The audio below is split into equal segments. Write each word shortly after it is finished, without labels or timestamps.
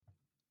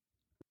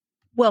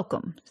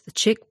Welcome to the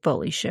Chick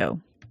Foley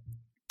Show.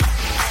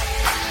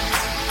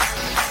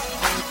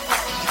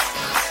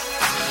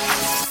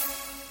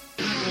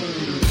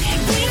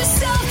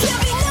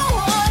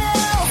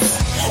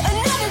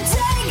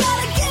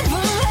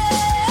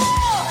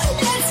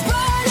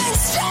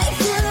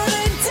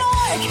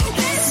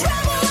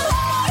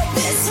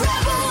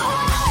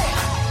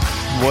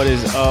 What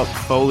is up,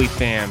 Foley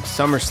fam?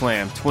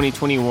 SummerSlam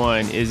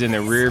 2021 is in the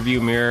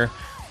rearview mirror.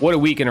 What a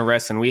weekend of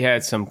wrestling. We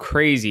had some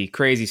crazy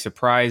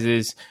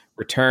surprises,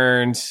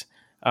 returns,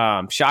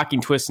 shocking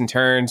twists and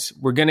turns.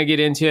 We're going to get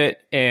into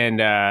it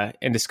and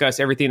discuss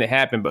everything that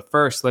happened. But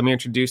first, let me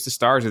introduce the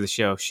stars of the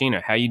show.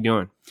 Sheena, how you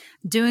doing?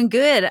 Doing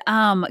good.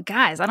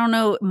 Guys, I don't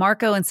know,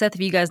 Marco and Seth,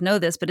 if you guys know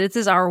this, but this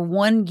is our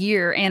 1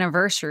 year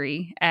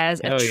anniversary as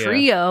a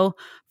trio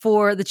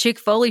for the Chick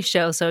Foley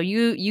Show. So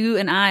you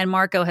and I and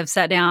Marco have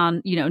sat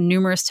down,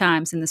 numerous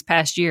times in this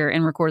past year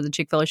and recorded the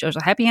Chick Foley Show. So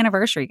happy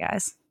anniversary,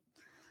 guys.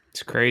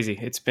 It's crazy.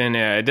 It's been,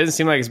 it doesn't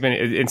seem like it's been,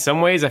 in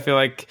some ways, I feel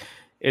like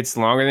it's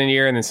longer than a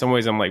year. And in some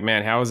ways, I'm like,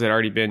 man, how has it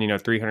already been,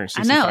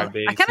 365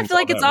 days? I kind of feel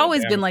like it's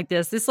always been like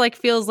this. This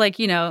feels like,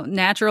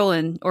 natural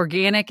and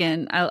organic,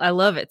 and I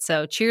love it.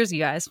 So cheers, you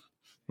guys.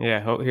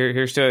 Yeah,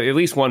 here's to at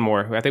least one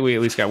more. I think we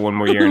at least got one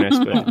more year in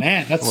us. But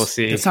man, we'll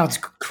see. That sounds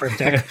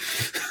cryptic.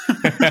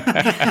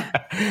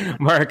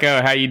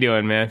 Marco, how you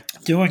doing, man?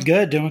 Doing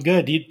good.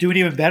 Doing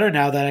even better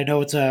now that I know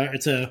it's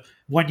a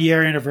 1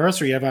 year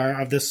anniversary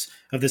of this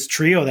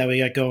trio that we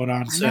got going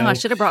on. I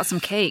should have brought some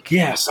cake.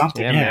 Yeah,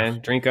 something. Yeah,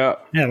 man, drink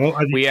up. Yeah, well,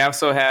 we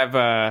also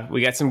have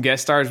we got some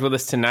guest stars with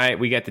us tonight.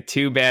 We got the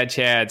two bad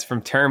Chads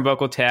from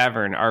Turnbuckle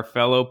Tavern, our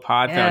fellow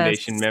Pod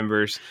Foundation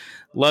members.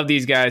 Love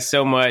these guys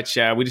so much.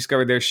 We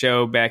discovered their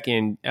show back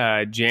in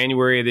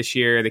January of this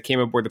year. They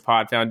came aboard the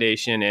Pod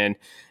Foundation, and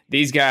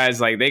these guys,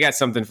 they got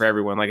something for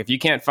everyone. If you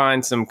can't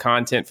find some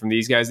content from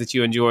these guys that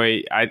you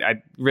enjoy,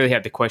 I really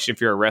have to question if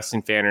you're a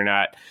wrestling fan or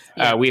not.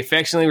 Yeah. We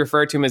affectionately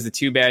refer to them as the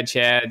two bad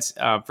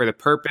Chads for the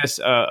purpose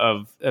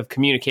of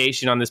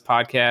communication on this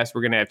podcast.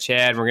 We're going to have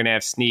Chad. We're going to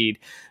have Sneed.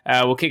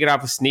 We'll kick it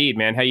off with Sneed,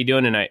 man. How you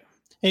doing tonight?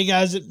 Hey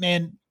guys,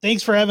 man,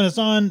 thanks for having us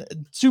on.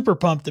 Super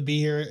pumped to be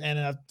here, and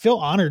I feel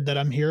honored that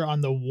I'm here on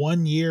the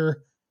 1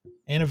 year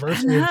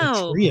anniversary of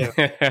the trio.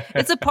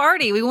 It's a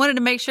party. We wanted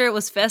to make sure it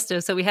was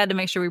festive, so we had to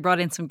make sure we brought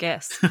in some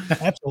guests.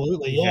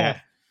 Absolutely,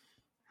 yeah.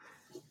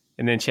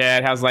 And then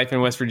Chad, how's life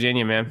in West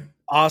Virginia, man?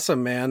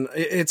 Awesome, man.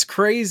 It's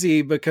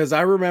crazy because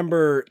I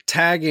remember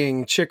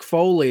tagging Chick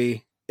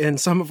Foley in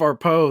some of our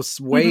posts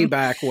way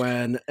back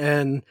when,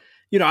 and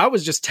I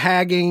was just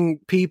tagging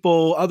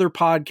people, other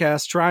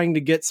podcasts, trying to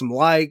get some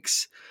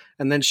likes.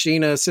 And then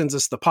Sheena sends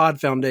us the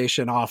Pod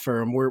Foundation offer,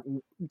 and we're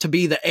to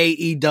be the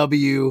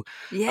AEW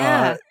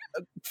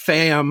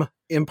fam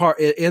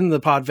in the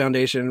Pod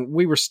Foundation.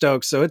 We were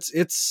stoked. So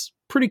it's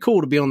pretty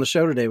cool to be on the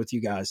show today with you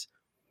guys.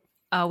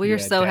 Oh, we are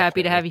so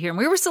happy to have you here. And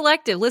we were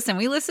selective. Listen,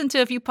 we listened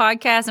to a few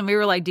podcasts and we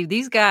were like, dude,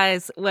 these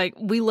guys,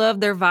 we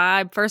love their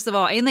vibe, first of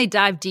all, and they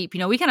dive deep.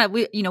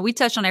 We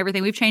touched on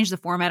everything. We've changed the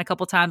format a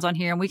couple times on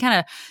here, and we kind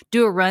of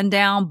do a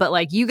rundown,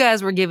 but you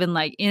guys were given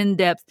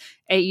in-depth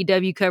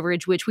AEW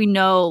coverage, which we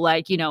know,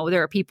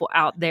 there are people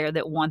out there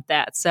that want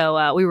that.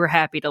 So we were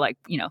happy to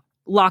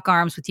lock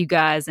arms with you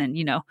guys and,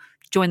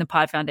 join the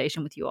Pod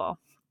Foundation with you all.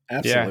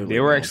 Absolutely. Yeah, they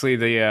were actually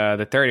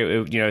the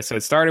third, so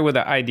it started with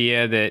the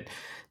idea that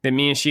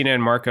me and Sheena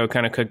and Marco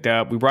kind of cooked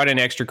up. We brought in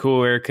Extra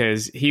Cooler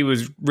because he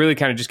was really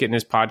kind of just getting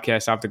his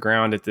podcast off the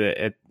ground at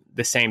the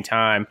same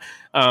time.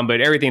 But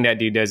everything that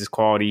dude does is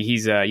quality.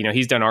 He's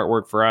he's done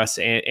artwork for us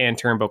and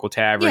Turnbuckle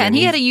Tavern. Yeah, and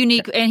he had a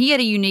unique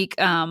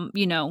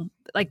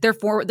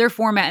their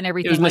format and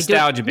everything. It was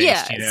nostalgia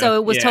based. Yeah, so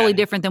it was totally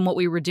different than what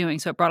we were doing.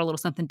 So it brought a little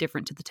something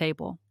different to the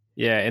table.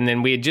 Yeah, and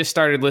then we had just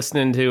started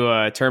listening to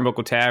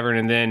Turnbuckle Tavern,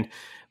 and then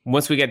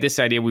once we got this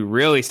idea, we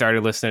really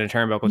started listening to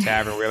Turnbuckle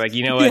Tavern. We're like,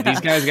 you know what? These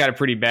guys got a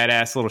pretty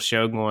badass little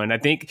show going. I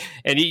think,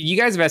 and you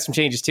guys have had some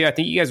changes too. I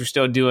think you guys were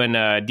still doing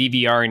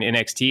DVR and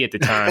NXT at the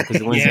time because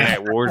the Wednesday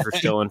Night Wars were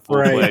still in full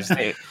fledged.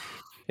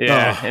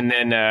 And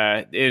then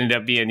it ended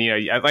up being,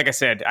 like I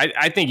said,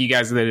 I think you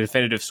guys are the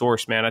definitive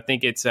source, man. I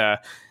think it's the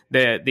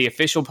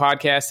official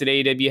podcast that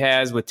AEW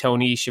has with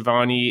Tony,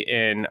 Shivani,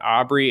 and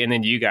Aubrey, and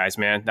then you guys,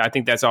 man. I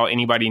think that's all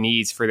anybody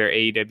needs for their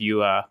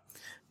AEW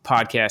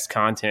podcast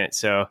content.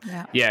 So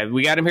yeah,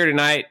 we got him here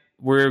tonight.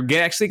 We're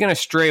actually going to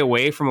stray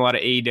away from a lot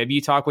of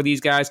AEW talk with these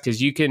guys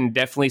because you can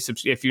definitely,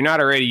 if you're not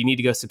already, you need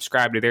to go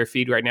subscribe to their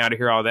feed right now to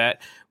hear all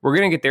that. We're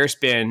going to get their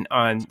spin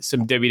on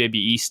some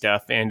WWE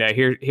stuff and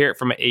hear it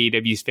from an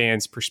AEW's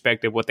fans'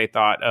 perspective, what they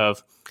thought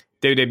of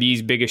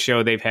WWE's biggest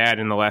show they've had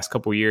in the last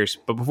couple of years.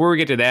 But before we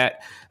get to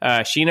that,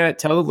 Sheena,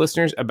 tell the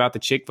listeners about the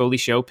Chick Foley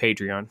Show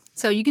Patreon.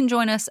 So you can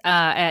join us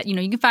at,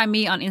 you can find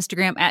me on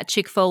Instagram at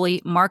Chick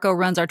Foley. Marco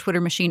runs our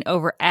Twitter machine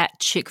over at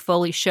Chick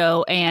Foley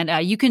Show. And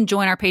you can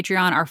join our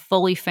Patreon, our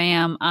Foley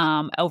fam,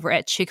 over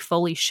at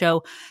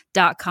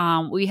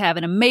chickfoleyshow.com. We have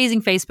an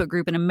amazing Facebook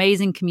group, an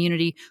amazing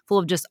community full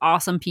of just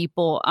awesome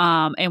people.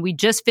 And we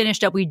just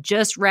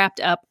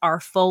wrapped up our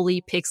Foley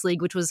Picks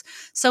League, which was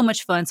so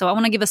much fun. So I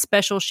want to give a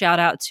special shout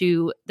out to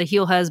to the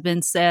heel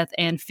husband, Seth,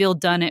 and Phil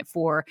Dunnett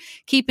for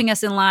keeping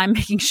us in line,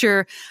 making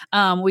sure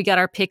we got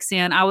our picks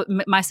in.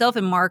 Myself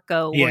and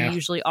Marco were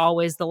usually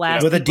always the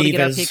last people to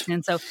get our picks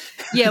in. So,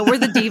 we're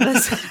the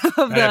divas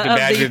of the. I have to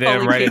badger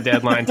them right at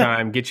deadline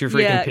time. Get your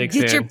freaking picks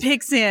in. Get your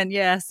picks in.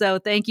 Yeah. So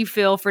thank you,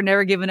 Phil, for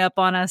never giving up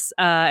on us,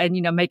 and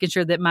making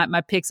sure that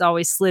my picks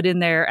always slid in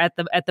there at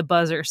the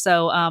buzzer.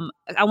 So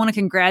I want to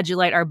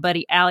congratulate our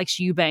buddy Alex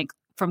Eubank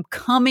from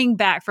coming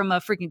back from a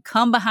freaking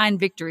come behind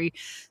victory,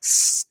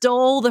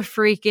 stole the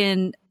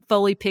freaking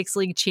Foley Picks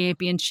League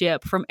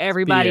championship from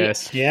everybody,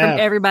 from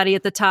everybody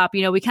at the top.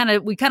 We kind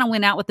of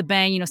went out with the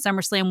bang.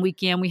 SummerSlam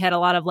weekend, we had a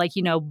lot of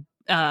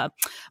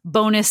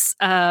bonus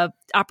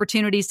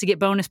opportunities to get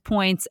bonus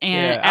points,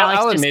 and Alex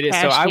I'll just admit it.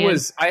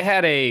 So I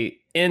had a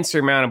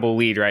insurmountable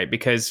lead, right?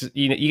 Because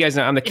you guys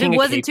know I'm the king. It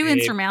wasn't too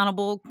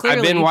insurmountable. Clearly,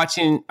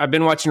 I've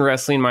been watching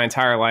wrestling my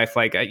entire life.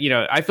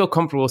 I feel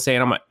comfortable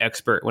saying I'm an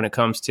expert when it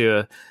comes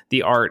to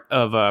the art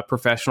of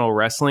professional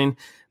wrestling.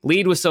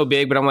 Lead was so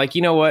big, but I'm like,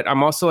 you know what?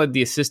 I'm also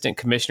the assistant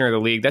commissioner of the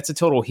league. That's a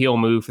total heel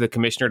move for the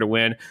commissioner to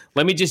win.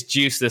 Let me just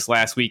juice this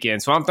last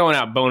weekend. So I'm throwing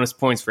out bonus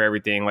points for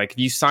everything. Like if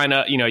you sign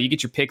up, you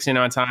get your picks in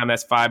on time.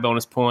 That's 5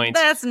 bonus points.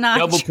 That's not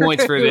double true.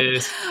 Points for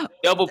this,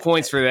 double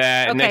points for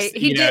that. Okay,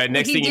 And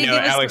next thing you know,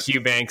 Alex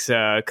Eubanks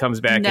comes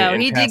back. No,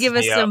 and he did give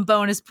us some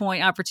bonus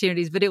point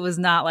opportunities, but it was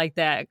not like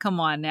that. Come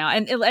on now,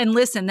 and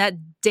listen, that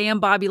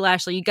damn Bobby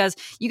Lashley. You guys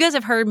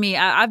have heard me.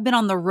 I've been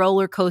on the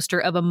roller coaster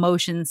of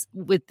emotions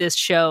with this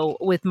show,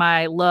 with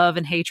my love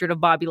and hatred of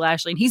Bobby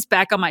Lashley, and he's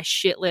back on my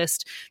shit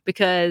list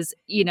because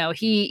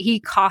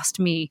he cost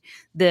me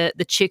the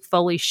Chick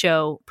Foley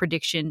show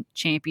prediction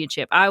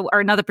championship.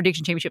 Or not the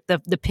prediction championship,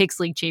 the Picks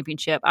League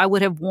championship. I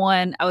would have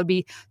won. I would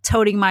be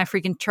toting my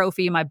freaking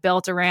trophy, my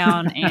belt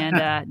around,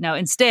 and no,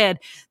 instead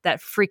that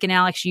freaking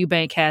Alex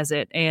Eubank has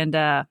it, and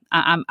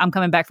I'm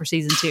coming back for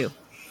season 2.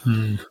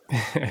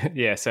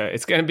 Yeah, so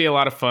it's going to be a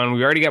lot of fun.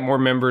 We already got more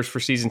members for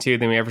season 2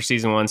 than we have for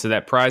season 1, so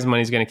that prize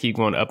money is going to keep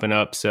going up and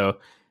up. So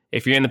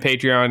if you're in the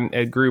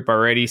Patreon group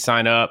already,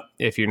 sign up.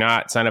 If you're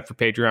not, sign up for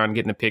Patreon,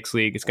 get in the Picks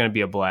League. It's going to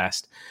be a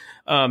blast.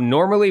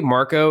 Normally,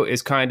 Marco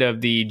is kind of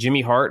the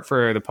Jimmy Hart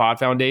for the Pod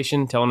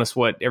Foundation, telling us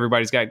what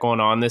everybody's got going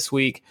on this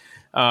week.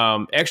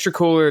 Extra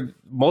cooler,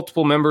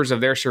 multiple members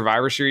of their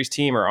Survivor Series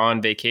team are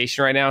on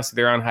vacation right now, so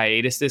they're on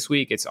hiatus this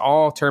week. It's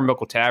all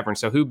Turnbuckle Tavern,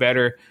 so who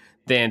better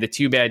than the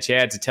Two Bad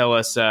Chads to tell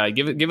us,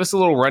 give us a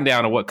little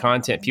rundown of what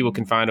content people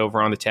can find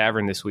over on the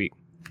Tavern this week.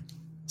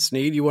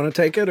 Sneed, you want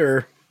to take it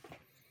or?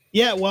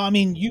 Yeah, well,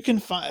 you can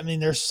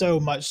find. There's so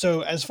much.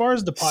 So as far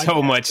as the podcast,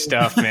 so much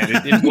stuff, man.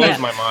 It blows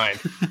my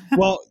mind.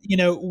 Well,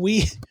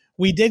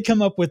 we did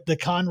come up with the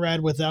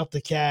Conrad Without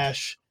the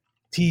Cash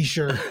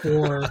T-shirt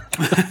for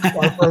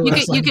our Pro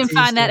Wrestling you can Tee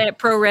find store. that at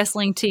Pro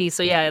Wrestling Tee.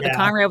 So the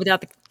Conrad Without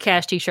the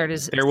Cash T-shirt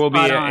is. There will be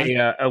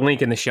a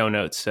link in the show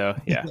notes. So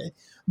yeah. Okay.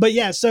 But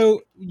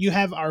so you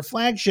have our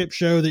flagship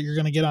show that you're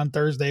going to get on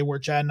Thursday, where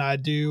Chad and I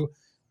do,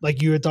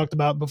 like you had talked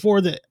about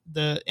before,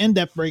 the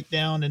in-depth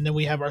breakdown, and then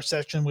we have our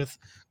section with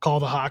Call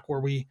the Hawk,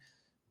 where we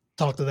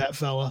talk to that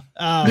fella.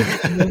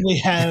 And then we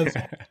have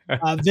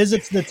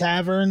Visits the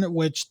Tavern,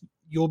 which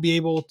you'll be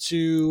able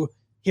to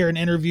hear an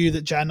interview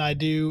that Chad and I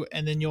do,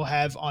 and then you'll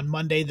have on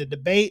Monday the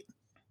debate,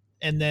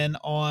 and then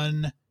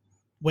on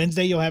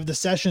Wednesday you'll have the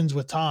sessions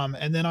with Tom,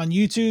 and then on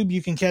YouTube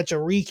you can catch a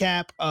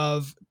recap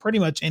of pretty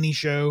much any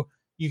show.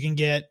 You can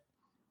get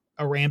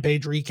a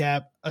Rampage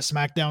recap, a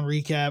SmackDown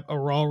recap, a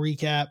Raw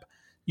recap.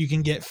 You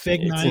can get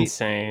Fig Night. It's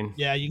insane.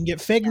 Yeah, you can get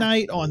Fig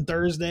Night on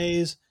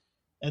Thursdays,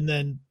 and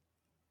then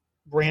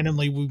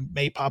randomly we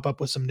may pop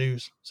up with some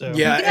news. So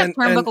you can have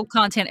Turnbuckle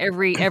content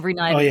every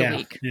night of the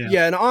week.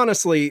 Yeah, and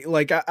honestly,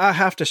 I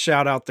have to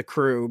shout out the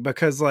crew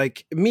because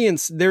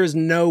there's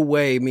no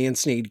way me and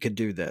Sneed could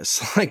do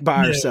this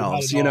by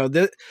ourselves.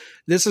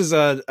 This is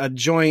a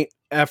joint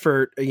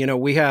effort.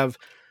 We have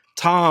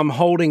Tom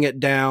holding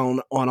it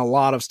down on a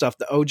lot of stuff.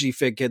 The OG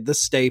Fig Kid, the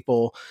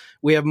staple.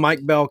 We have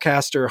Mike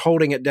Bellcaster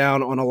holding it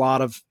down on a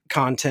lot of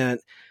content.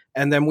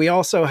 And then we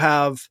also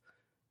have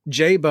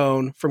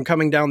J-Bone from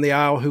Coming Down the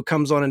Aisle, who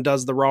comes on and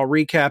does the Raw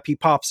recap. He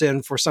pops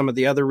in for some of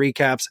the other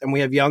recaps. And we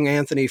have Young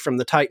Anthony from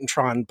the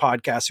Titantron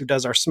podcast, who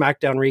does our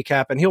SmackDown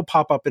recap, and he'll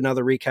pop up in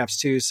other recaps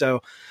too.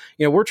 So,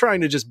 we're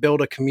trying to just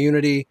build a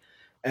community,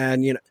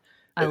 and,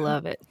 I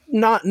love it.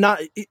 Not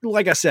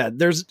like I said,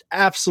 there's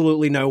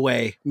absolutely no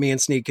way me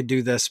and Sneak could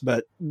do this,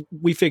 but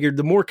we figured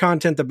the more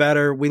content, the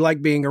better. We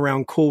like being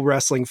around cool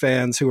wrestling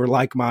fans who are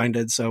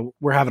like-minded. So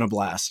we're having a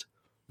blast.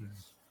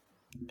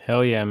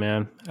 Hell yeah,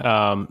 man.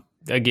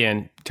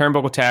 Again,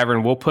 Turnbuckle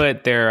Tavern, we'll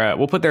put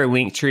their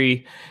link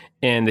tree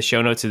in the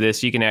show notes of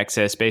this. You can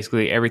access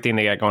basically everything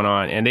they got going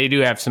on, and they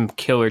do have some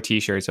killer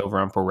t-shirts over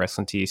on Pro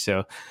Wrestling Tee,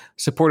 so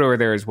support over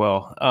there as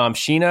well.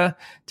 Sheena,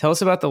 tell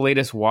us about the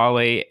latest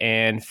Wale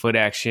and Foot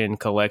Action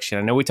collection.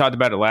 I know we talked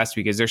about it last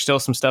week. Is there still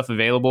some stuff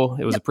available?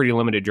 It was a pretty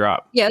limited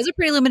drop. Yeah, it was a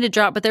pretty limited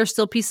drop, but there's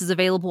still pieces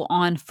available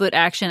on Foot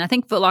Action. I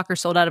think Foot Locker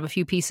sold out of a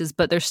few pieces,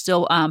 but there's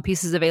still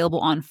pieces available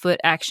on Foot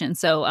Action.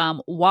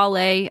 So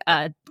Wale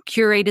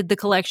curated the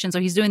collection. So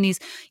he's doing these,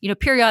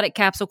 periodic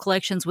capsule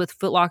collections with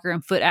Foot Locker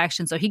and Foot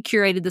Action. So he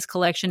curated this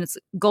collection. It's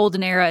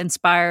Golden Era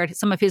inspired,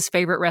 some of his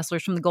favorite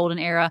wrestlers from the Golden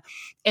Era.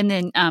 And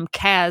then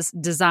Kaz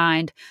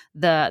designed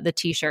the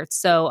t-shirts.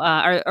 So,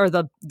 or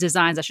the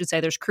designs, I should say.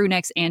 There's crew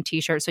necks and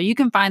t-shirts. So you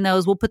can find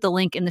those. We'll put the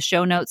link in the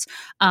show notes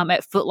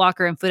at Foot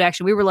Locker and Foot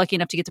Action. We were lucky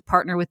enough to get to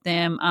partner with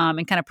them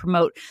and kind of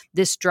promote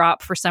this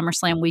drop for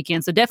SummerSlam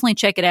weekend. So definitely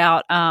check it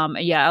out.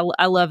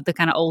 I love the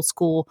kind of old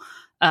school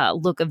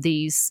look of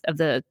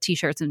the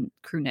t-shirts and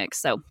crew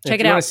necks. So check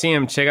it out. If you want to see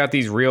them, check out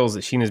these reels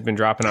that Sheena's been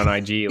dropping on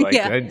IG. Like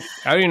I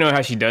don't even know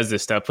how she does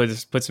this stuff.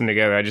 Puts them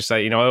together. I just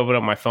I open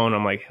up my phone.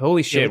 I'm like,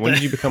 holy shit! When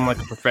did you become like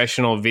a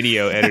professional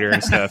video editor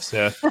and stuff?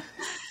 So.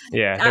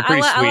 Yeah, they're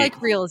pretty sweet. I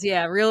like reels.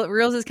 Yeah,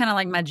 reels is kind of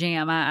like my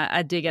jam.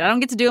 I dig it. I don't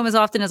get to do them as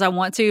often as I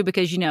want to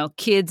because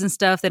kids and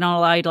stuff, they don't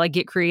allow you to like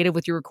get creative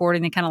with your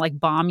recording. They kind of like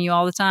bomb you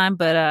all the time.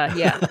 But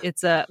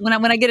it's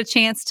when I get a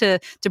chance to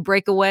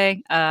break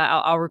away,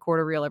 I'll record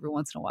a reel every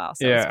once in a while.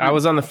 So yeah, I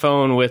was on the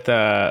phone with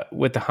the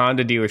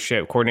Honda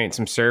dealership coordinating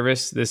some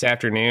service this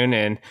afternoon,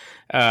 and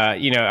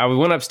I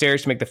went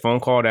upstairs to make the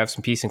phone call to have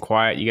some peace and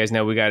quiet. You guys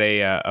know we got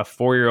a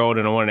 4-year-old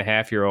and a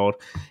 1.5-year-old,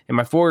 and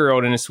my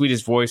 4-year-old in his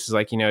sweetest voice was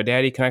like,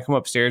 Daddy, can I come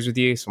upstairs with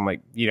you? So I'm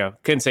like,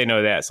 couldn't say no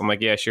to that. So I'm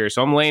like, yeah, sure.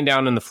 So I'm laying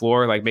down on the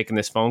floor, like making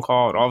this phone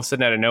call, and all of a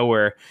sudden out of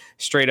nowhere,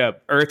 straight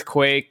up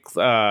earthquake,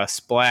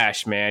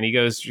 splash, man. He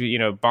goes,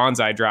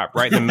 bonsai drop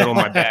right in the middle of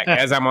my back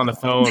as I'm on the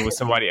phone with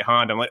somebody at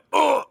Honda. I'm like,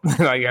 oh,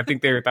 like I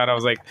think they thought I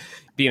was like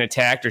being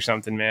attacked or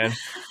something, man.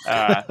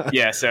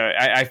 So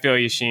I feel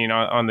you, Sheen,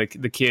 on the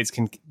kids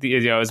can,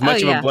 as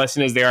much of a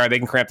blessing as they are, they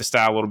can cramp the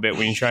style a little bit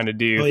when you're trying to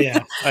do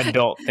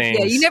adult things.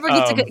 Yeah, you never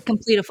get to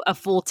complete a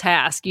full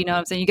task, you know what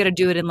I'm saying? You got to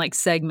do it in like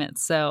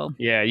segments, so.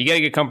 Yeah, you got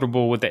to get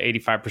comfortable with the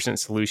 85%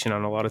 solution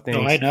on a lot of things.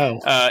 Oh, I know.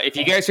 If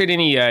you guys heard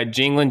any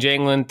jangling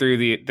through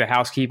the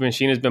housekeeping,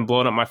 Sheena's been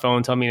blowing up my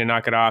phone, telling me to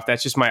knock it off.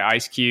 That's just my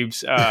ice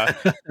cubes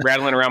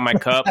rattling around my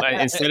cup.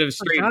 Instead of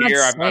straight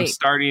beer, I'm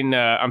starting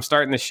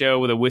the show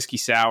with a whiskey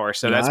sour.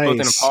 So that's both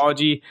an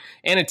apology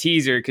and a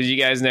teaser, because you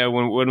guys know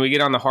when we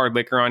get on the hard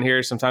liquor on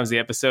here, sometimes the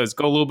episodes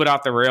go a little bit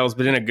off the rails,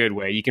 but in a good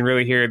way. You can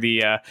really hear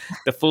the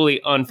fully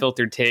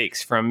unfiltered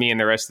takes from me and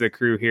the rest of the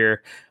crew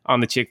here on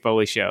the Chick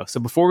Foley Show. So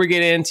before we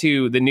get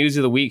into the news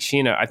of the week,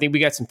 Sheena, I think we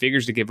got some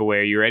figures to give away.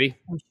 Are you ready?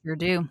 We sure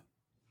do.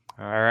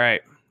 All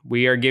right.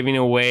 We are giving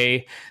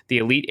away the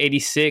Elite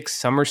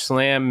 86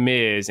 SummerSlam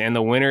Miz, and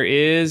the winner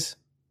is...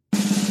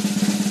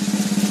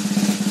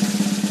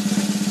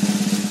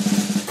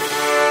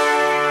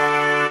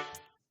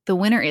 The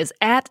winner is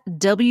at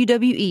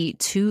WWE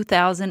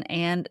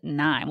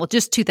 2009. Well,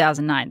 just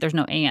 2009. There's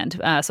no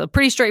and. So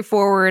pretty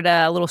straightforward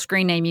little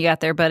screen name you got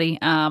there, buddy.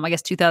 I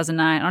guess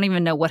 2009. I don't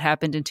even know what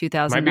happened in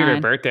 2009. Might be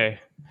their birthday.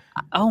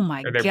 Oh,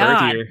 my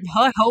God.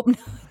 I hope not.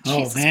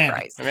 Jesus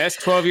Christ. I mean, that's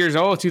 12 years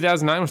old.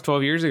 2009 was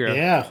 12 years ago.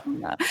 Yeah.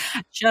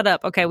 Shut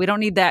up. Okay, we don't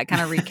need that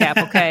kind of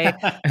recap, okay?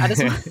 I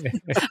just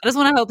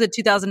want to hope that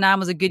 2009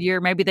 was a good year.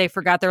 Maybe they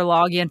forgot their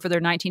login for their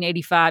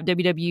 1985,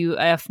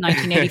 WWF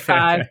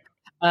 1985.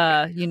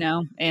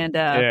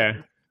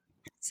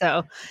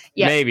 So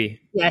yeah, maybe.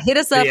 Yeah, hit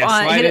us up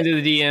slide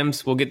into the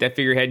DMs. We'll get that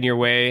figure heading your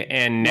way.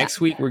 And next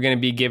week we're going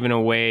to be giving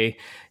away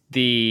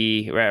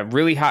the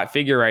really hot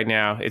figure right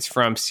now. It's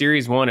from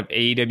Series 1 of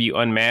AEW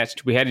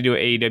Unmatched. We had to do an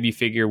AEW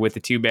figure with the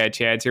two bad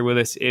Chads here with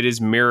us. It is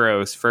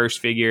Miro's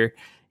first figure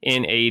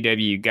in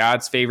AEW,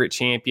 God's favorite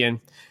champion.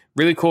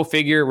 Really cool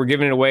figure. We're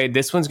giving it away.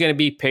 This one's going to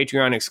be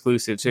Patreon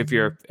exclusive. So if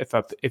you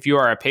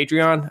are a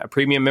Patreon, a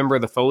premium member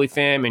of the Foley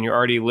fam, and you're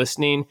already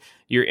listening,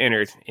 you're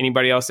entered.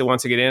 Anybody else that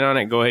wants to get in on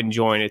it, go ahead and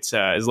join. It's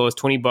as low as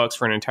 $20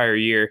 for an entire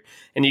year,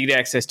 and you get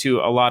access to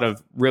a lot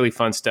of really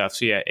fun stuff.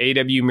 So yeah,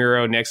 AEW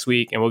Miro next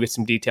week, and we'll get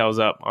some details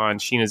up on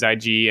Sheena's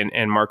IG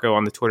and Marco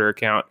on the Twitter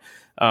account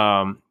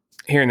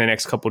here in the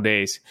next couple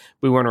days.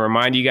 We want to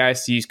remind you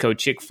guys to use code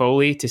Chick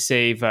Foley to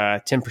save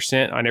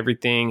 10% on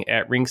everything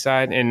at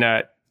Ringside.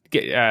 And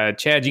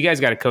Chad, you guys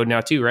got a code now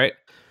too, right?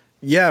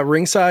 Yeah,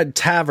 Ringside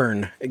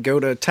Tavern.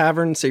 Go to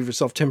Tavern, save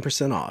yourself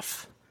 10%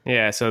 off.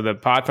 Yeah, so the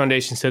Pod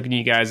Foundation's hooking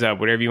you guys up,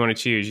 whatever you want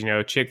to choose.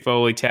 Chick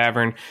Foley,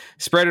 Tavern.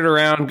 Spread it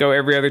around, go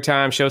every other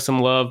time, show some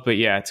love. But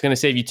yeah, it's going to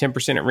save you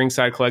 10% at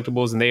Ringside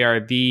Collectibles, and they are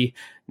the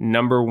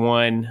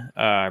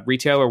 #1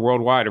 retailer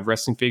worldwide of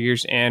wrestling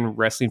figures and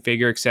wrestling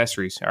figure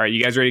accessories. All right,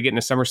 you guys ready to get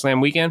into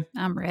SummerSlam weekend?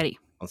 I'm ready.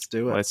 Let's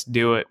do it. Let's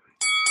do it.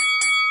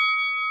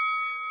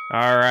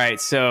 All right,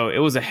 so it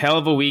was a hell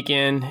of a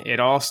weekend. It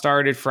all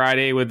started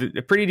Friday with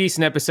a pretty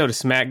decent episode of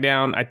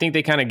SmackDown. I think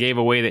they kind of gave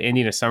away the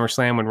ending of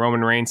SummerSlam when Roman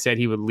Reigns said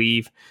he would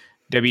leave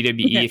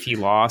WWE if he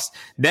lost.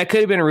 That could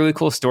have been a really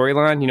cool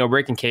storyline,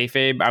 breaking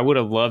kayfabe. I would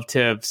have loved to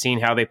have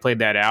seen how they played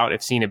that out,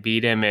 if Cena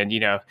beat him, and,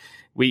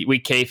 we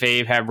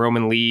kayfabe, have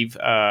Roman leave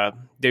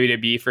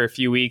WWE for a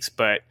few weeks.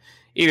 But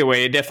either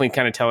way, it definitely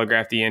kind of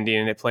telegraphed the ending,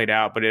 and it played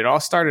out. But it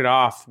all started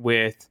off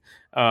with...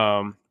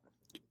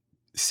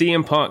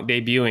 CM Punk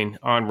debuting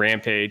on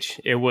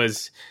Rampage. It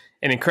was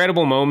an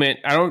incredible moment.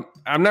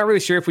 I'm not really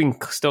sure if we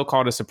can still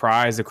call it a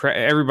surprise.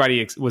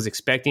 Everybody was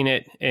expecting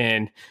it,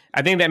 and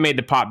I think that made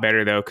the pop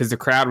better though, because the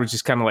crowd was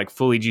just kind of like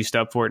fully juiced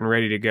up for it and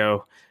ready to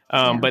go.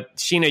 But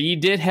Sheena, you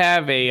did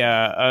have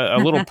a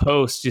little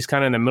post just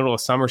kind of in the middle of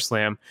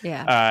SummerSlam.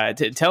 Yeah.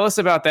 Tell us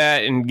about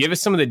that and give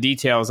us some of the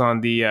details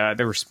on the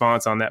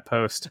response on that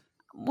post.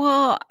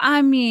 Well,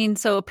 I mean,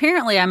 so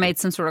apparently I made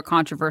some sort of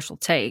controversial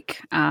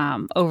take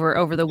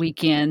over the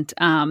weekend.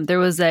 There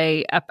was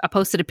I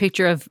posted a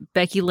picture of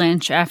Becky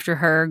Lynch after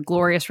her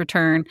glorious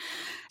return,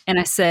 and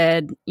I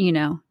said,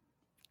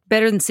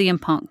 better than CM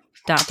Punk, ...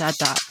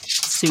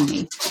 sue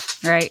me,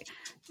 right?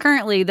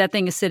 Currently, that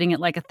thing is sitting at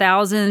like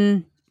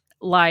 1,000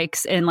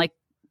 likes and like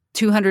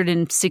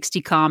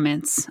 260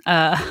 comments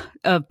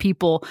of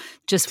people.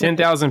 Just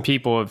 10,000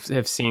 people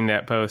have seen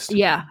that post.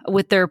 Yeah,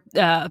 with their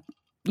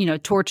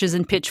torches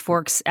and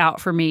pitchforks out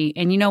for me.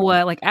 And you know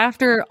what? Like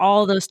after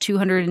all those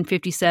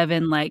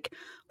 257 like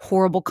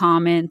horrible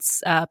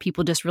comments,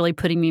 people just really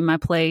putting me in my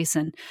place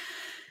and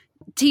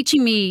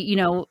teaching me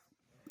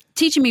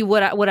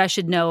what I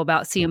should know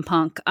about CM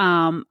Punk.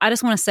 I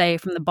just want to say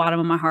from the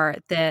bottom of my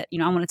heart that,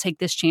 I want to take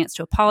this chance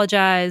to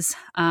apologize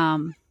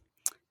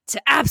to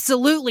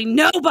absolutely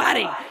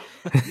nobody.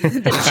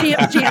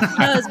 The champ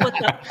does what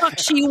the fuck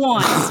she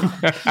wants,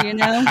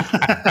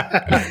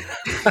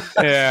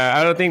 Yeah,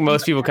 I don't think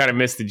most people kind of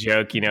miss the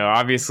joke.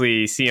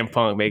 Obviously CM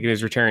Punk making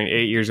his return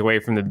 8 years away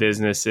from the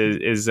business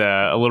is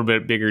a little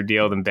bit bigger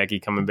deal than Becky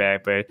coming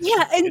back. But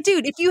yeah, and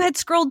dude, if you had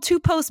scrolled 2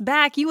 posts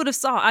back, you would have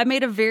saw I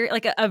made a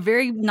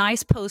very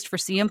nice post for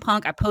CM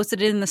Punk. I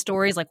posted it in the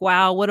stories, like,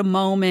 wow, what a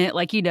moment,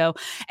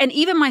 and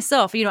even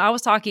myself, I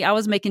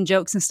was making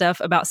jokes and stuff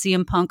about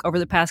CM Punk over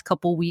the past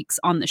couple weeks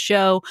on the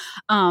show.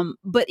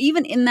 But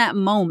even in that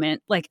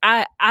moment, like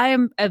I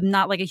am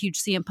not like a huge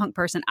CM Punk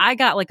person. I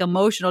got like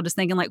emotional just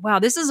thinking like, wow,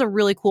 this is a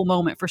really cool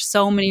moment for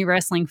so many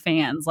wrestling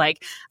fans.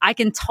 Like I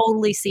can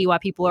totally see why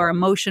people are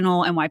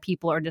emotional and why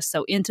people are just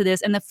so into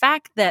this. And the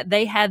fact that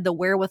they had the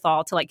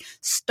wherewithal to like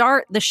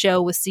start the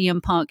show with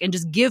CM Punk and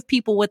just give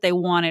people what they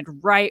wanted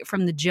right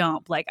from the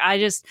jump. Like I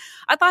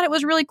thought it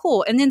was really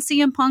cool. And then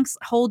CM Punk's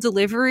whole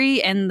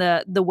delivery and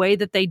the way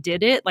that they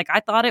did it, like I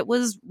thought it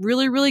was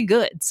really, really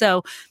good.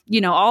 So,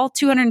 all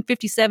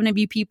 257 of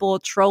you people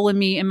trolling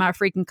me in my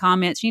freaking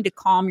comments, you need to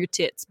calm your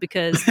tits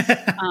because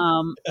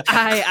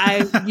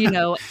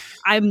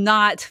I'm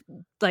not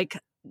like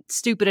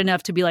stupid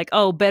enough to be like,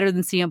 oh, better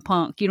than CM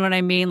Punk. You know what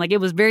I mean? Like it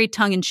was very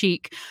tongue in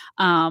cheek,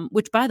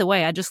 which by the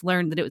way, I just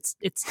learned that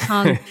it's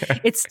tongue,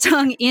 it's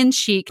tongue in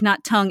cheek,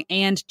 not tongue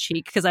and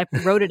cheek. Cause I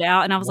wrote it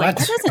out and I was like,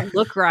 that doesn't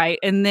look right.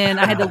 And then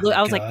I had to look,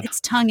 I was like,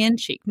 it's tongue in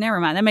cheek. Never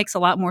mind. That makes a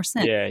lot more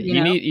sense. Yeah.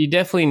 You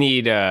definitely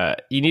need to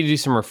do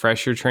some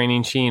refresher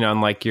training, Sheen,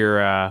 on like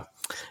your,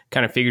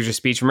 kind of figures of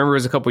speech. Remember, it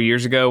was a couple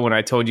years ago when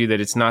I told you that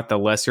it's not the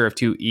lesser of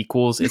two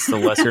equals, it's the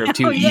lesser of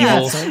two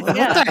evils.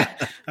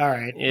 All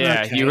right.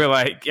 Yeah, okay. You were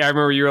like, I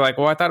remember you were like,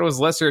 well, I thought it was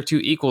lesser of two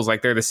equals,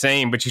 like they're the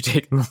same, but you're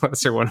taking the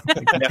lesser one.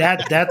 Like,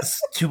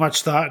 that's too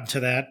much thought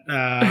into that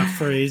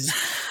phrase.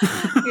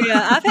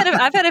 Yeah,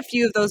 I've had a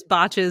few of those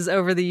botches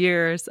over the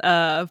years,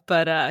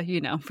 but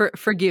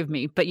forgive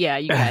me. But yeah,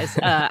 you guys,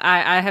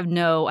 I have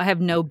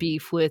no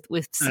beef with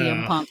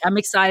CM Punk. I'm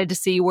excited to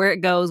see where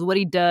it goes, what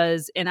he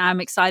does, and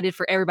I'm excited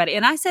for everybody.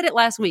 And I said it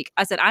last week.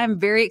 I said I am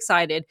very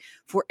excited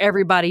for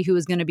everybody who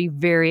is going to be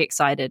very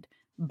excited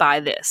by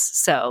this.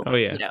 So,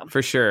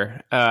 for sure.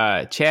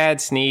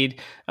 Chad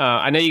Sneed,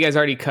 I know you guys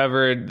already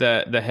covered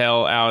the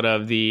hell out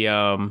of the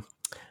out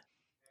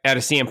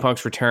of CM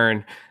Punk's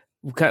return.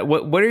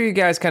 What are your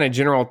guys' kind of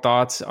general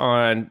thoughts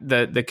on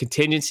the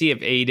contingency of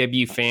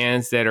AEW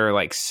fans that are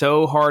like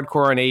so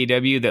hardcore on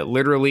AEW that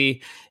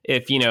literally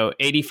if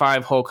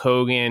 85 Hulk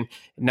Hogan,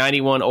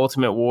 91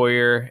 Ultimate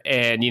Warrior,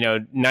 and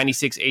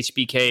 96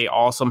 HBK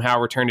all somehow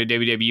return to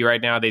WWE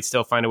right now, they'd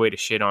still find a way to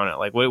shit on it.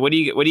 Like what do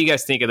you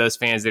guys think of those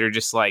fans that are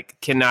just like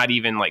cannot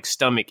even like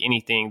stomach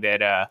anything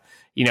that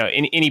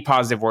any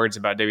positive words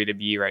about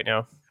WWE right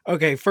now?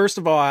 Okay, first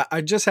of all,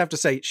 I just have to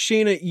say,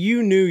 Sheena,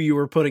 you knew you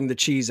were putting the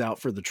cheese out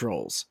for the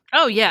trolls.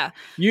 Oh, yeah.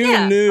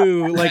 You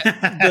knew, like,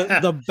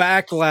 the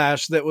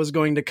backlash that was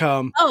going to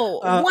come. Oh,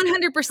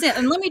 100%.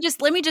 And let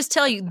me just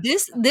tell you,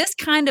 this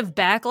kind of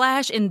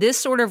backlash and this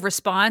sort of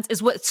response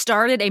is what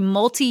started a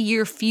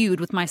multi-year feud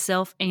with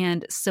myself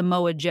and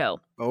Samoa Joe.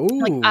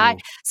 Oh. I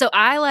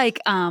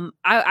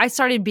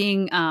started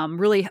being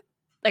really...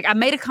 Like I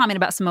made a comment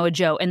about Samoa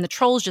Joe and the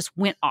trolls just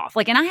went off.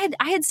 Like, and I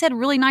had said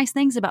really nice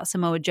things about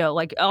Samoa Joe,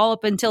 like all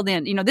up until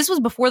then. This was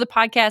before the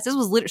podcast. This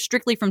was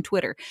strictly from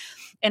Twitter.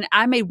 And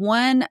I made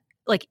one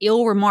like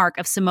ill remark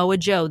of Samoa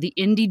Joe, the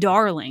indie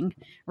darling,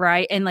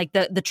 right? And like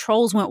the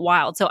trolls went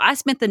wild. So I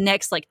spent the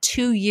next like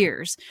 2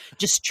 years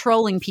just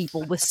trolling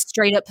people with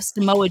straight up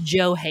Samoa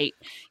Joe hate,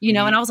 and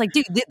I was like,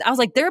 dude,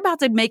 they're about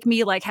to make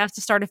me like have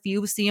to start a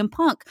feud with CM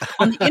Punk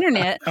on the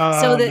internet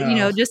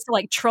just to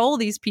like troll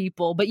these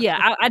people. But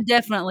yeah, I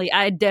definitely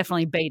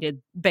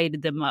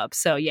baited them up.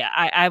 So yeah,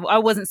 I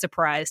wasn't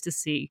surprised to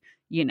see,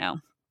 I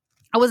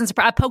wasn't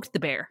surprised. I poked the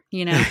bear,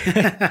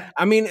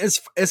 I mean,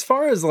 as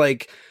far as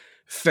like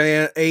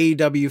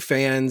AEW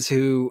fans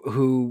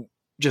who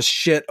just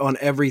shit on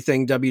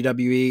everything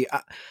WWE.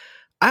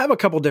 I have a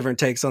couple different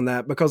takes on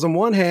that, because on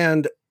one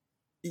hand,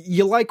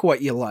 you like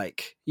what you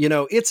like.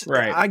 It's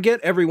Right. I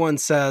get everyone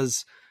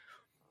says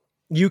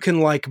you can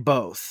like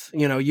both.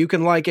 You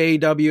can like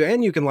AEW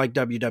and you can like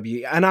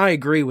WWE. And I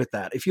agree with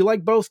that. If you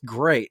like both,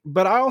 great.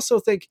 But I also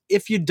think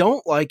if you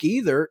don't like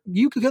either,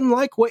 you can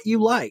like what you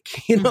like.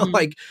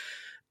 Like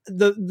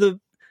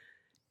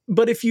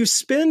but if you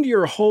spend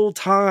your whole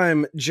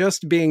time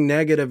just being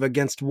negative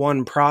against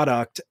one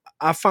product,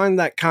 I find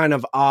that kind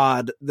of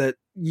odd that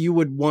you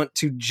would want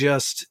to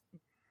just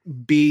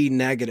be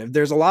negative.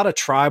 There's a lot of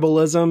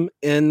tribalism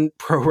in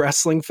pro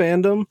wrestling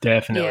fandom.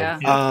 Definitely. Yeah.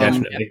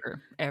 Definitely.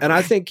 Ever. And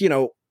I think,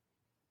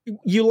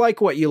 you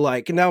like what you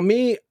like. Now,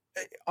 me,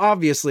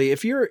 obviously,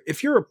 if you're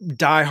a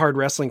diehard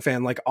wrestling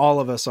fan, like all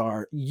of us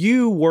are,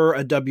 you were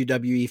a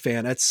WWE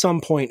fan at some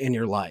point in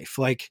your life.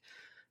 Like,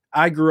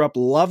 I grew up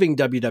loving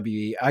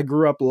WWE. I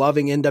grew up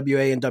loving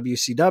NWA and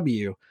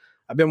WCW.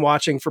 I've been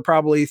watching for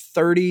probably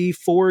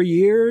 34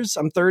 years.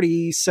 I'm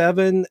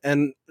 37,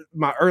 and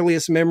my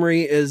earliest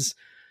memory is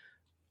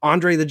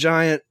Andre the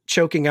Giant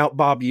choking out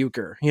Bob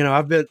Uecker.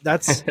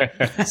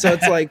 So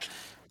it's like,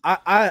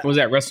 was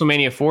that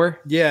WrestleMania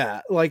 4?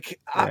 Yeah, like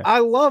yeah. I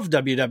love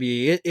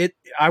WWE.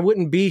 I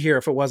wouldn't be here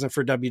if it wasn't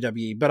for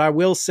WWE. But I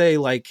will say,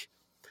 like,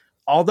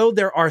 although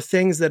there are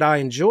things that I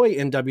enjoy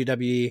in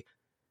WWE,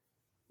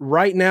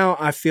 right now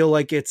I feel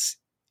like it's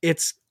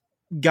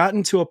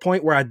gotten to a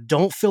point where I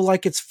don't feel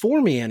like it's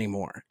for me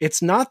anymore.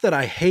 It's not that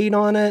I hate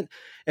on it,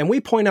 and we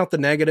point out the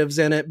negatives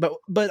in it,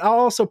 but I'll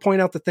also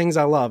point out the things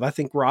I love. I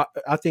think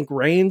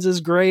Reigns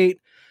is great.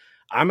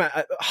 I'm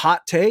a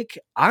hot take.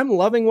 I'm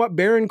loving what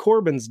Baron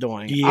Corbin's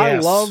doing. Yes. I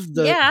love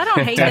I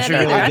don't hate that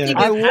either. I think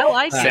I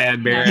like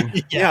Sad Baron.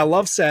 Yeah, I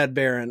love Sad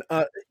Baron.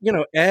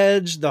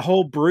 Edge, the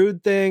whole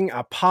Brood thing,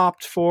 I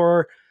popped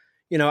for.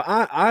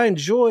 I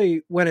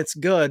enjoy when it's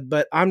good,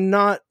 but I'm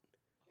not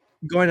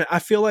going to. I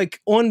feel like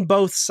on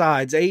both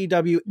sides,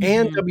 AEW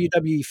and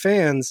WWE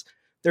fans,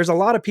 there's a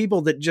lot of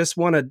people that just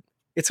want to.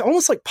 It's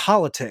almost like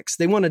politics.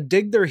 They want to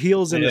dig their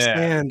heels in the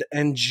sand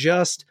and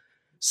just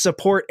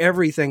support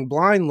everything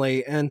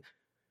blindly. And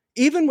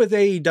even with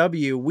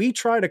AEW, we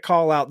try to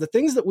call out the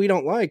things that we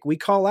don't like. We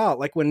call out,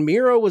 like when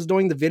Miro was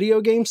doing the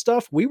video game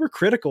stuff, we were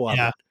critical of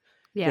it.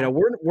 Yeah.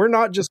 We're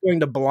not just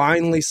going to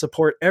blindly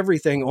support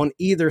everything on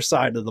either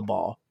side of the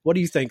ball. What do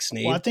you think,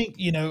 Sneed? Well, I think,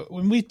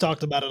 when we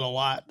talked about it a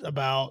lot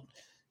about,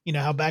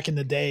 how back in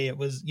the day it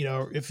was,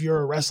 if you're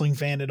a wrestling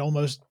fan, it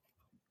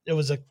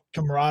was a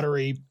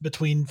camaraderie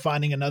between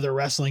finding another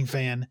wrestling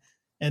fan.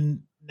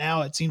 And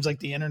now it seems like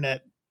the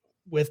internet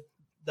with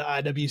the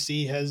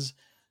IWC has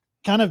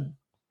kind of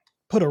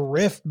put a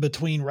rift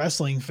between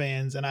wrestling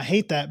fans. And I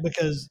hate that,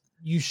 because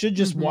you should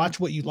just watch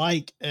what you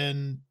like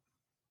and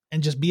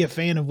just be a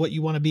fan of what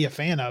you want to be a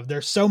fan of.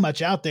 There's so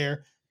much out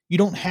there. You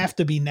don't have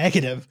to be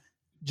negative.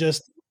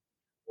 Just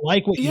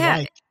like what you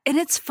like. And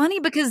it's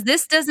funny because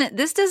this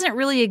doesn't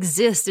really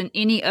exist in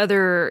any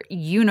other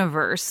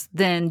universe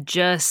than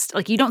just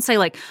like, you don't say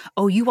like,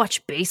 oh, you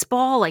watch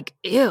baseball? Like,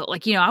 ew,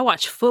 like, I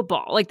watch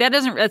football. Like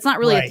that's not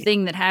really a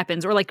thing that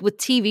happens. Or like with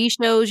TV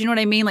shows, you know what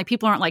I mean? Like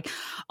people aren't like,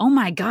 oh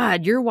my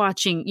God, you're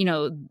watching,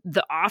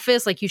 The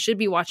Office. Like you should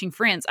be watching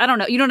Friends. I don't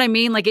know. You know what I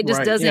mean? Like it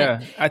just doesn't.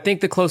 Yeah. I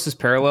think the closest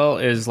parallel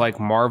is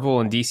like Marvel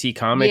and DC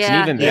Comics.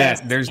 And even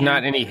that, there's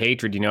not any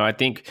hatred, I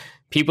think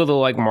people that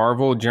like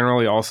Marvel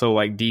generally also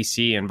like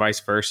DC and vice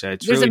versa.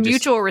 There's really a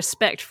mutual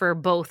respect for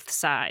both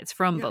sides,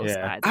 from both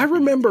sides. I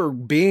remember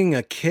being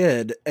a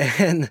kid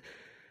and,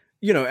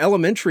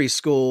 elementary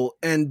school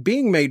and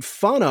being made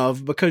fun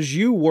of because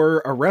you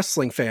were a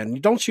wrestling fan.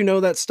 Don't you know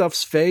that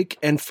stuff's fake?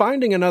 And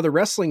finding another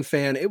wrestling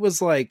fan, it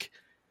was like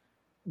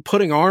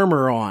putting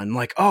armor on,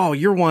 like, oh,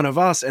 you're one of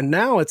us. And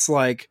now it's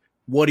like,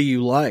 what do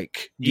you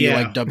like? Do you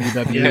like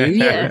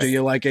WWE or do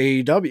you like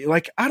AEW?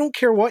 Like, I don't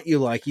care what you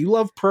like. You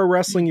love pro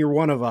wrestling. You're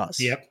one of us.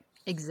 Yep.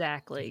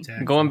 Exactly.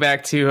 Going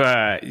back to,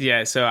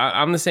 so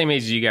I'm the same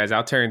age as you guys.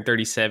 I'll turn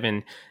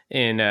 37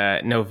 in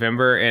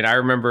November. And I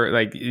remember,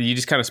 like, you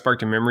just kind of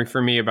sparked a memory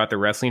for me about the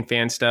wrestling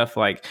fan stuff.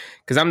 Like,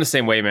 because I'm the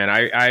same way, man.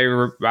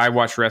 I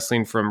watched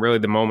wrestling from really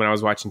the moment I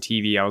was watching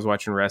TV. I was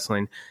watching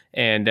wrestling.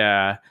 And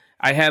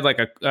I had like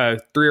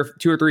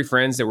two or three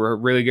friends that were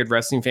really good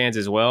wrestling fans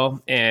as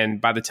well. And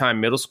by the time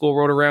middle school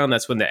rolled around,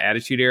 that's when the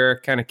Attitude Era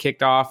kind of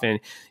kicked off. And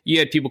you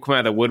had people come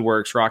out of the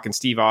woodworks rocking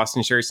Steve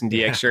Austin shirts and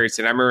DX shirts.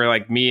 And I remember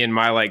like me and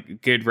my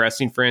like good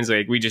wrestling friends,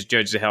 like we just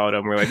judged the hell out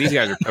of them. We're like, these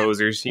guys are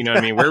posers. You know what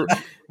I mean?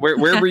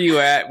 Where were you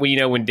at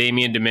when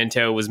Damian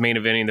Demento was main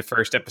eventing the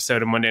first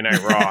episode of Monday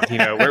Night Raw?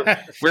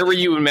 Where were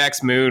you when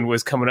Max Moon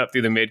was coming up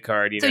through the mid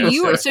card? So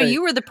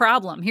you were the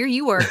problem. Here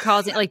you were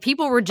causing, like,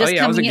 people were just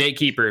I was a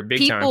gatekeeper,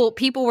 big time.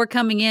 People were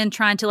coming in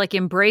trying to like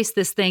embrace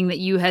this thing that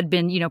you had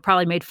been,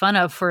 probably made fun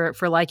of for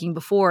liking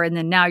before, and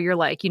then now you're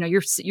like,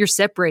 you're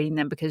separating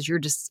them because you're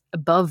just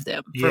above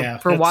them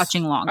for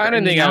watching longer. I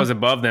didn't think I was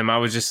above them. I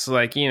was just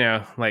like,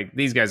 like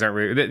these guys aren't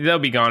really, they'll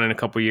be gone in a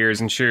couple years,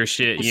 and sure as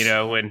shit,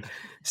 when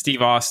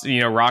Steve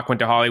Austin, Rock went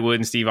to Hollywood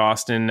and Steve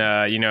Austin,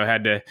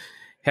 had to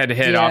had to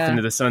head off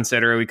into the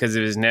sunset early because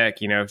of his neck.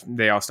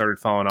 They all started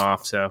falling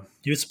off. So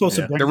you're supposed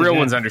to bring the real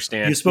ones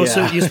understand.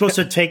 You're supposed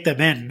to take them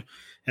in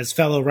as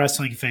fellow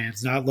wrestling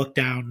fans, not look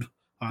down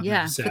on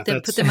them. So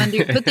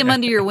put them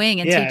under your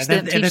wing and teach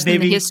them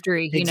the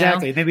history.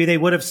 Exactly. Maybe they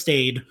would have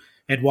stayed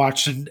and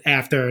watched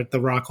after The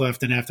Rock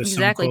left and after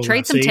exactly.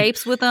 Trade some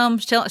tapes with them.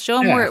 Show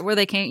them where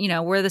they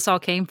came. Where this all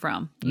came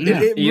from.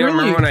 You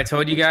remember when I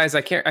told you guys?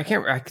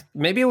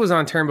 Maybe it was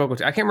on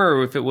Turnbuckle. I can't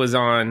remember if it was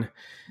on.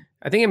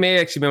 I think it may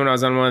actually been when I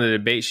was on one of the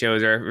debate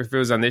shows, or if it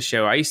was on this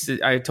show. I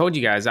told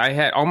you guys I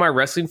had all my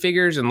wrestling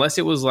figures, unless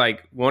it was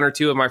like one or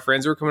two of my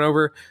friends were coming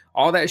over.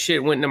 All that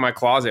shit went into my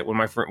closet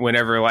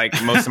whenever like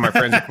most of my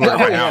friends were coming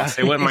over my house.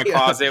 They went in my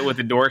closet with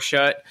the door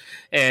shut,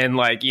 and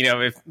like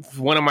if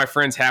one of my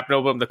friends happened to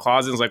open up the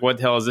closet and was like, "What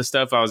the hell is this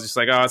stuff?" I was just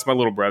like, "Oh, it's my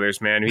little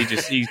brother's, man. He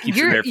keeps it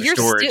there for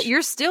storage."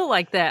 You're still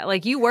like that.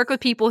 Like you work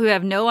with people who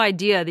have no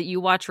idea that you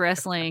watch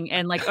wrestling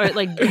and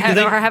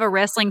have a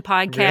wrestling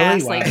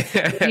podcast.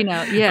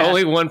 Really? Yeah.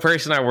 Only one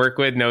person I work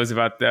with knows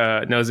about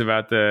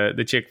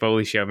the Chick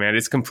Foley show, man.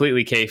 It's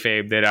completely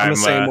kayfabe that I'm the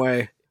same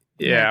way.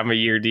 Yeah, I'm a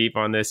year deep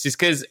on this. Just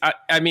because,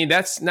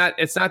 it's not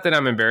that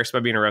I'm embarrassed by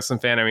being a wrestling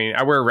fan. I mean,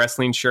 I wear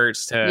wrestling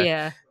shirts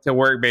to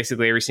work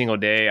basically every single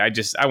day. I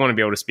want to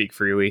be able to speak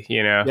freely,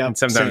 Yep, and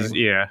sometimes,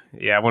 same. I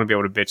want to be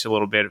able to bitch a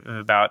little bit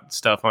about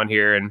stuff on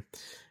here, and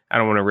I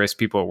don't want to risk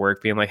people at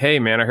work being like, "Hey,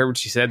 man, I heard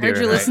what you said there."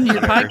 Heard you listen to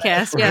your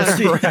podcast. Yeah,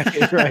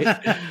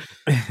 right.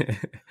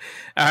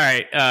 All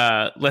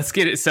right, let's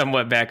get it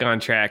somewhat back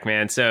on track,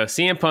 man. So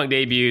CM Punk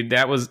debuted.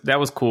 That was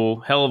cool.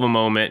 Hell of a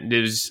moment.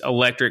 It was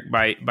electric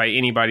by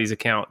anybody's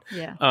account.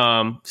 Yeah.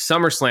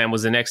 SummerSlam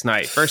was the next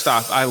night. First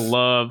off, I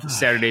love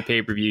Saturday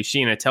pay-per-view.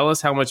 Sheena, tell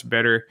us how much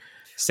better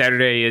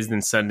Saturday is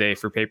than Sunday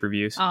for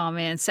pay-per-views. Oh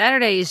man,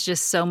 Saturday is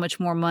just so much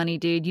more money,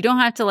 dude. You don't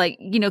have to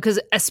because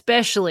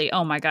especially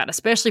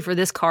for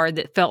this card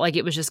that felt like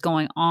it was just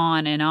going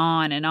on and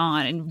on and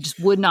on and just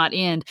would not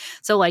end.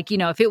 So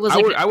if it was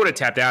I would have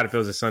tapped out if it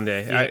was a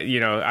Sunday. Yeah.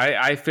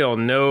 I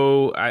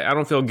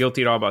don't feel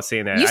guilty at all about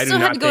saying that. You still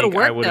had to go to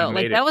work though.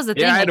 Like that was the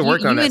thing. Yeah, I had to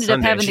work on that ended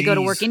Sunday. up having to go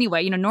to work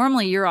anyway.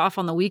 Normally you're off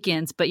on the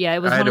weekends, but yeah, it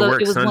was one of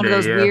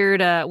those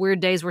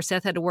weird days where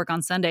Seth had to work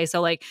on Sunday.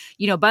 So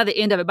by the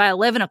end of it, by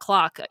 11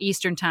 o'clock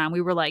Eastern time, we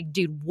were like,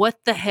 dude, what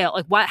the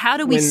hell? Like, how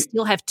do we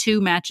still have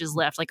 2 matches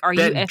left? Like, are you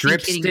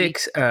effing kidding me?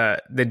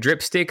 The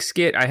dripstick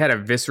skit, I had a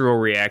visceral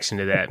reaction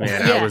to that,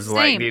 man. Yeah, I was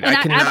like, dude, and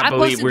I cannot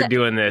believe we're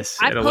doing this.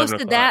 I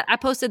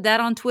posted that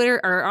on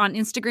Twitter or on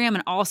Instagram,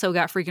 and also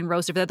got freaking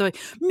roasted for that. They're like,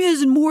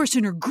 Miz and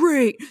Morrison are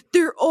great.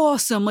 They're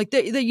awesome. Like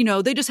they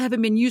just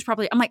haven't been used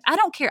properly. I'm like, I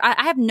don't care.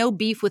 I have no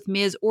beef with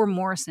Miz or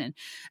Morrison,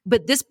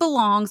 but this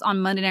belongs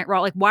on Monday Night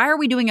Raw. Like, why are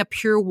we doing a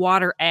pure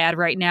water ad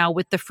right now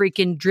with the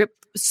freaking drip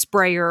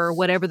sprayer or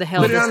whatever the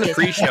hell? Put it on the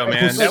pre-show,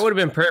 man. That would have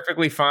been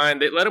perfectly fine.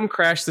 They let them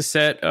crash the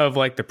set of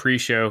like the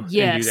pre-show and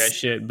do that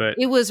shit. But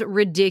it was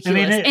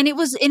ridiculous, and it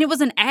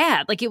was an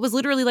ad. Like it was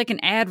literally like an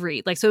ad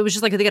read. Like so, it was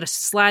just like they got to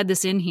slide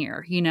this in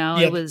here.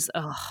 It was.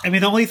 Ugh. I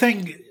mean, the only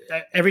thing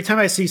every time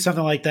I see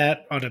something like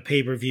that on a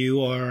pay-per-view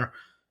or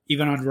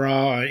even on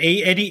Raw or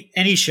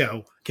any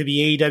show, could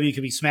be AEW,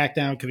 could be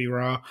SmackDown, could be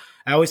Raw.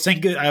 I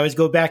always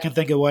go back and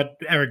think of what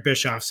Eric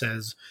Bischoff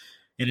says,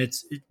 and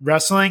it's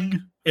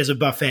wrestling is a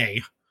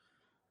buffet,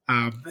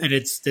 and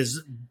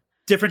there's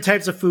different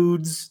types of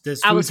foods.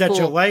 There's foods that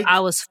you like. I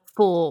was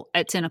full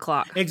at 10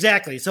 o'clock.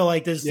 Exactly. So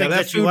like there's things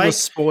that you like,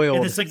 was spoiled.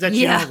 and there's things that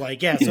you don't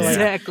like. Yeah. So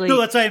exactly. No,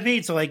 that's what I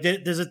mean. So like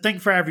there's a thing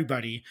for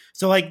everybody.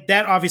 So like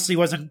that obviously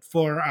wasn't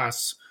for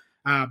us.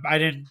 I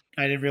didn't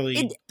really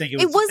think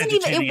it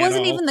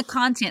wasn't even the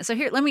content. So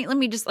here, let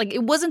me just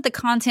it wasn't the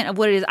content of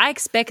what it is. I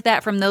expect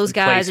that from those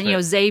guys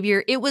and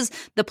Xavier. It was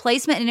the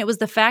placement, and it was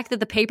the fact that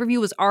the pay-per-view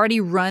was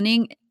already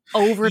running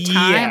over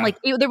time.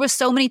 There was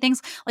so many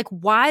things. Like,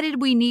 why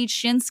did we need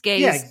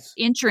Shinsuke's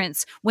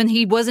entrance when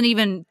he wasn't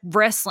even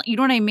wrestling? You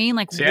know what I mean?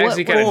 Like, I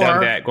actually kind of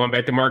dug that. Going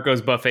back to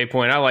Marco's buffet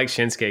point, I like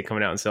Shinsuke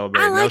coming out and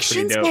celebrating. I like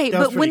Shinsuke,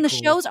 but when the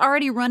show's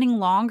already running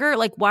longer,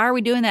 like, why are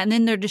we doing that? And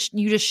then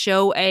you just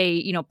show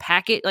a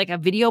packet, like a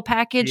video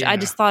package. Yeah. I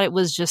just thought it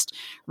was just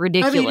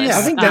ridiculous.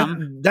 I think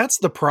that's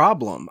the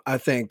problem. I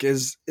think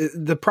is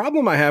the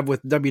problem I have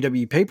with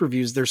WWE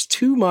pay-per-views. There's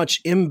too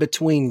much in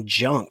between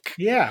junk.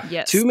 Yeah,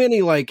 yes. Too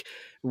many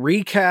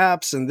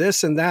recaps and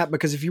this and that,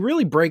 because if you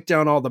really break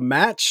down all the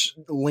match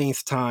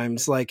length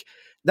times, like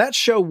that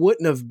show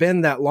wouldn't have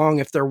been that long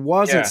if there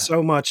wasn't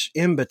so much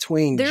in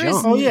between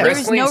junk. There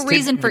is no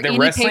reason for any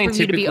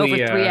pay-per-view to be over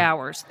 3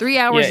 hours. 3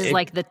 hours is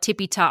like the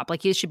tippy top.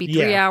 Like it should be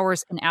 3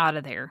 hours and out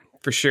of there.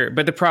 For sure.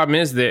 But the problem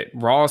is that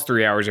Raw is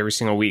 3 hours every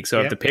single week.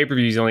 So if the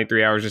pay-per-view is only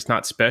 3 hours, it's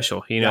not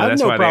special. I have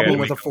no problem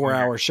with a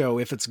 4-hour show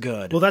if it's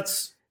good. Well,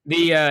 that's...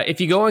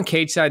 if you go on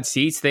Cage Side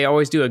Seats, they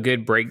always do a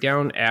good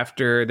breakdown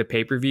after the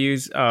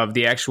pay-per-views of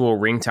the actual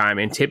ring time,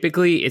 and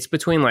typically it's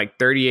between like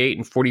 38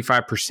 and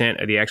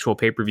 45% of the actual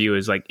pay-per-view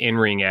is like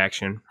in-ring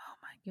action. Oh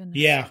my goodness!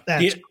 Yeah,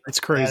 it's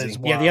crazy.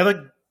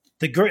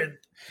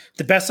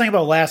 The best thing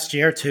about last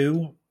year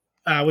too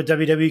with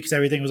WWE, because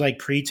everything was like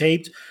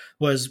pre-taped,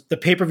 was the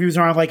pay-per-views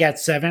are on like at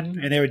 7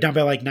 and they were done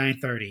by like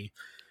 9:30.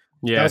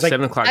 Yeah, was like,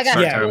 7 o'clock I got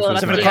start it. time. Yeah,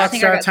 7 I o'clock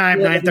think I start got time,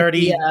 spoiled with 9:30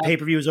 the,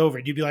 pay-per-view is over.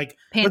 And you'd be like,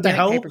 what the pandemic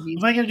hell?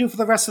 pay-per-views. What am I going to do for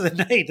the rest of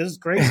the night? This is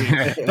crazy.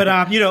 But,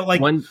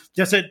 like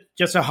just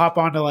to hop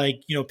on to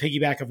like,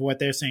 piggyback of what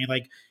they're saying,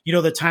 like,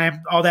 the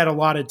time, all that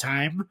allotted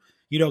time,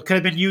 could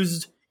have been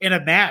used in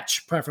a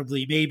match,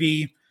 preferably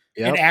maybe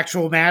an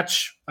actual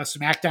match, a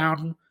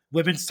SmackDown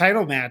women's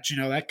title match.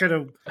 That could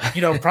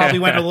have, probably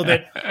went a little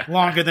bit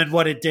longer than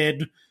what it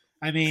did.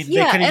 I mean,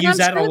 they could have used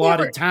that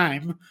allotted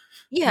time.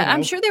 Yeah,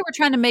 I'm sure they were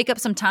trying to make up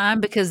some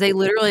time because they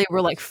literally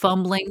were like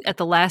fumbling at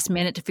the last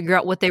minute to figure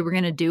out what they were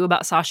going to do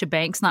about Sasha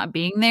Banks not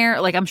being there.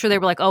 Like, I'm sure they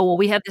were like, oh, well,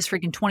 we have this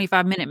freaking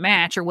 25-minute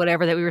match or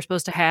whatever that we were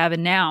supposed to have.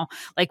 And now,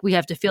 like, we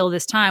have to fill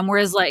this time.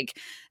 Whereas, like,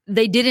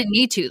 they didn't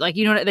need to. Like,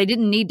 they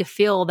didn't need to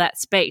fill that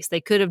space.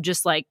 They could have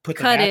just, like, put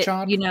cut the match it,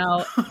 on.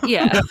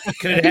 Yeah.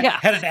 Could have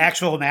had an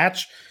actual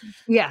match.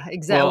 Yeah,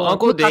 exactly. Well,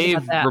 Uncle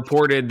Dave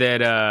reported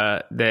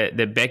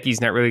that Becky's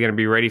not really going to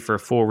be ready for a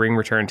full ring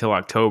return until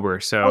October.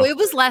 So it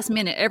was last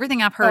minute.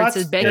 Everything I've heard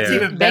says Becky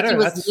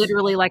was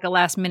literally like a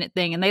last minute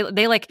thing, and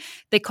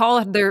they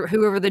call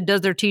whoever that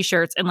does their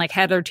t-shirts and like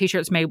had their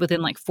t-shirts made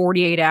within like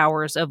 48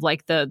 hours of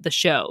like the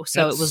show.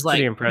 So it was like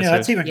pretty impressive. Yeah,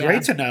 that's even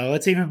great to know.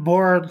 That's even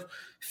more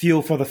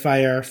fuel for the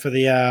fire for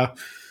the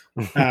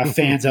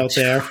fans out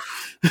there.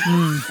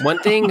 One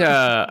thing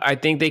I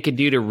think they could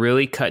do to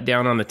really cut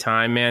down on the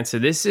time, man. So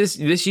this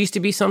used to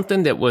be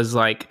something that was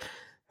like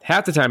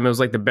half the time it was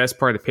like the best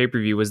part of the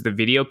pay-per-view was the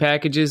video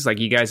packages, like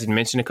you guys had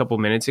mentioned a couple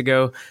minutes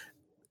ago.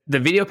 The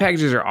video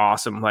packages are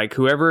awesome. Like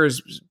whoever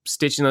is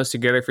stitching those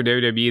together for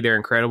WWE, they're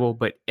incredible.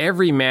 But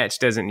every match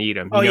doesn't need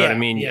them. You know what I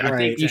mean? Yeah, I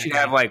think you should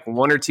have like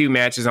 1 or 2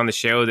 matches on the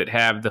show that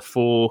have the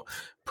full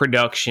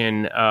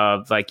production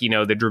of like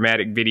the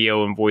dramatic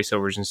video and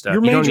voiceovers and stuff.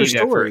 Your you major don't need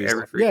stories,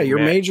 that for every your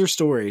match. major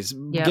stories.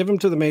 Yep. Give them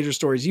to the major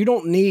stories. You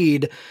don't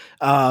need.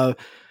 I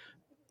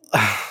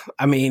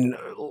mean,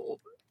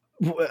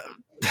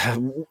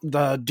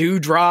 the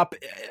Dewdrop.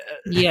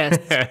 Yes,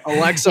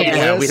 Alexa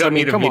Yeah, Bliss. we don't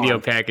need a video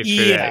on. package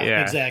for that.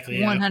 Yeah, exactly.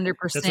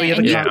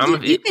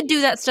 100%. You could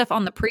do that stuff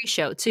on the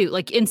pre-show too.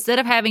 Like instead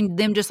of having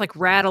them just like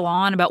rattle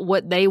on about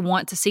what they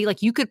want to see,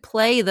 like you could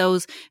play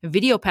those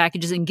video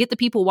packages and get the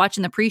people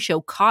watching the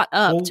pre-show caught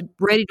up,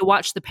 ready to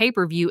watch the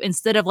pay-per-view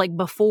instead of like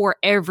before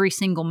every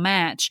single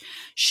match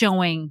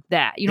showing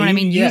that. You know what I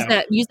mean? Use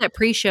that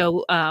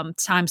pre-show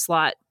time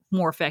slot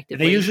more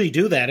effectively. They usually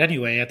do that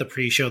anyway at the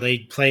pre-show. They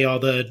play all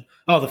the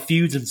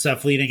feuds and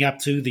stuff leading up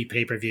to the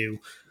pay-per-view.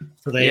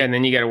 So and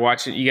then you got to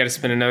watch it. You got to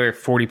spend another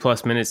 40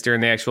 plus minutes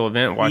during the actual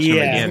event watching them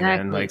again,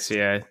 man. Like,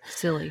 so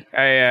silly. All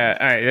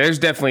right, there's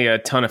definitely a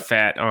ton of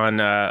fat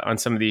on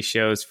some of these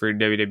shows for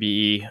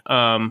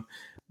WWE.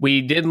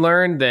 We did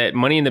learn that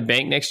Money in the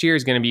Bank next year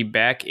is going to be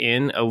back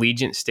in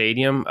Allegiant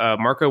Stadium.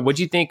 Marco, what'd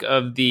you think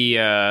of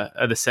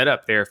the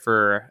setup there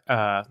for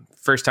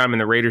first time in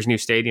the Raiders' new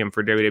stadium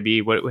for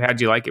WWE? How'd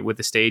you like it with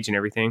the stage and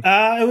everything?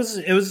 It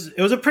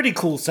was a pretty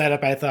cool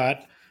setup, I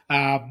thought.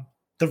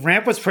 The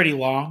ramp was pretty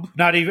long.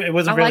 It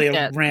wasn't really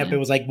a ramp. Yeah. It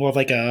was like more of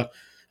like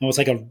almost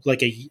like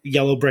a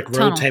yellow brick road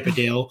tunnel type of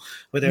deal.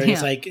 Where there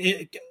was like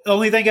the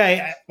only thing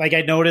I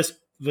noticed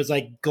was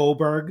like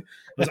Goldberg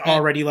was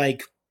already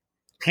like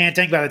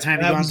panting by the time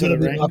he got into the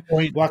ring,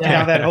 walking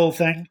down that whole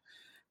thing.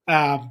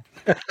 I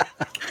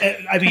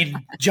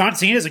mean, John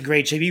Cena's in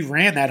great shape. He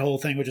ran that whole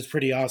thing, which is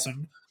pretty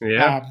awesome.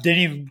 Yeah,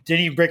 didn't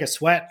even break a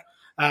sweat.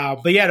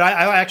 But yeah,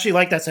 I actually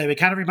like that setup. It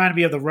kind of reminded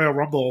me of the Royal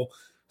Rumble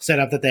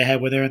setup that they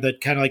had, where they're in the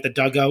kind of like the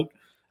dugout.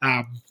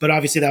 But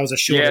obviously that was a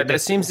short. Yeah, that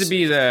seems to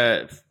be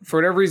for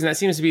whatever reason, that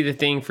seems to be the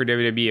thing for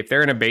WWE. If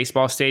they're in a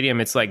baseball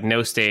stadium, it's like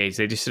no stage.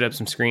 They just set up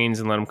some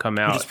screens and let them come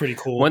out. Which is pretty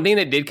cool. One thing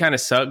that did kind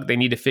of suck, they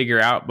need to figure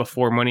out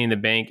before Money in the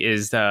Bank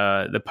is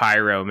the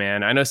pyro,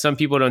 man. I know some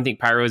people don't think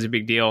pyro is a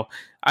big deal.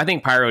 I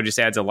think pyro just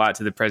adds a lot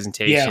to the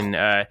presentation.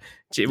 Yeah.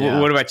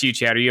 What about you,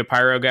 Chad? Are you a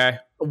pyro guy?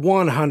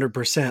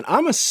 100%.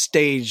 I'm a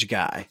stage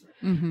guy.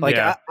 Mm-hmm. Like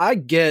I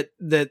get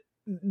that.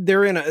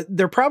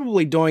 They're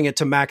probably doing it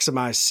to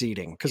maximize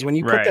seating, because when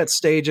you put that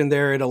stage in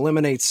there, it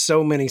eliminates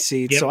so many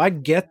seats. Yep. So I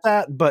get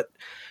that, but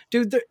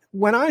dude,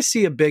 when I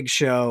see a big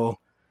show,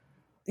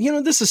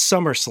 this is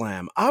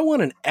SummerSlam. I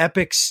want an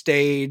epic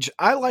stage.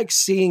 I like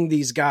seeing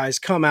these guys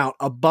come out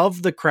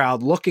above the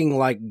crowd looking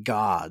like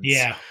gods.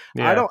 Yeah.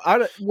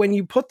 When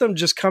you put them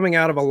just coming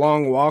out of a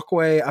long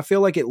walkway, I feel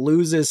like it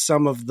loses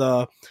some of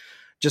the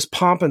just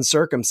pomp and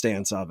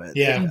circumstance of it.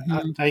 Yeah,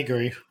 I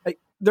agree.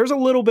 There's a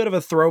little bit of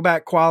a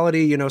throwback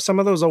quality, some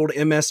of those old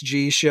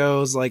MSG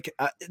shows, like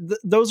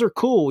those are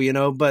cool,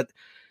 but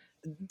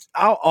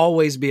I'll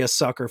always be a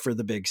sucker for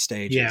the big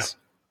stages.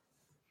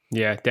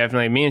 Yeah,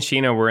 definitely. Me and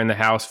Sheena were in the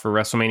house for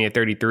WrestleMania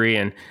 33,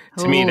 and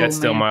to me, that's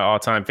still my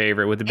all-time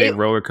favorite, with the big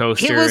roller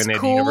coaster and the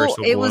Universal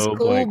Globe. It was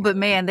cool, but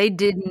man, they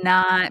did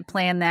not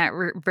plan that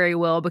very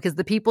well, because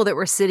the people that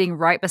were sitting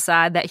right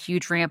beside that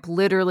huge ramp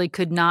literally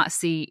could not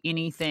see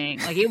anything.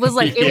 Like it was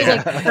like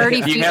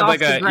 30 feet off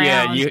the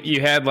ground. Yeah, you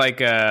had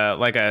like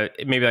a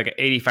maybe like an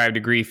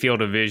 85-degree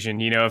field of vision.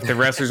 If the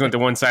wrestlers went to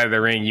one side of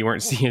the ring, you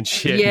weren't seeing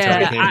shit.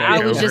 Yeah,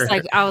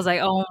 I was like,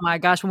 oh my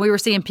gosh, when we were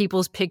seeing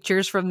people's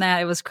pictures from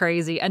that, it was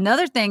crazy.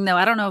 Another thing though,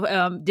 I don't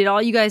know, did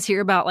all you guys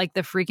hear about like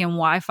the freaking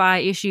Wi-Fi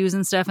issues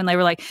and stuff? And they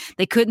were like,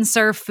 they couldn't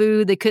serve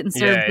food, they couldn't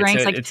serve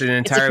drinks. It's an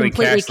entirely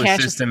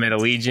cashless system at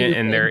Allegiant,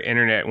 and their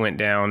internet went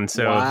down.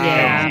 So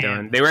that was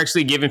done. They were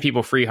actually giving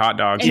people free hot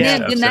dogs. And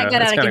then that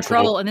got out of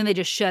control, and then they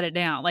just shut it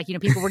down. Like,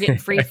 people were getting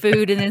free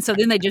food, and then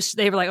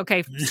they were like,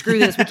 okay, screw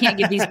this. We can't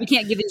give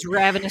these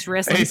ravenous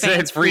wrestling fans. They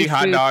said free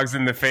hot dogs,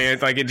 and the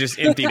fans, like, it just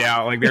emptied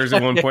out. Like, there was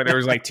at one point there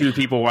was like 2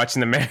 people watching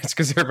the match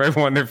because everybody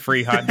wanted their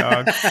free hot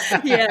dog.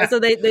 Yeah, so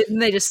they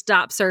just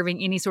stopped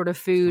serving any sort of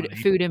food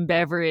and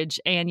beverage,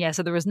 and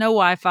so there was no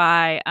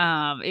Wi-Fi.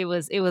 It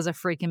was a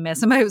freaking mess.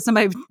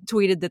 Somebody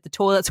tweeted that the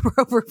toilets were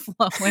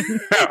overflowing.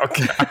 Oh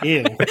God!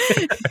 Ew.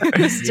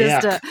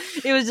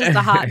 It was just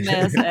a hot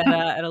mess at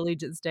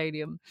Allegiant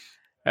Stadium.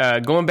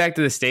 Going back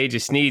to the stage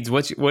of Sneed's,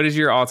 what is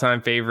your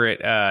all-time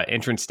favorite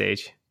entrance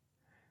stage?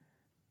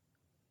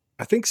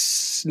 I think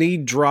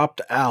Sneed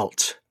dropped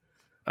out.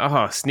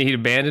 Oh, Sneed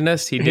abandoned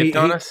us? He dipped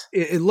on us?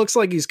 It looks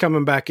like he's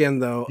coming back in,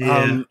 though.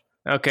 Yeah.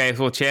 Okay,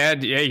 well,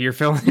 Chad, you're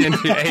filling in.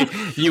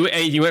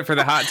 You went for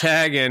the hot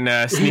tag,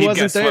 and Sneed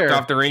got swept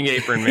off the ring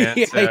apron, man.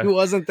 He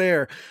wasn't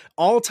there.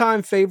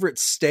 All-time favorite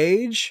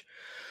stage?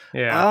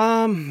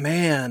 Yeah.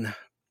 Man.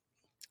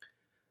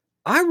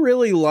 I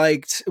really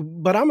liked,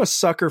 but I'm a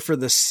sucker for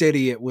the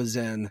city it was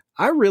in.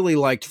 I really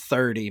liked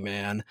 30,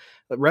 man.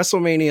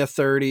 WrestleMania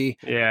 30.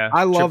 Yeah.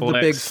 I love the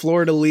big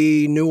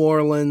fleur-de-lis, New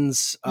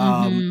Orleans,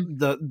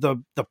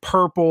 the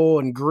purple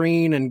and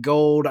green and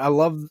gold.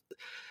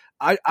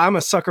 I'm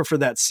a sucker for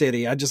that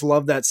city. I just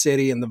love that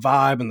city and the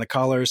vibe and the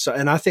colors.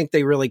 And I think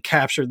they really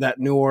captured that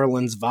New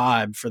Orleans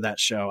vibe for that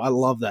show. I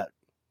love that.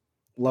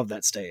 Love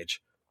that stage.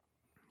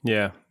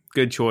 Yeah.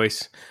 Good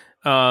choice.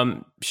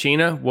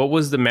 Sheena, what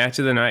was the match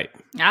of the night?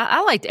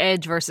 I liked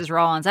Edge versus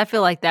Rollins. I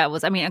feel like that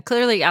was,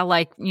 clearly I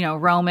like,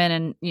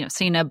 Roman and,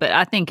 Cena, but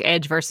I think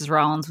Edge versus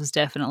Rollins was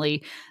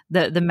definitely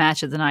the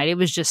match of the night. It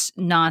was just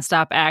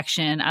nonstop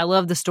action. I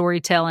love the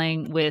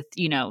storytelling with,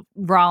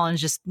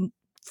 Rollins just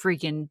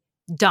freaking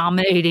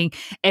dominating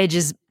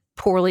Edge's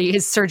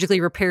his surgically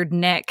repaired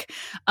neck.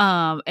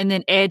 And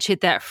then Edge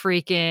hit that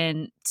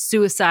freaking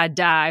suicide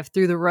dive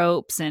through the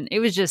ropes. And it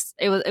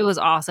was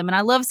awesome. And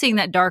I love seeing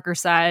that darker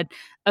side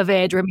of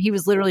Edge. He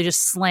was literally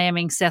just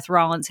slamming Seth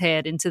Rollins'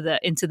 head into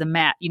the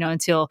mat,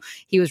 until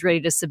he was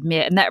ready to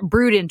submit. And that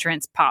Brood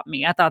entrance popped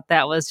me. I thought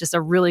that was just a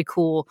really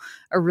cool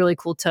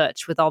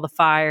touch with all the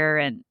fire.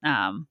 And,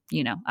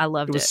 I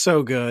loved it. It was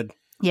so good.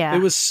 Yeah. It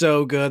was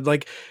so good.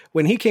 Like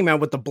when he came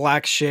out with the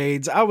black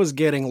shades, I was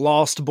getting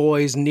Lost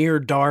Boys Near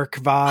Dark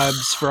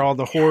vibes for all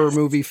the horror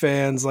movie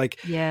fans. Like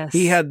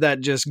he had that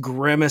just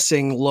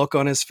grimacing look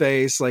on his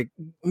face. Like,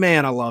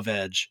 man, I love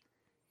Edge.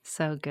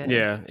 So good.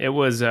 Yeah, it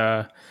was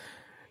that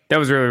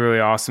was really, really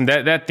awesome.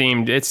 That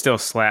theme, it still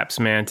slaps,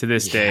 man, to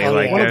this day.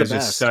 Like that was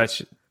just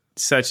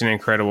such an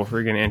incredible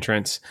freaking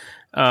entrance.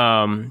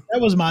 That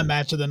was my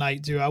match of the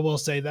night too. I will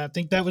say that. I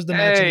think that was the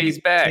match. Hey, he's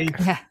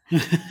back.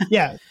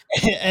 Yeah.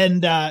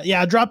 And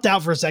I dropped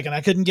out for a second.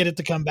 I couldn't get it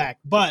to come back.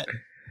 But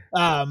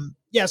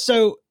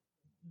so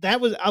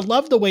I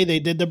love the way they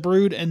did the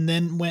Brood and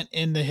then went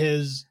into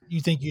his You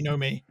Think You Know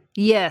Me.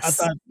 Yes.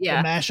 I thought the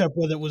mashup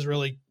with it was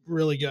really,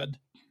 really good.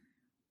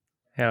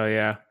 Hell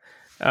yeah.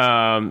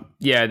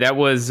 That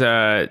was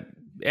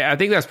I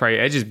think that's probably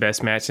Edge's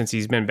best match since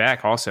he's been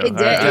back also.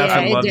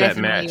 I love that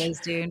match.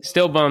 Dude.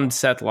 Still bummed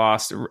Seth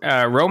lost.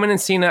 Roman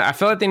and Cena, I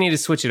feel like they need to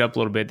switch it up a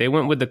little bit. They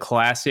went with the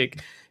classic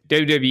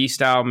WWE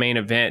style main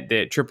event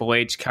that Triple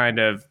H kind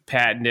of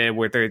patented,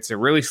 where it's a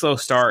really slow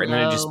start and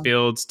then it just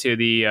builds to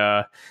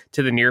the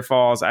near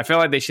falls. I feel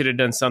like they should have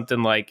done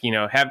something like,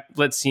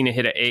 let Cena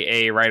hit an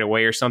AA right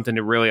away or something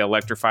to really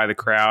electrify the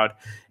crowd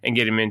and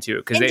get him into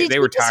it, because they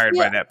were tired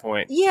by that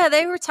point. Yeah,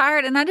 they were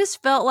tired, and I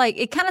just felt like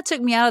it kind of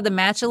took me out of the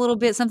match a little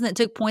bit. Something that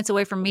took points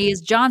away from me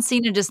is John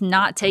Cena just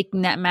not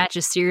taking that match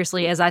as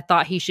seriously as I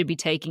thought he should be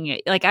taking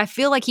it. Like, I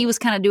feel like he was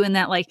kind of doing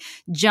that like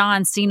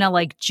John Cena,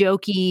 like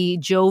jokey,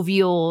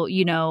 jovial,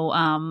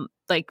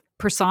 like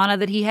persona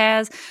that he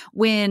has,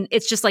 when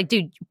it's just like,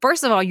 dude,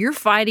 first of all, you're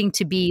fighting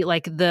to be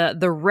like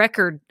the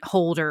record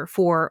holder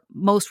for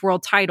most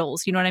world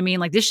titles. You know what I mean?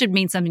 Like, this should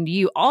mean something to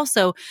you.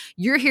 Also,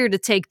 you're here to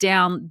take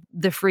down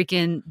the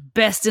freaking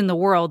best in the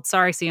world.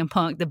 Sorry, CM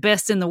Punk, the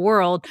best in the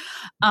world.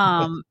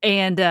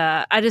 And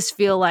I just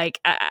feel like,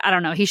 I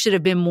don't know, he should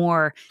have been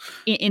more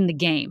in the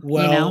game.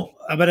 Well,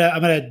 I'm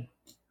gonna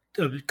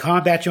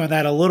combat you on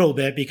that a little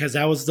bit, because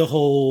that was the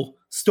whole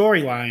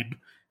storyline,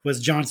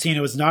 was John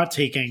Cena was not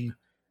taking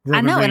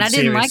Roman Reigns and I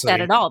didn't seriously. like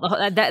that at all.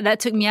 That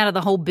took me out of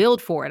the whole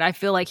build for it. I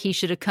feel like he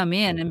should have come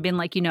in and been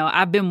like,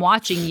 I've been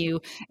watching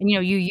you, and you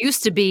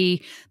used to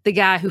be the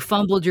guy who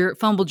fumbled your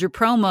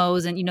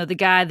promos, and the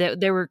guy that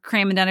they were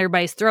cramming down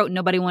everybody's throat and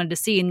nobody wanted to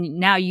see, and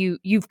now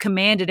you've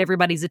commanded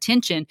everybody's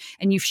attention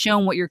and you've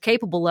shown what you're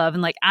capable of,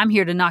 and like, I'm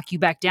here to knock you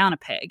back down a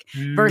peg.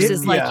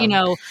 Versus I've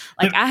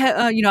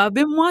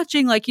been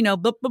watching, like, blah,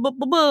 blah, blah,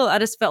 blah, blah. I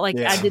just felt like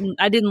I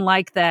didn't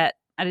like that.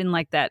 I didn't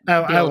like that.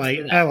 I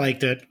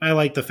liked it. I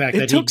like the fact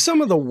that it took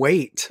some of the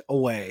weight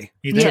away.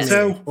 You think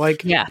so?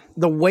 Like,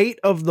 the weight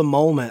of the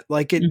moment.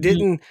 Like, it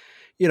didn't,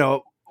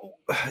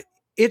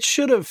 it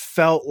should have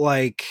felt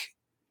like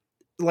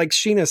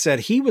Sheena said,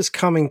 he was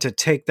coming to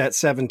take that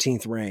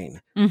 17th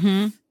reign.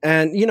 Mm-hmm.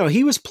 And,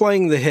 he was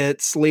playing the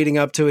hits leading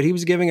up to it. He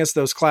was giving us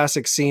those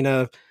classic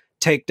Cena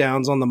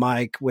takedowns on the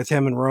mic with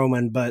him and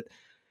Roman, but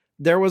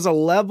there was a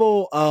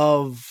level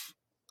of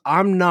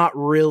I'm not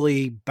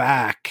really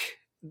back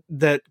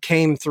that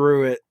came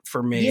through it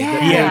for me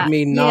that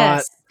made me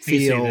not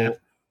feel,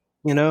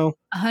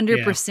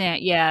 100%.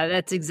 Yeah,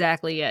 that's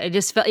exactly it. It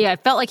just felt,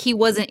 it felt like he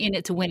wasn't in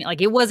it to win it. Like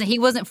he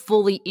wasn't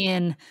fully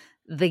in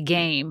the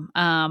game.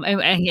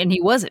 And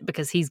he wasn't,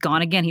 because he's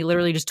gone again. He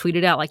literally just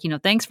tweeted out like,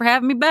 thanks for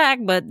having me back,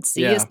 but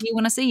see you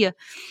when I see you.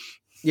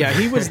 Yeah,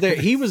 he was there.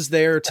 He was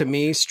there to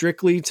me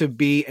strictly to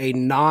be a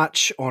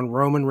notch on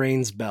Roman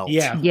Reigns' belt.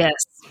 Yeah. Yes.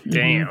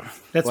 Damn.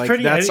 That's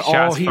pretty. That's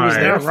all he was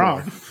there for.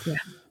 Wrong.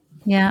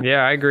 Yeah.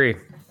 Yeah, I agree.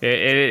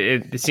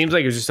 It seems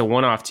like it was just a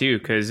one-off too,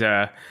 because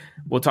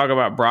we'll talk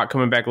about Brock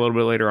coming back a little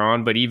bit later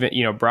on, but even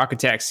Brock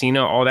attacked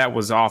Cena, all that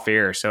was off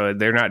air, so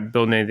they're not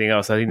building anything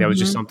else. I think that was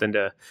just something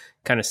to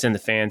kind of send the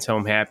fans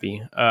home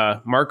happy.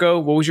 Marco,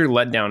 what was your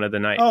letdown of the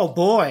night? Oh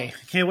boy,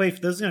 can't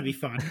wait! This is going to be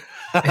fun.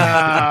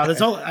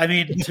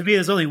 To me,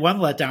 there's only one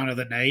letdown of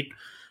the night,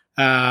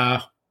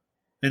 and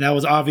that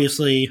was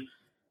obviously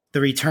the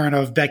return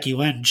of Becky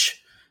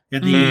Lynch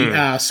and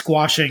the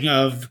squashing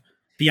of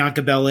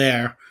Bianca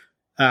Belair.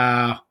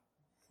 That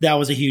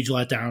was a huge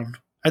letdown,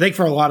 I think,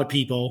 for a lot of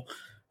people.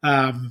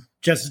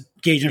 Just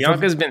gauging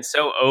Bianca's been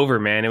so over,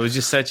 man. It was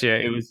just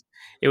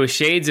it was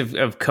shades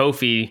of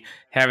Kofi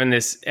having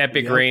this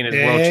epic reign as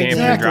world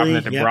champion, dropping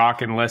it to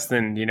Brock in less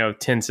than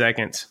 10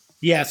 seconds.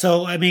 Yeah,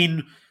 so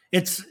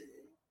it's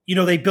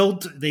they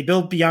built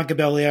Bianca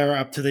Belair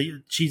up to they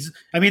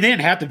didn't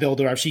have to build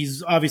her up.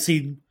 She's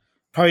obviously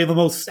probably the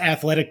most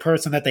athletic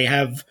person that they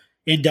have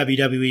in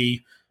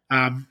WWE,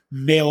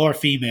 male or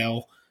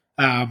female.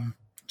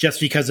 Just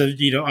because of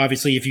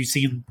obviously, if you've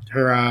seen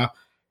her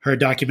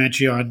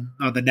documentary on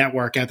the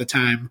network at the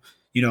time,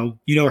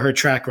 her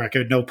track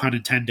record, no pun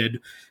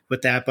intended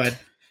with that. But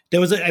there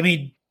was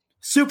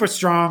super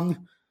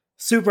strong,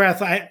 super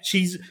athletic.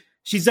 She's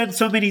done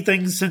so many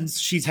things since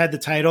she's had the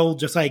title,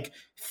 just like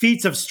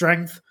feats of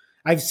strength.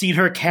 I've seen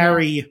her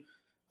carry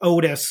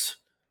Otis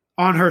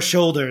on her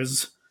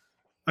shoulders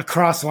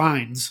across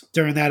lines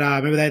during that.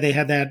 Remember that they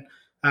had that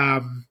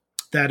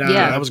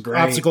that was great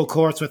obstacle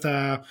course with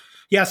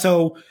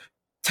so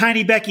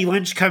tiny Becky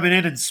Lynch coming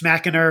in and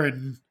smacking her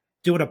and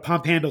doing a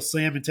pump handle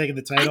slam and taking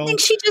the title. I think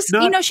she just,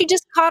 she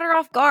just caught her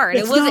off guard.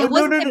 It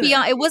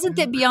wasn't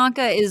that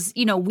Bianca is,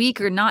 weak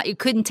or not. You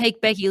couldn't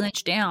take Becky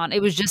Lynch down. It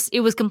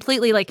was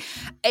completely like,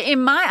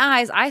 in my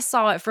eyes, I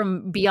saw it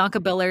from Bianca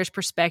Belair's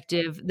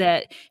perspective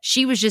that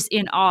she was just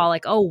in awe.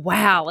 Like, oh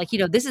wow, like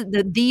this is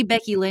the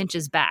Becky Lynch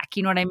is back.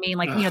 You know what I mean?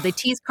 Like, they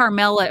teased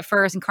Carmella at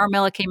first, and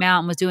Carmella came out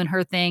and was doing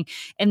her thing,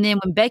 and then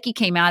when Becky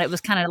came out, it was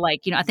kind of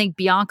like, I think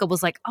Bianca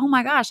was like, oh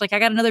my gosh, like I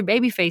got another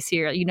baby face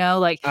here.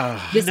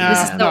 This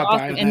is so.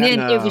 And then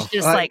it was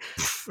just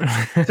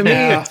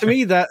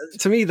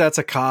to me that's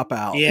a cop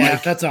out. Yeah,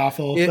 that's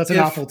awful. That's an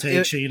awful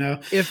take.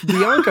 If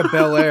Bianca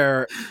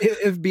Belair,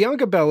 if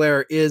Bianca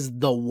Belair is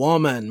the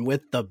woman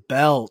with the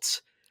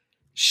belt,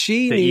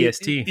 the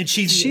EST, and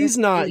she's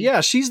not.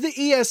 Yeah, she's the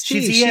EST.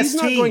 She's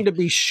not going to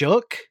be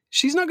shook.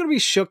 She's not going to be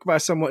shook by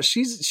someone.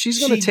 She's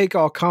going to take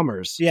all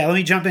comers. Yeah, let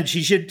me jump in.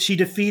 She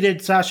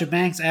defeated Sasha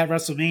Banks at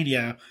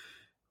WrestleMania.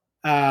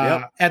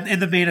 And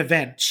in the main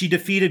event, she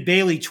defeated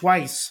Bayley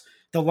twice.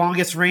 The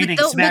longest reigning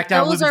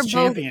SmackDown Women's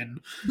Champion.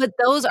 But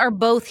those are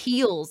both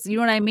heels. You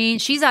know what I mean?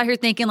 She's out here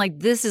thinking like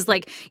this is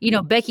like,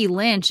 Becky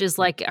Lynch is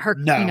like her,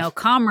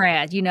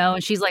 comrade,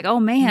 and she's like, oh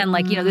man,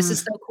 like, this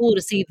is so cool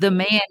to see the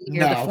man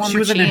here, the former she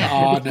wasn't champ. In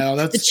awe. No,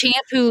 that's the champ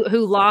who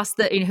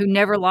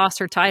never lost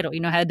her title,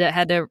 had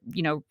to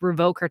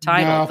revoke her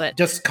title. No, but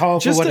just call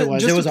for what it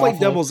was. Just it was to play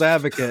awful.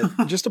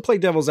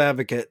 devil's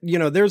advocate,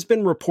 there's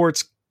been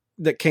reports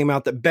that came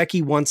out that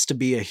Becky wants to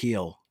be a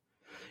heel.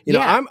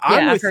 I'm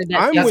with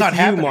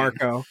you,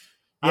 Marco.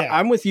 Yeah.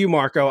 I'm with you,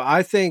 Marco.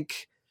 I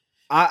think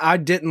I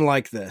didn't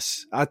like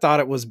this. I thought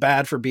it was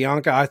bad for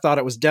Bianca. I thought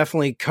it was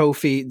definitely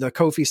the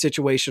Kofi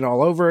situation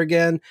all over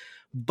again.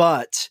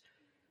 But,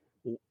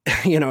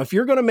 if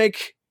you're going to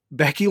make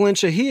Becky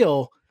Lynch a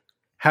heel,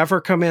 have her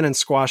come in and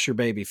squash your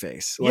baby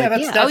face.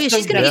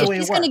 She's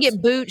going to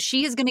get booed.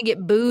 She is going to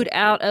get booed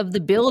out of the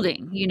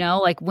building,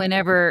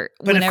 whenever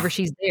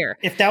she's there.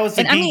 If that was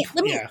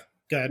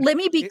let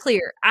me be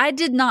clear. I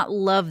did not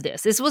love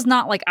this. This was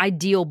not like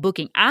ideal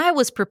booking. I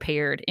was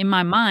prepared in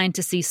my mind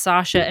to see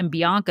Sasha and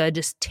Bianca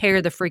just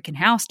tear the freaking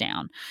house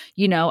down.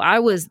 I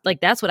was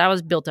like, that's what I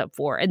was built up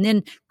for. And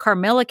then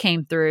Carmella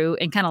came through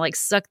and kind of like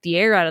sucked the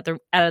air out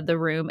of the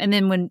room. And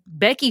then when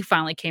Becky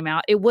finally came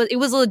out, it was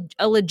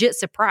a legit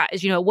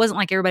surprise. It wasn't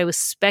like everybody was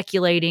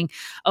speculating,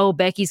 oh,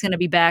 Becky's going to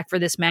be back for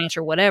this match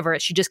or whatever.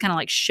 She just kind of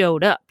like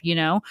showed up,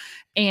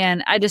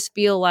 and I just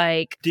feel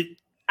like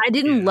I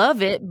didn't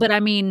love it, but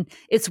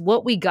it's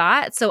what we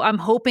got. So I'm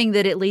hoping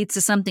that it leads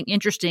to something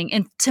interesting.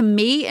 And to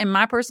me, in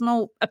my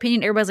personal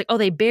opinion, everybody's like, oh,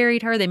 they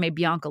buried her. They made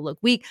Bianca look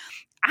weak.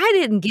 I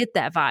didn't get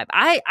that vibe.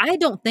 I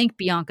don't think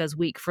Bianca's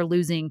weak for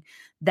losing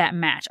that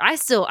match. I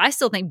still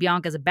think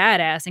Bianca's a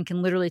badass and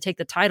can literally take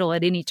the title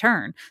at any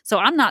turn. So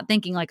I'm not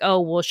thinking like, oh,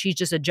 well, she's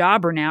just a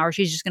jobber now, or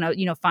she's just going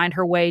to, find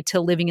her way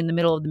to living in the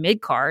middle of the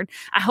mid card.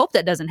 I hope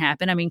that doesn't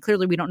happen. I mean,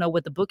 clearly we don't know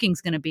what the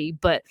booking's going to be,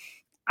 but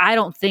I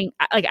don't think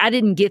I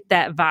didn't get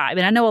that vibe.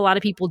 And I know a lot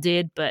of people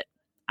did, but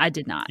I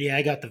did not. Yeah,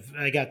 I got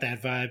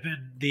that vibe.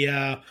 And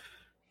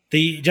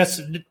the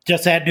just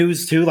that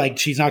news too, like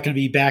she's not going to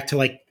be back to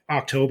like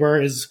October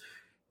is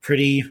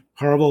pretty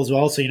horrible as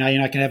well. So you're not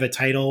going to have a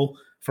title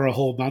for a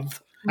whole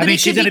month. But I mean,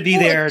 she's going to be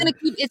there.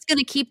 It's going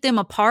to keep them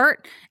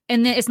apart,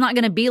 and then it's not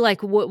going to be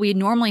like what we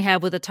normally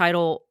have with a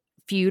title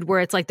feud, where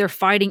it's like they're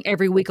fighting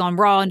every week on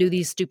Raw and do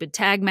these stupid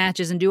tag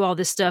matches and do all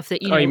this stuff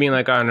that you mean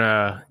like on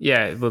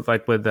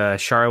with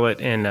Charlotte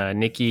and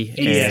Nikki?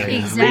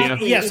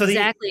 Exactly. Yeah, so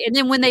exactly. And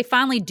then when they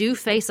finally do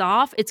face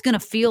off, it's going to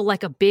feel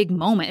like a big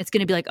moment. It's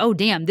going to be like, oh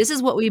damn, this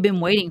is what we've been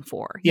waiting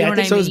for. You know what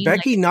I mean? Is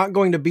Becky not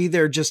going to be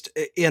there just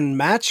in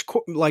match,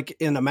 like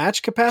in a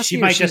match capacity?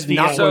 She might just be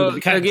not. So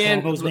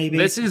again, promos, maybe.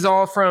 This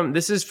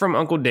is from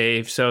Uncle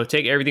Dave. So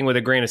take everything with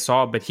a grain of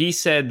salt. But he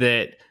said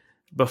that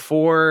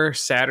before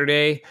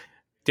Saturday,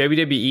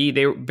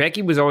 WWE,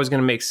 Becky was always going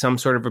to make some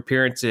sort of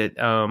appearance at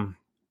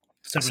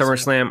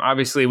SummerSlam.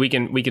 Obviously, we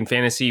can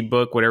fantasy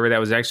book whatever that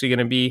was actually going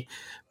to be,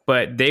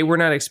 but they were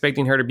not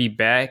expecting her to be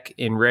back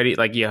and ready,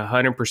 like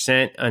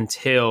 100%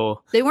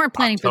 until they weren't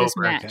planning October.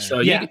 For this match.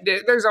 So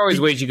there's always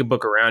ways you could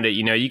book around it.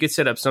 You could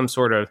set up some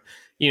sort of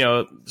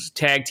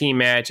tag team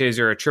matches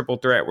or a triple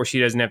threat where she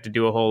doesn't have to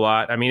do a whole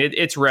lot. I mean,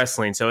 it's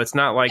wrestling, so it's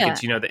not like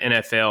it's the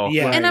NFL.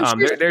 Yeah, and I'm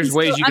sure there's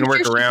ways you can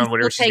work around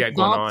whatever she's got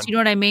going on. You know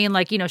what I mean?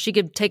 Like she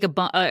could take a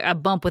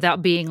bump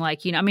without being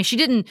like I mean, she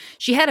didn't.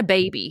 She had a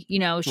baby. She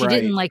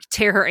didn't like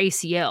tear her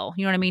ACL.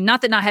 You know what I mean? Not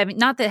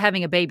that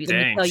having a baby.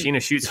 Dang,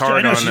 Sheena shoots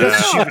hard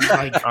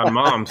on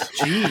moms.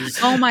 Jeez.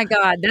 Oh my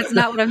God, that's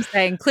not what I'm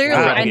saying.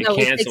 Clearly, I know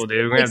canceled,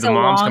 dude. We're gonna have the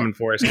moms coming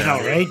for us now.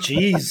 All right,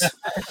 jeez.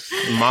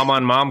 Mom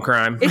on mom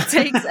crime. It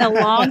takes a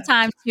long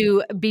time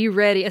to be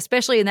ready,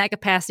 especially in that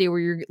capacity where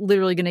you're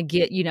literally going to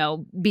get,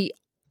 be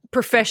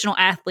professional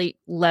athlete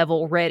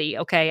level ready.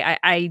 Okay.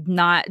 I'm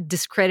not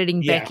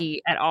discrediting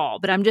Becky at all,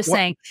 but I'm just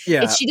saying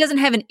she doesn't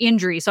have an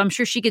injury. So I'm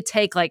sure she could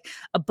take like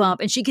a bump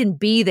and she can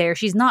be there.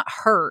 She's not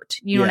hurt.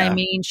 You know what I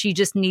mean? She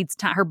just needs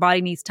time. Her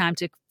body needs time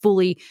to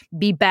fully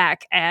be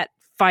back at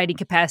fighting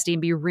capacity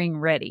and be ring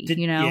ready,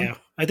 Yeah.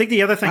 I think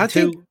the other thing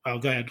too. Oh,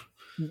 go ahead.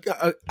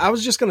 I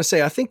was just going to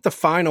say, I think the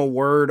final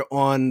word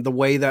on the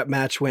way that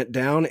match went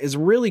down is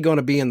really going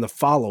to be in the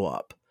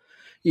follow-up.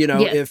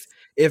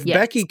 If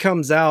Becky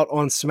comes out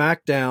on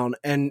SmackDown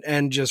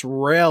and just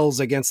rails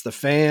against the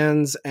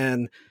fans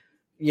and,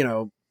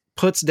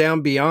 puts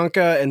down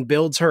Bianca and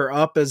builds her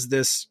up as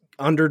this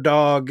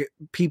underdog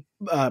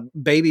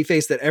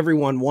babyface that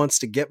everyone wants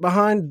to get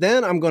behind,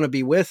 then I'm going to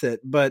be with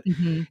it. But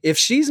if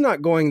she's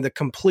not going the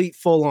complete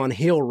full-on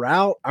heel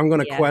route, I'm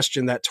going to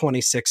question that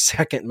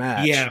 26-second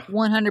match. Yeah,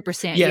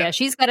 100%. Yeah,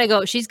 she's got to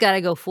go. She's got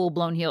to go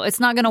full-blown heel. It's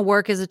not going to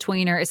work as a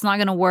tweener. It's not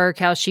going to work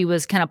how she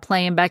was kind of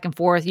playing back and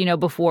forth,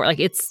 before. Like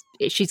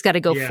she's got to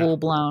go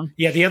full-blown.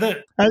 Yeah, the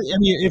other. I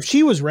mean, if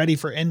she was ready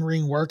for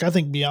in-ring work, I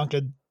think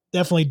Bianca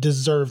definitely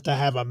deserved to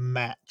have a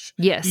match.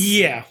 Yes.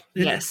 Yeah.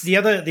 Yes. The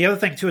other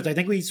thing too is I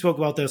think we spoke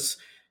about this.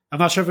 I'm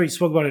not sure if we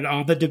spoke about it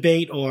on the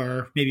debate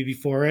or maybe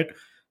before it.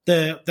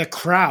 The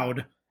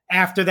crowd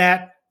after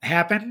that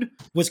happened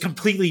was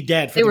completely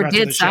dead for the rest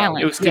of the show.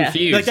 Silent. It was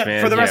confused,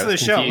 man. For the rest of the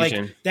show. Like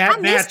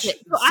that match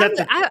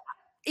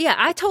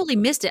I totally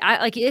missed it.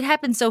 It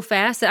happened so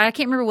fast that I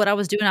can't remember what I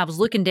was doing. I was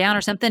looking down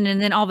or something,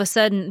 and then all of a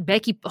sudden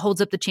Becky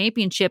holds up the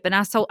championship, and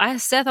I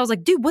asked Seth, I was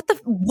like, "Dude,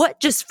 what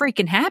just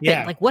freaking happened?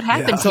 Yeah. Like, what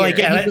happened So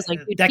here?" And he was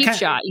like, that "Cheap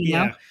shot," you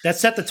know? That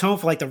set the tone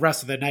for like the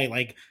rest of the night.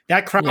 Like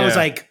that crowd was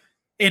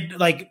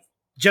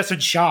just in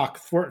shock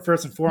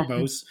first and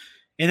foremost,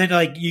 and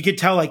then you could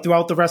tell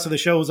throughout the rest of the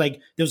show was there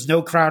was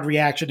no crowd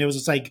reaction. It was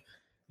just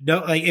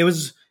it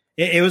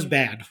was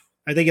bad.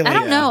 I think I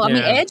don't know. I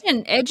mean,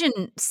 Edge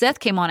and Seth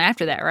came on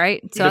after that,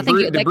 right? So I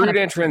think the Brood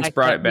entrance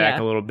brought it back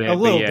a little bit.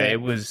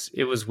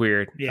 It was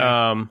weird.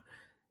 Yeah.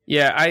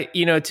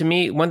 To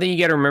me, one thing you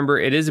got to remember,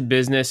 it is a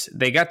business.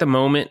 They got the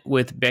moment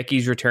with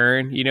Becky's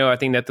return. I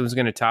think that was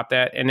going to top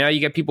that. And now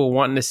you got people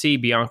wanting to see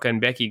Bianca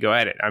and Becky go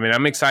at it. I mean,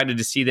 I'm excited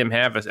to see them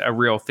have a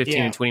real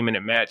 15 and 20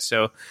 minute match.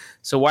 So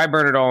why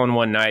burn it all in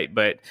one night?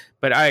 But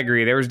I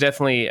agree. There was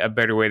definitely a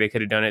better way they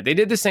could have done it. They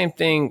did the same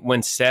thing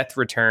when Seth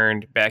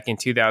returned back in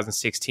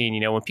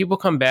 2016. When people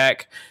come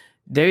back,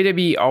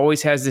 WWE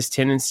always has this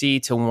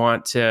tendency to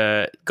want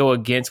to go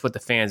against what the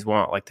fans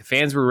want. Like the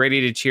fans were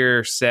ready to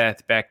cheer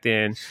Seth back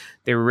then.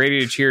 They were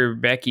ready to cheer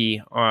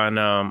Becky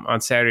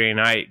on Saturday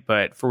night.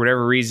 But for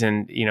whatever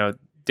reason,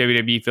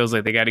 WWE feels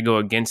like they got to go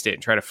against it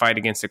and try to fight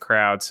against the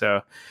crowd.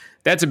 So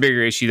that's a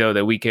bigger issue though,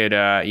 that we could,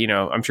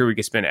 I'm sure we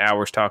could spend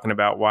hours talking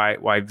about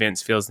why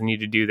Vince feels the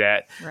need to do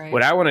that. Right.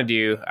 What I want to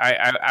do,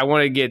 I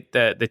want to get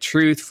the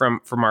truth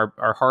from our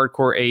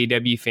hardcore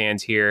AEW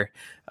fans here.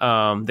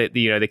 That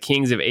the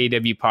kings of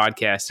AEW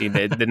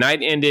podcasting. The night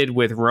ended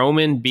with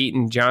Roman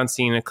beating John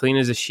Cena clean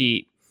as a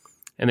sheet,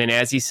 and then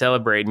as he's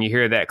celebrating, you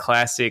hear that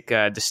classic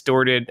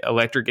distorted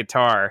electric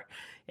guitar,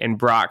 and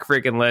Brock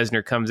freaking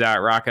Lesnar comes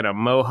out rocking a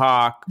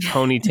mohawk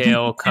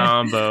ponytail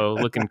combo,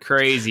 looking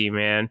crazy,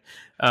 man.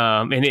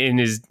 In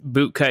his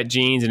bootcut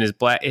jeans and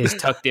his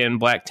tucked in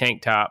black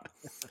tank top.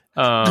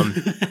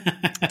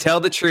 Tell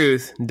the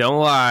truth. Don't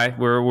lie.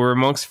 We're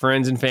amongst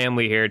friends and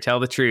family here. Tell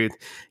the truth.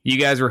 You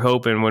guys were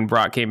hoping when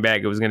Brock came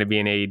back it was going to be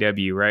an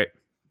AEW, right?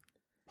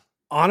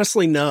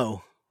 Honestly,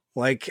 no.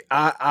 Like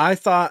I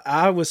thought,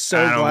 I was so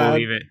glad. I don't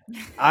believe it.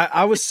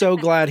 I was so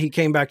glad he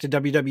came back to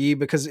WWE,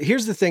 because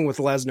here's the thing with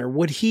Lesnar.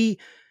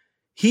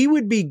 He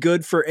would be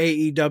good for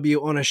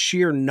AEW on a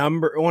sheer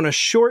number, on a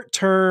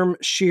short-term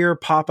sheer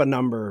pop a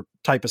number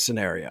type of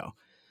scenario.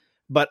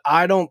 But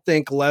I don't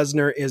think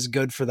Lesnar is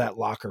good for that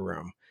locker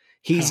room.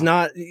 He's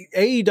not.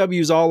 AEW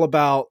is all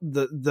about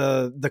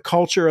the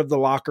culture of the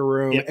locker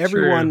room. Yep,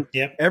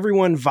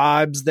 everyone True.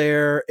 vibes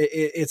there.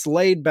 It's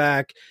laid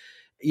back.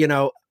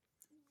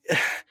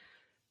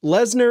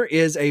 Lesnar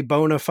is a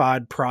bona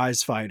fide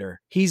prize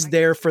fighter. He's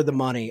there for the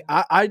money.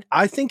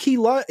 I think he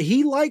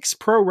likes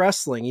pro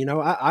wrestling.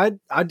 I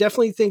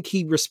definitely think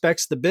he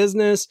respects the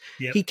business.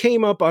 Yep. He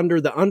came up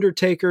under the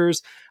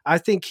Undertakers. I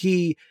think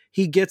he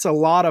gets a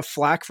lot of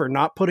flack for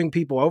not putting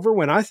people over,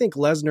 when I think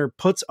Lesnar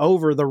puts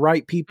over the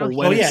right people.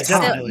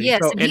 Definitely.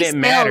 Yes, So, And it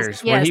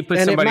matters. When he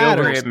puts somebody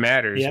over, it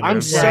matters.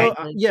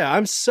 Yeah.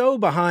 I'm so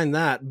behind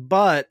that,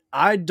 but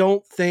I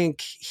don't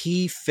think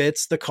he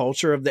fits the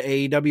culture of the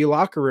AEW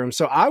locker room.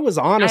 So I was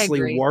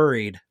honestly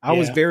worried. I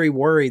was very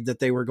worried that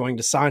they were going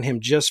to sign him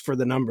just for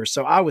the numbers.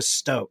 So I was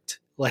stoked.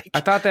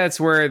 I thought that's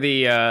where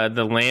the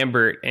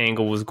Lambert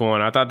angle was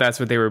going. I thought that's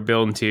what they were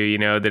building to,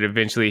 that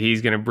eventually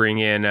he's going to bring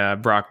in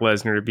Brock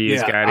Lesnar to be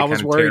his guy to kind of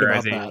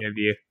terrorize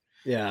AEW.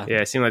 Yeah,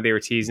 it seemed like they were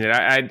teasing it.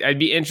 I'd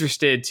be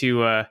interested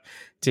to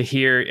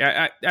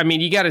hear. I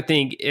mean, you got to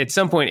think at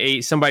some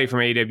point somebody from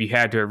AEW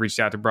had to have reached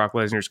out to Brock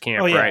Lesnar's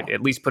camp, right?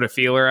 At least put a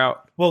feeler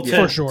out. Well,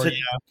 for sure.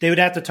 They would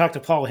have to talk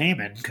to Paul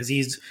Heyman, because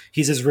he's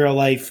his real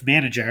life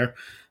manager.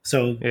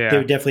 So they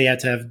would definitely have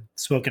to have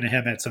spoken to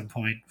him at some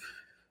point.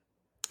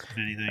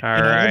 Anything. All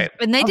right.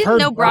 And they didn't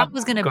know Brock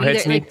was going to be there.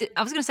 Sneak.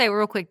 I was going to say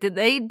real quick that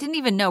they didn't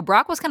even know.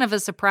 Brock was kind of a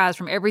surprise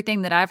from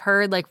everything that I've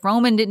heard. Like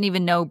Roman didn't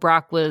even know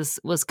Brock was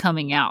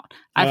coming out.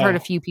 I've heard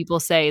a few people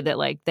say that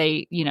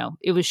they,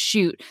 it was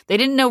shoot. They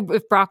didn't know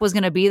if Brock was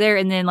going to be there.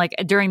 And then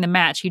during the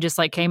match, he just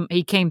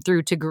came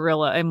through to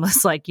Gorilla and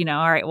was like, all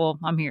right, well,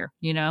 I'm here,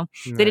 Nice.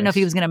 They didn't know if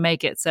he was going to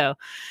make it. So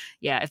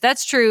yeah, if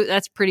that's true,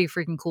 that's pretty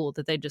freaking cool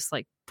that they just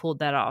pulled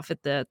that off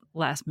at the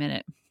last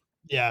minute.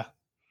 Yeah.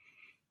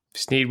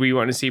 Sneed, were you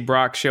wanting to see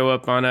Brock show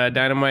up on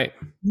Dynamite?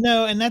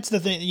 No, and that's the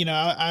thing.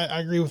 I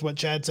agree with what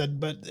Chad said,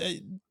 but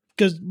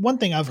because one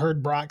thing I've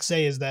heard Brock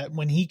say is that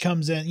when he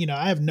comes in,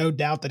 I have no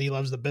doubt that he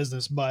loves the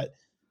business, but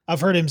I've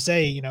heard him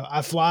say,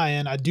 I fly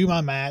in, I do my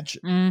match,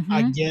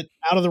 I get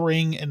out of the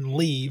ring and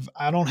leave.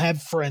 I don't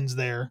have friends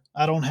there.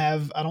 I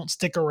don't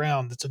stick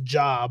around. It's a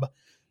job.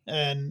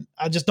 And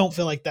I just don't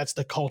feel like that's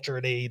the culture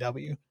at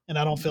AEW. And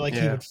I don't feel like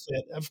he would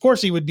fit. Of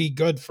course, he would be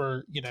good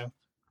for,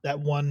 that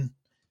 1-2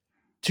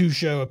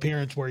 show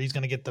appearance where he's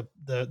going to get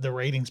the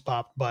ratings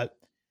popped, but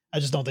I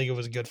just don't think it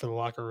was good for the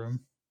locker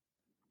room.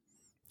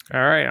 All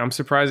right, I'm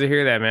surprised to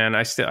hear that, man.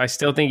 I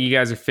still think you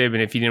guys are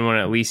fibbing if you didn't want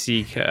to at least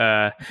see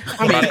Brock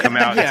come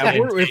out.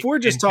 If we're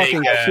just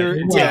talking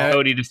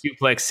Cody to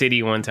Suplex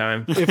City one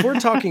time. If we're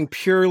talking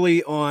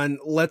purely on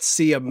let's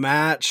see a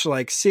match,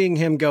 like seeing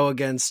him go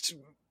against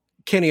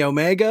Kenny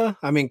Omega,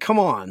 I mean, come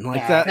on,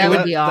 that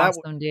would be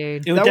awesome,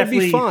 dude. That would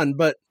be fun,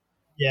 but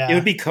it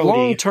would be Cody.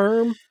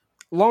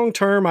 Long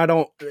term,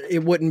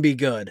 it wouldn't be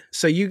good.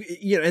 So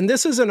and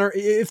this isn't,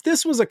 if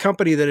this was a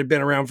company that had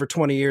been around for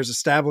 20 years,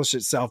 established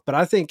itself, but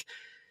I think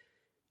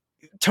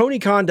Tony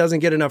Khan doesn't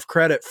get enough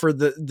credit for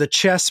the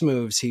chess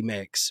moves he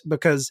makes,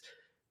 because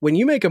when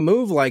you make a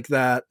move like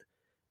that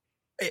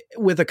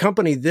with a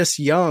company this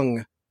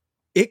young,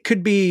 it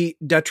could be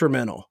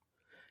detrimental.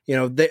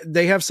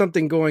 They have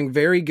something going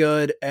very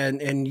good,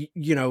 and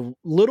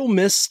little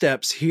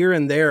missteps here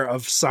and there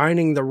of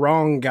signing the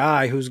wrong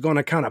guy who's going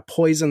to kind of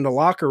poison the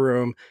locker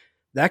room,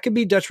 that could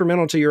be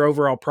detrimental to your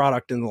overall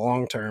product in the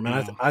long term.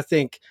 And I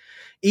think,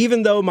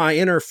 even though my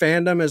inner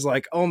fandom is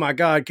like, oh my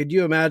God, could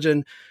you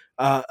imagine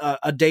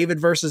a David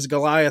versus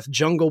Goliath,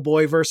 Jungle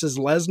Boy versus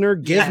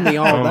Lesnar? Give me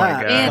all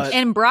that.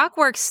 And Brock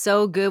works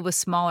so good with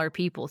smaller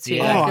people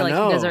too. I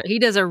feel like he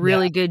does a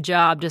really good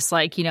job, just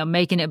making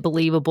it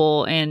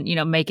believable and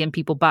making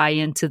people buy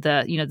into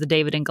the the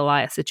David and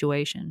Goliath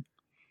situation.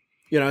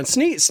 And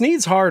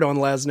Sneed's hard on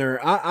Lesnar.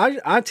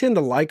 I tend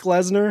to like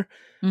Lesnar,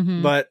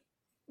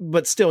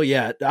 but still,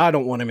 I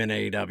don't want him in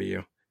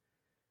AEW.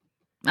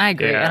 I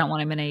agree. I don't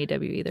want him in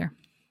AEW either.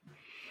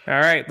 All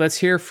right, let's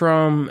hear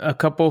from a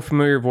couple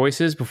familiar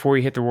voices before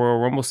we hit the Royal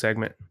Rumble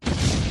segment.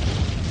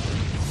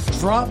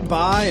 Drop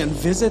by and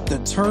visit the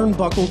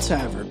Turnbuckle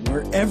Tavern,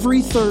 where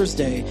every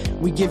Thursday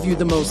we give you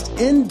the most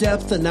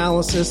in-depth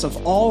analysis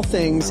of all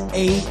things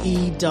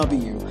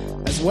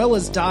AEW, as well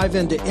as dive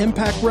into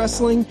Impact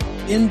Wrestling,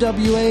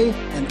 NWA,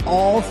 and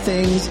all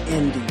things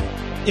indie.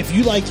 If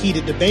you like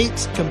heated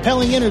debates,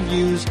 compelling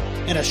interviews,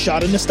 and a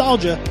shot of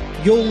nostalgia,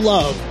 you'll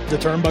love the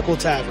Turnbuckle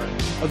Tavern.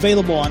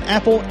 Available on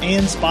Apple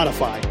and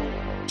Spotify.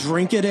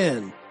 Drink it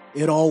in.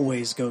 It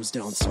always goes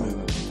down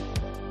smooth.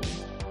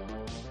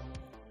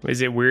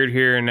 Is it weird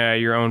hearing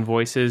your own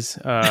voices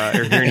or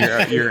hearing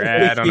your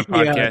ad on a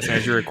podcast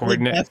as you're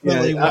recording it?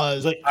 Definitely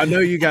was. I know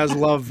you guys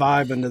love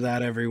vibing to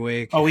that every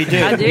week. Oh, we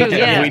do. I do,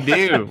 yeah. We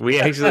do.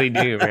 We actually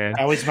do, man.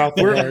 I always mouth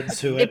the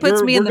words to it. It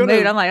puts me in the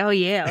mood. I'm like, oh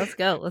yeah, let's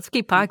go. Let's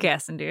keep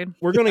podcasting, dude.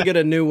 We're going to get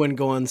a new one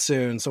going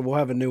soon, so we'll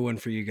have a new one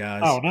for you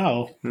guys. Oh,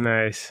 no.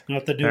 Nice.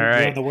 Not the new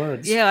right. the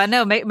words. Yeah, I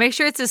know. Make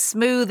sure it's as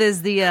smooth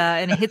as the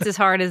and it hits as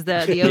hard as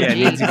the OG. Yeah, it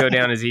needs to go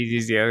down as easy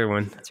as the other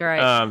one. That's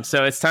right.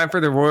 So it's time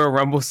for the Royal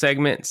Rumble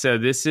segment. So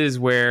this is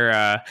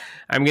where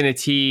I'm going to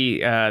tee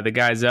the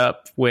guys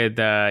up with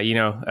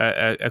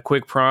a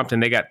quick prompt,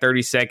 and they got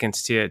 30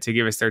 seconds to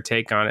give us their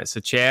take on it. So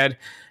Chad,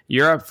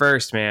 you're up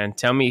first, man.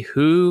 Tell me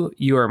who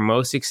you are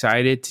most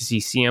excited to see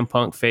CM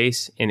Punk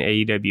face in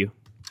AEW.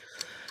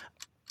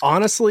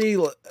 Honestly,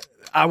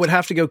 I would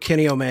have to go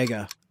Kenny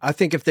Omega. I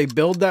think if they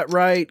build that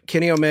right,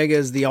 Kenny Omega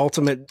is the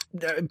ultimate.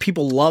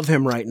 People love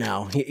him right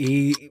now.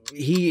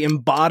 He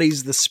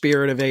embodies the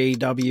spirit of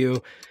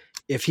AEW.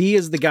 If he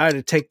is the guy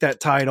to take that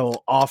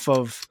title off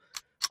of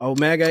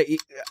Omega,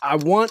 I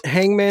want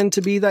Hangman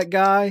to be that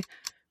guy.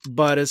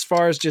 But as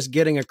far as just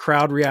getting a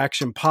crowd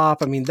reaction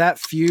pop, I mean, that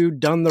feud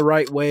done the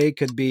right way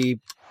could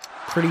be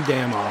pretty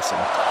damn awesome.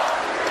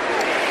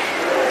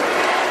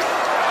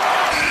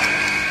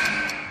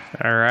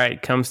 All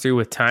right. Comes through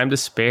with time to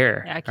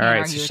spare. Yeah, I can't all right,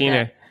 argue so with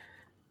Sheena.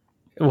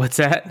 that. What's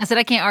that? I said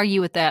I can't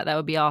argue with that. That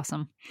would be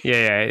awesome.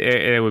 Yeah,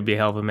 it would be a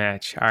hell of a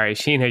match. All right,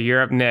 Sheena,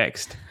 you're up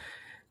next.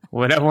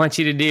 What I want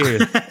you to do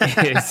is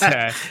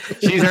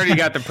she's already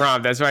got the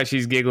prompt. That's why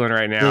she's giggling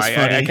right now. We'll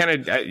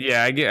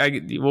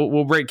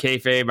break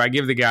kayfabe. I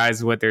give the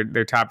guys what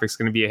their topic's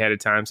going to be ahead of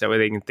time, so that way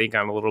they can think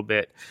on it a little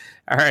bit.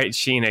 All right,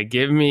 Sheena,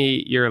 give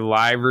me your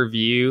live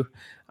review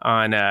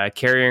on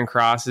Karrion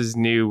Kross's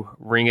new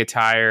ring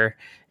attire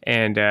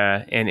and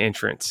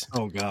entrance.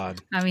 Oh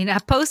God! I mean, I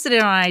posted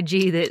it on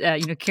IG that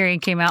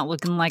Karrion came out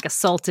looking like a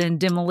Sultan,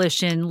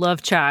 Demolition,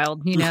 Love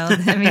Child.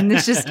 I mean,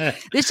 this just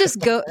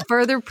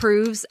further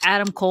proves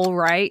Adam Cole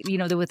right.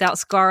 That without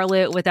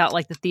Scarlett, without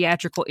like the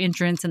theatrical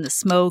entrance and the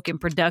smoke and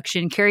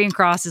production, Karrion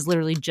Kross is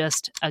literally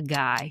just a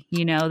guy.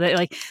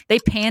 They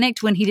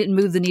panicked when he didn't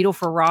move the needle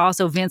for Raw,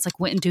 so Vince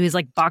went into his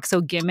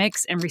Boxo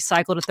gimmicks and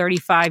recycled a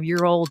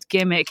 35-year-old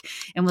gimmick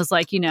and was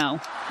like,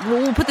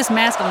 we'll put this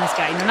mask on this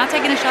guy. Not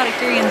taking a shot at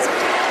Karrion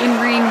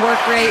in-ring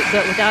work rate,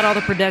 but without all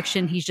the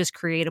production, he's just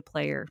creative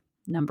player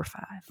number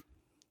 5.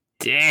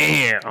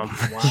 Damn.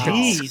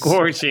 Wow.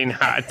 Scorching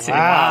hot take.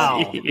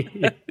 Wow.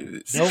 Nope.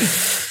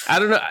 I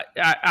don't know.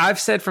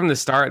 I've said from the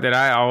start that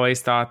I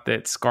always thought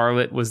that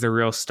Scarlett was the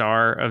real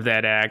star of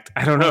that act.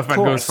 I don't know if I'd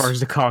go as far as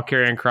to call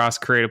Karrion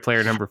Kross creative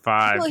player number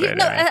 5. Well,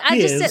 but,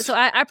 I just said, so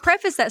I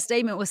prefaced that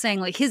statement with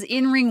saying his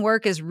in-ring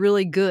work is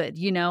really good,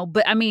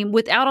 but I mean,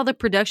 without all the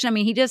production, I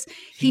mean,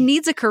 he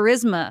needs a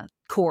charisma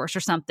course or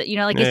something,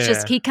 it's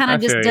just he kind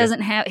of just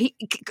doesn't have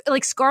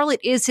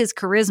Scarlett is his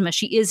charisma,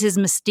 she is his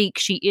mystique,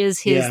 she is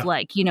his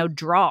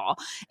draw,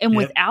 and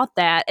without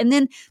that, and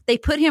then they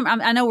put him,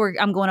 I know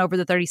I'm going over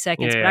the 30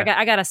 seconds, but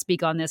I got to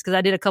speak on this because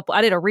I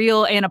did a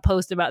reel and a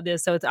post about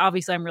this, so it's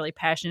obviously I'm really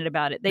passionate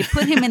about it. They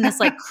put him in this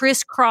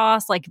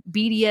crisscross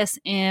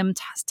BDSM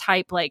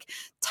type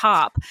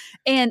top,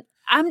 and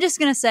I'm just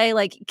going to say,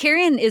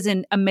 Karrion is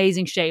in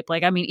amazing shape.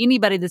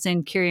 Anybody that's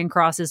in Karrion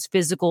Kross's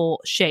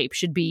physical shape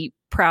should be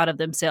proud of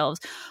themselves.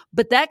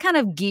 But that kind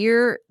of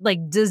gear,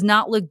 does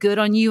not look good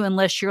on you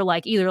unless you're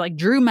either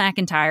Drew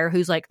McIntyre,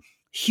 who's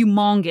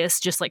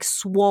humongous, just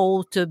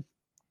swole to,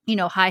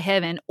 high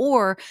heaven,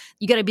 or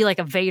you got to be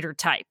a Vader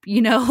type,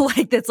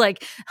 that's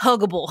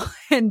huggable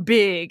and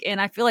big.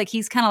 And I feel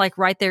he's kind of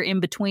right there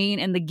in between,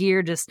 and the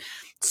gear just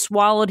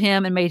swallowed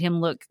him and made him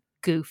look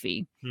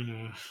goofy.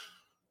 Mm-hmm.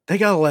 They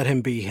gotta let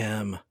him be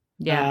him.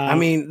 Yeah. I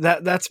mean,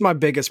 that's my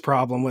biggest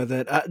problem with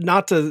it.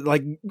 Not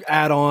to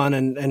add on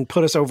and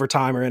put us over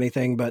time or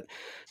anything, but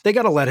they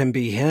gotta let him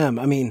be him.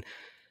 I mean,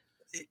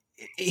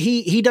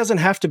 he doesn't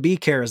have to be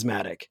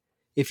charismatic.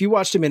 If you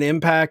watched him in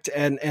Impact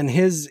and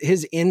his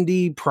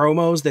indie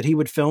promos that he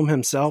would film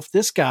himself,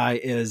 this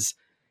guy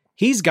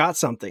he's got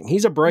something.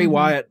 He's a Bray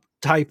Wyatt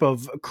type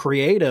of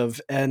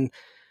creative, and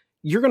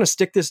you're going to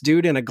stick this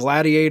dude in a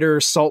Gladiator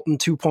Sultan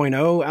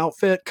 2.0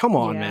 outfit? Come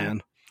on,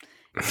 man.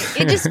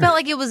 It just felt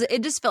like it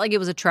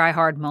was a try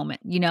hard moment,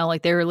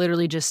 like they were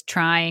literally just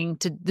trying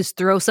to just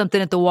throw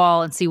something at the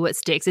wall and see what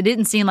sticks. It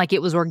didn't seem like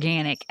it was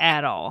organic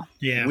at all.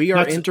 Yeah, we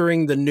are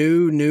entering the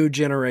new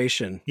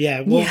generation.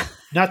 Yeah, well,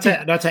 not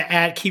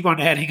to keep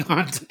on adding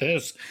on to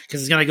this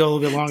because it's going to go a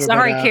little bit longer.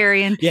 Sorry,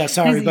 Carrion. Yeah,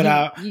 sorry,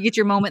 but you get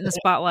your moment in the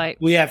spotlight.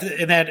 We have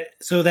that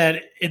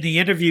in the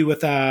interview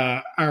with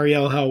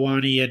Ariel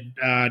Helwani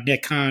and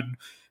Nick Khan,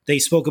 they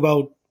spoke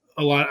about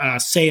a lot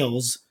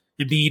sales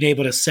and being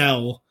able to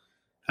sell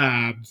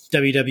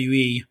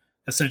WWE,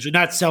 essentially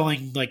not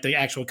selling like the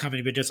actual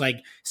company, but just like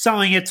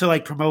selling it to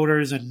like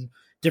promoters and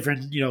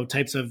different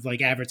types of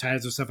like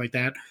advertisers, stuff like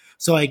that.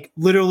 So like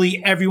literally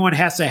everyone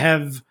has to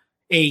have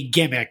a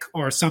gimmick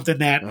or something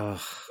that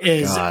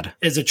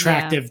is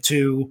attractive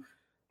to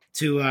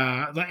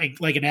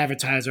like an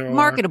advertiser or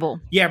marketable.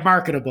 Yeah,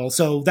 marketable.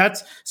 So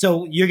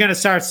you're gonna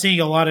start seeing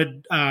a lot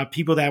of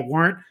people that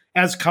weren't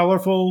as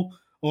colorful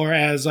or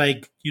as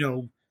like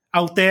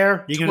out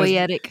there.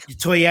 Toyetic.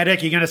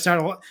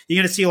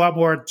 You're gonna see a lot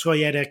more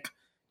toyetic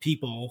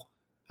people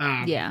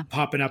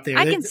popping up there.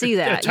 I can see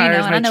that.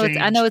 And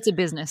I know it's a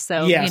business.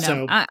 So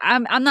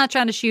I'm not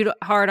trying to shoot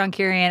hard on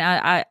Carrion.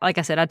 I like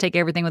I said, I take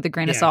everything with a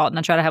grain of salt and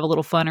I try to have a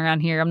little fun around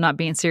here. I'm not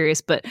being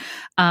serious, but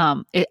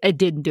it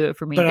didn't do it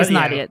for me. But, it's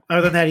not it.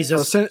 Other than that, he's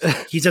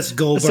just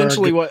Goldberg.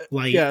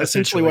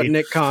 Essentially what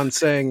Nick Khan's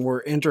saying,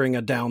 we're entering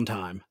a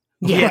downtime.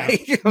 Yeah.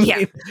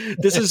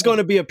 This is going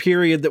to be a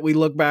period that we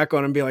look back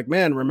on and be like,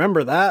 man,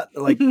 remember that?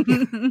 Like,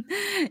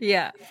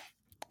 yeah.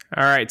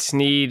 All right,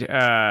 Sneed,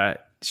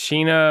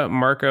 Sheena,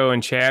 Marco,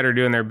 and Chad are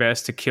doing their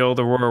best to kill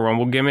the Royal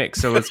Rumble gimmick.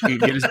 So let's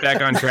get us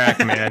back on track,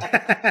 man.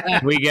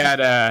 We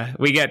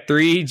got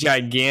 3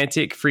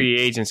 gigantic free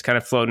agents kind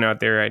of floating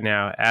out there right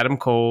now: Adam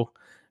Cole,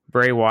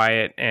 Bray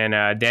Wyatt,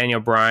 and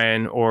Daniel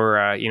Bryan,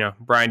 or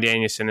Bryan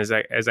Danielson, as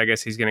I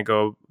guess he's going to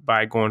go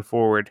by going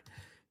forward.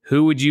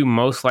 Who would you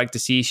most like to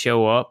see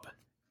show up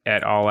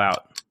at All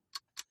Out?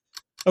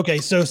 Okay,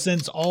 so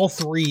since all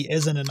 3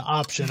 isn't an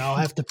option, I'll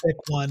have to pick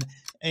one.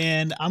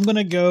 And I'm going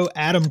to go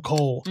Adam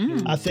Cole.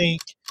 I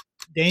think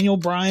Daniel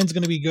Bryan's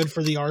going to be good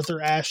for the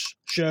Arthur Ashe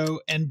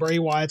show, and Bray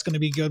Wyatt's going to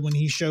be good when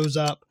he shows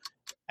up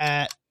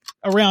at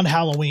around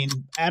Halloween.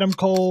 Adam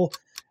Cole,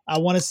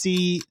 I'm going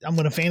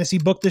to fantasy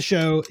book the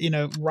show,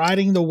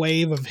 riding the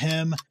wave of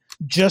him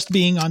just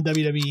being on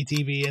WWE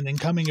TV and then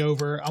coming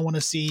over. I want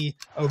to see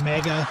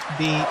Omega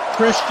beat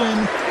Christian, and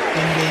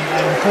then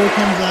Adam Cole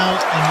comes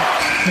out,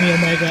 and Kenny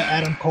Omega,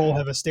 Adam Cole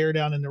have a stare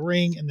down in the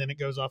ring, and then it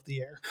goes off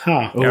the air.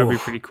 That would be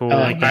pretty cool. I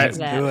like that.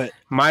 Do it.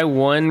 My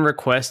one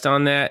request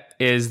on that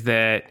is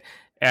that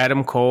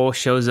Adam Cole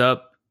shows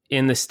up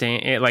in the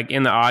stand, like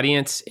in the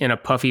audience, in a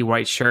puffy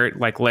white shirt,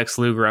 like Lex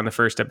Luger on the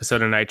first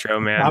episode of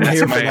Nitro. Man, I'm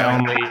here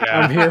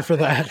for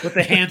that. With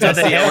the hands on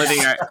the hips.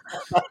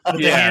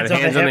 The hands on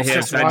the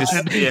hips.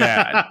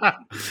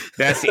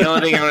 That's the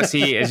only thing I want to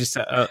see is just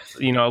a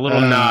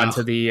little nod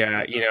to the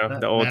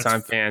the old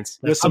time fans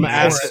with some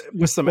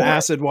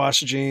acid wash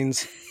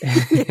jeans.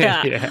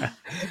 Yeah.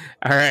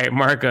 All right,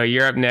 Marco,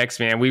 you're up next,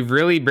 man. We've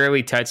really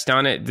barely touched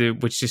on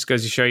it, which just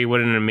goes to show you what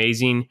an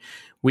amazing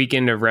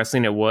weekend of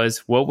wrestling it was.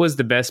 What was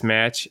the best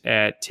match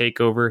at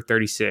TakeOver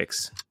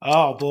 36?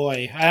 Oh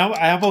boy,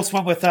 I almost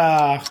went with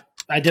I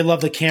did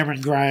love the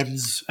Cameron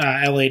Grimes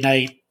LA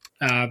Knight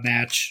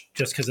match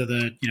just because of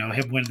the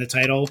him winning the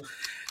title,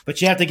 but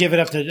you have to give it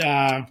up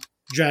to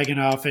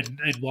Dragunov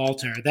and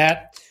Walter.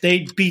 That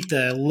they beat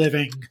the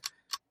living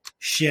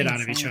shit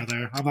out of each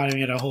other. I'm not even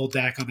gonna hold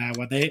back on that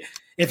one.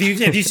 If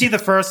you see the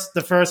first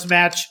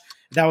match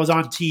that was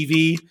on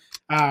TV,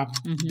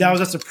 that was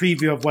just a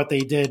preview of what they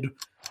did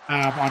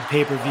on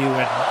pay-per-view,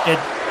 and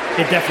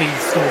it definitely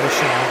stole the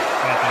show,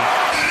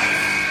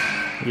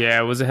 I think.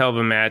 Yeah, it was a hell of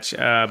a match.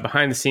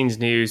 Behind the scenes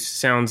news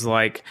sounds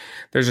like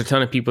there's a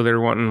ton of people that are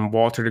wanting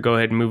Walter to go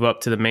ahead and move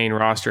up to the main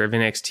roster of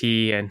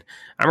NXT, and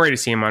I'm ready to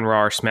see him on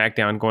Raw or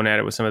SmackDown going at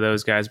it with some of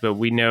those guys, but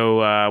we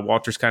know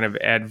Walter's kind of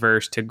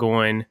adverse to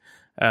going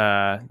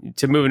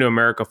to moving to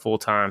America full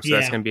time, so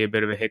that's going to be a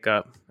bit of a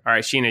hiccup. All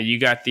right, Sheena, you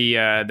got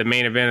the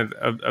main event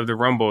of the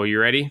Rumble. You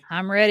ready?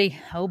 I'm ready.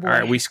 Oh boy! All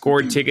right, we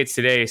scored tickets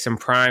today, some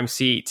prime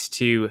seats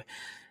to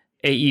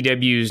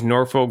AEW's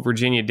Norfolk,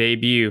 Virginia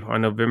debut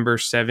on November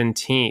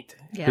 17th.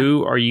 Yeah.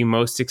 Who are you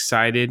most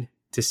excited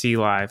to see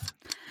live?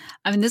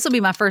 I mean, this will be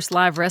my first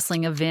live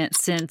wrestling event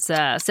since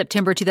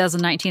September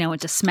 2019. I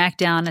went to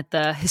SmackDown at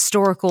the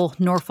historical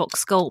Norfolk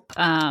Sculpt.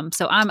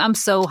 So I'm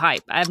so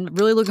hyped. I'm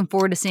really looking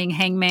forward to seeing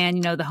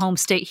Hangman, the home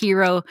state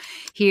hero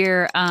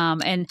here.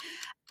 And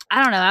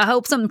I don't know. I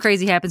hope something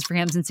crazy happens for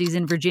him since he's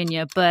in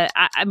Virginia. But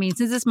I mean,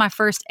 since it's my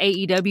first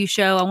AEW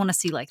show, I want to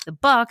see like the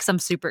Bucks. I'm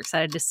super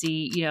excited to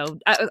see,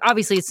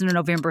 obviously it's in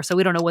November, so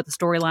we don't know what the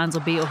storylines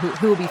will be or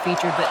who will be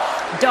featured. But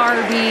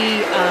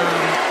Darby,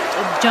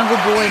 Jungle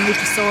Boy,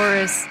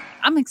 Luchasaurus.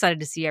 I'm excited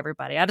to see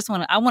everybody. I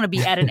want to be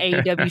at an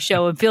AEW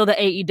show and feel the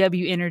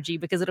AEW energy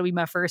because it'll be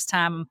my first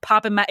time. I'm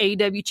popping my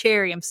AEW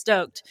cherry. I'm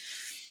stoked.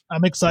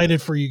 I'm excited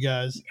for you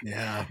guys.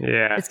 Yeah.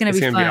 It's gonna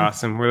be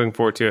awesome. We're looking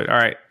forward to it. All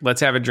right,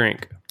 let's have a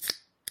drink.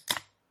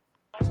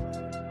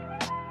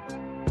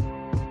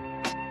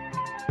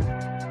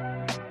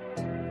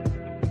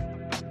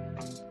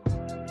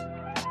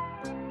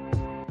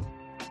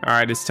 All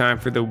right, it's time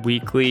for the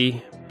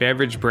weekly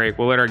beverage break.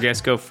 We'll let our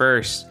guests go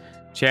first.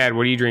 Chad,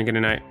 what are you drinking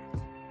tonight?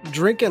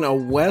 Drinking a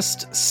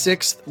West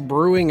 6th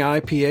Brewing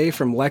IPA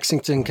from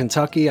Lexington,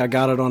 Kentucky. I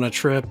got it on a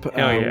trip.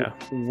 Hell yeah.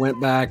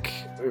 Went back,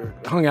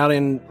 hung out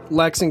in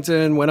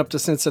Lexington, went up to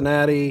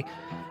Cincinnati.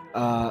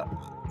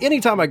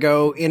 Anytime I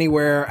go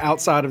anywhere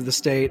outside of the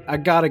state, I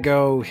got to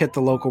go hit the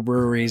local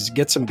breweries,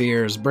 get some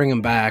beers, bring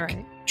them back,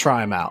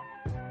 try them out.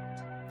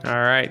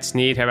 All right,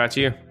 Sneed, how about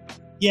you?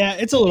 Yeah,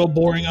 it's a little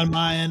boring on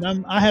my end.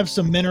 I have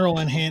some mineral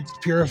enhanced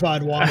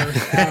purified water.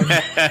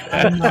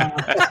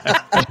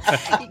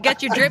 You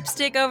got your drip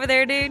stick over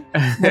there, dude?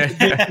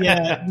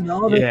 Yeah,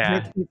 all the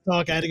drip stick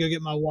talk. I had to go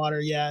get my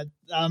water. Yeah,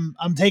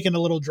 I'm taking a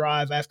little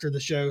drive after the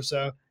show,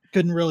 so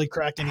couldn't really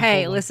crack any.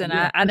 Hey, listen,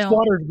 I don't.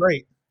 Water's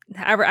great.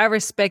 I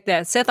respect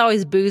that. Seth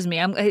always boos me.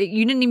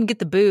 You didn't even get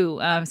the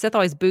boo. Seth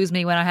always boos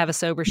me when I have a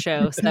sober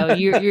show. So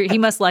he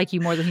must like you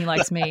more than he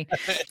likes me.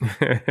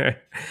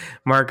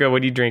 Marco,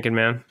 what are you drinking,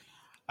 man?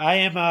 I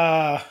am.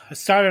 I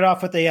started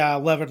off with a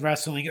Love and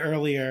Wrestling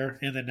earlier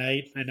in the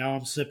night, and now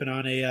I'm sipping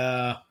on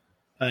the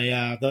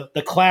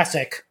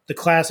classic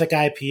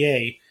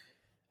IPA.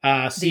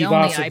 Steve the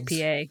only Austin's,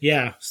 IPA.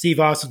 Yeah, Steve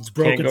Austin's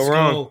Broken Skull.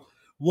 Wrong.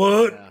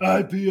 What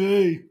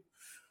IPA?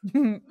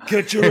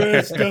 Get your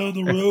ass down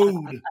the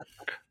road.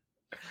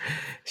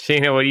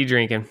 Shayna, what are you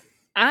drinking?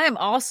 I'm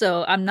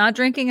not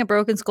drinking a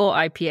Broken Skull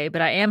IPA,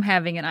 but I am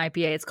having an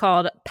IPA. It's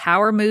called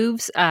Power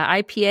Moves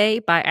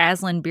IPA by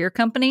Aslan Beer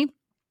Company.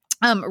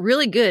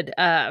 Really good.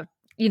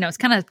 It's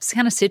kind of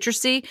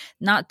citrusy,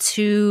 not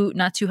too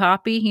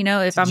hoppy.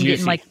 If I'm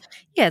juicy. getting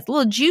it's a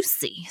little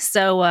juicy.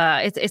 So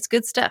it's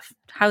good stuff.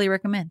 Highly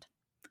recommend.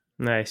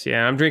 Nice.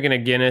 Yeah, I'm drinking a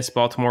Guinness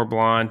Baltimore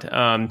Blonde.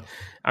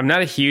 I'm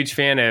not a huge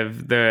fan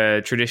of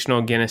the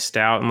traditional Guinness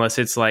Stout unless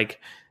it's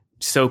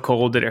so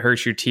cold that it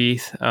hurts your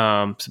teeth.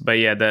 But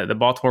yeah, the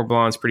Baltimore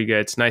Blonde's pretty good.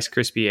 It's nice,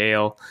 crispy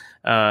ale,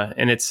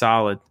 and it's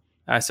solid.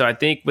 So I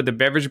think with the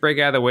beverage break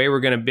out of the way,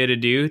 we're going to bid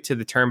adieu to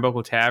the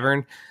Turnbuckle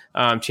Tavern.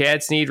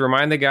 Chad, Sneed,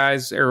 remind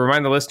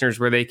the listeners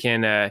where they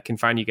can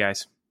find you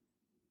guys.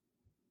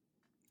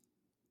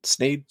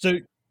 Sneed. So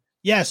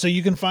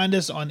you can find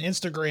us on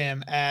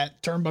Instagram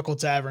at Turnbuckle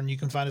Tavern. You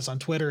can find us on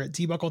Twitter at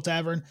Tbuckle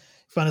Tavern.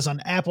 Find us on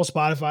Apple,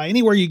 Spotify,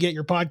 anywhere you get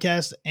your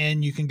podcast,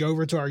 and you can go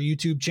over to our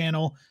YouTube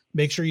channel.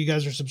 Make sure you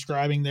guys are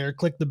subscribing there.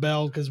 Click the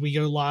bell because we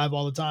go live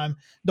all the time.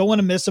 Don't want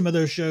to miss some of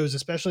those shows,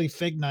 especially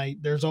Fig Night.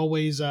 There's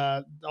always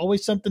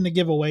something to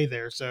give away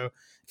there. So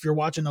if you're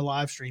watching the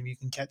live stream, you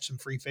can catch some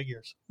free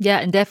figures. Yeah,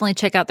 and definitely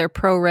check out their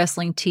Pro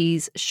Wrestling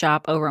Tees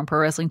shop over on Pro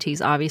Wrestling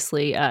Tees,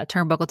 obviously,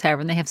 Turnbuckle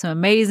Tavern. They have some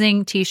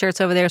amazing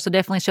T-shirts over there, so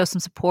definitely show some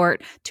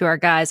support to our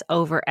guys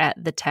over at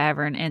the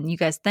Tavern. And you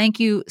guys, thank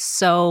you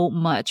so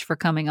much for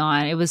coming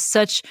on. It was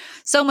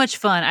so much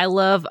fun. I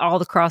love all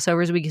the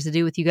crossovers we get to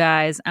do with you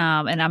guys,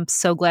 and I'm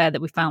so glad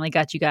that we finally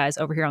got you guys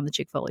over here on the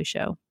Chick Foley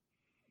Show.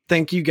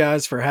 Thank you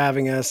guys for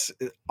having us.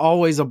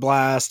 Always a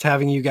blast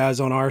having you guys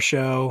on our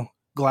show.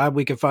 Glad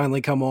we could finally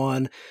come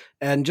on.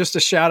 And just a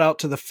shout out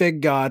to the Fig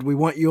God. We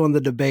want you on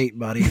the debate,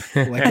 buddy.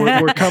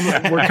 We're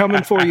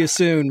coming for you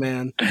soon,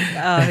 man.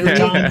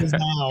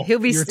 He'll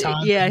be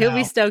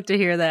stoked to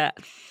hear that.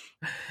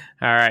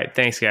 All right.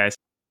 Thanks, guys.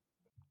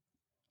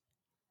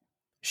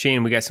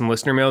 Shane, we got some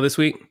listener mail this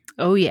week.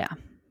 Oh, yeah.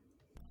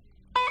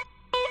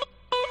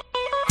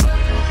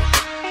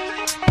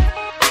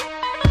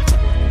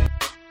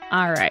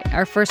 All right.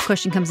 Our first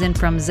question comes in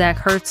from Zach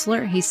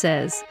Hertzler. He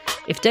says,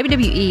 if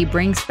WWE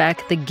brings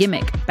back the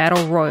gimmick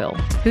Battle Royal,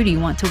 who do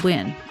you want to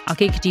win? I'll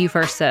kick it to you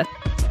first, Seth.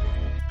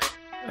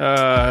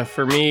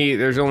 For me,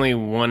 there's only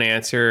one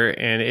answer,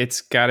 and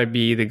it's got to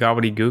be the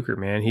Gobbledygooker,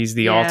 man. He's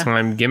the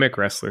all-time gimmick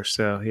wrestler.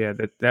 So, yeah,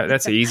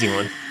 that's an easy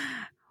one.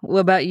 What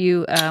about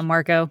you,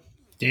 Marco?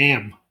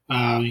 Damn.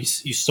 You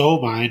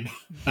stole mine.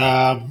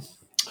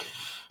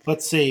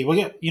 Let's see.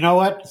 You know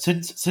what?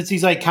 Since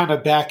he's kind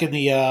of back in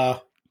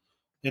the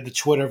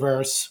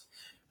Twitterverse,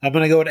 I'm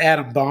gonna go with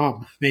Adam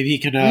Bomb. Maybe he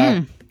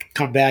can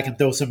come back and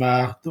throw some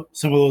of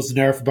those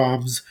Nerf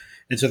bombs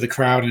into the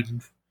crowd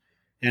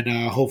and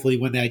hopefully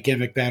win that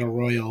gimmick Battle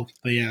Royal.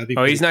 But yeah,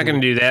 he's not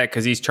going to do that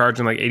because he's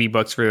charging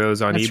 $80 for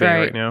those on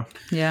eBay right now.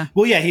 Yeah.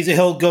 Well, yeah,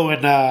 he'll go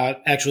and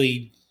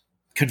actually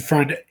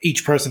confront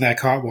each person that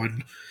caught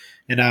one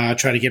and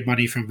try to get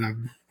money from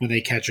them when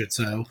they catch it.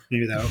 So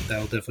maybe that'll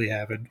definitely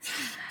happen.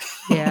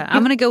 Yeah,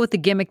 I'm gonna go with the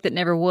gimmick that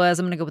never was.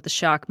 I'm gonna go with the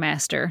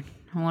Shockmaster.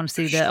 I want to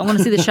see the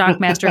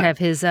Shockmaster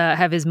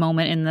have his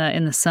moment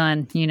in the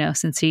sun,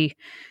 since he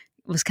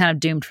was kind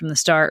of doomed from the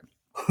start.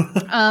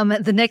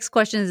 The next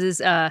question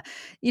is I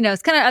think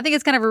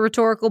it's kind of a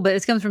rhetorical, but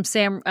it comes from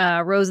Sam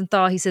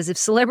Rosenthal. He says, if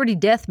Celebrity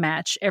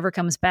Deathmatch ever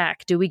comes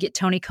back, do we get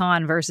Tony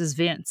Khan versus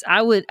Vince?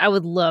 I would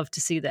love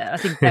to see that. I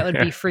think that would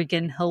be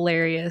freaking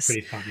hilarious.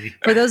 Pretty funny.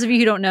 For those of you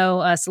who don't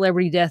know,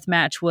 Celebrity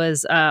Deathmatch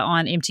was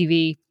on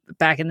MTV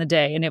back in the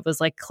day, and it was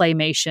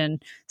claymation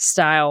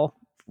style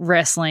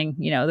wrestling.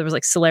 There was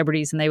like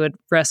celebrities and they would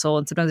wrestle,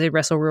 and sometimes they'd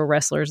wrestle real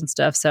wrestlers and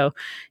stuff. So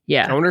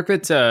yeah. I wonder if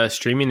it's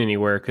streaming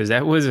anywhere, because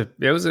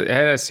it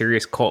had a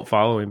serious cult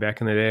following back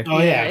in the day. Oh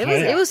yeah,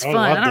 it was fun.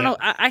 I don't know.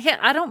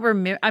 I don't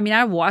remember. I mean,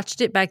 I watched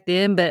it back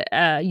then, but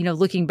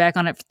looking back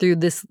on it through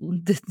this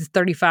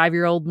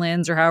 35-year-old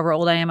lens, or however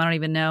old I am, I don't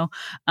even know.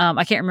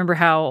 I can't remember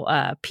how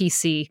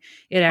PC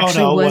it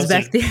actually was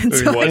back then.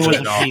 So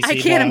I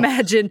can't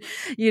imagine.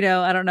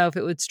 I don't know if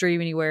it would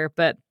stream anywhere,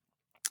 but.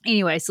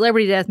 Anyway,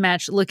 Celebrity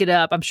Deathmatch, look it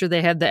up. I'm sure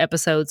they have the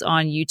episodes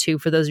on YouTube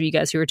for those of you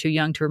guys who are too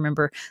young to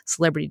remember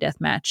Celebrity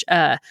Deathmatch.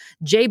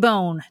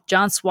 J-Bone,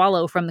 John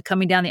Swallow from the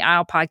Coming Down the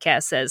Aisle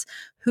podcast says,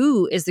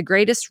 who is the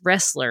greatest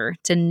wrestler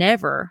to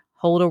never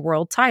hold a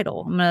world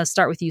title? I'm going to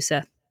start with you,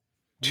 Seth.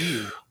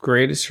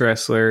 Greatest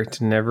wrestler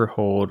to never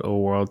hold a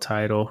world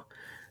title.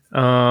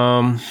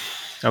 I'm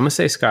going to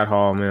say Scott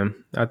Hall, man.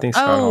 I think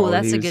Scott Hall. Oh,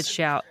 that's a good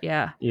shout.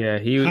 Yeah. Yeah,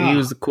 he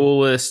was the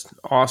coolest,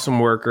 awesome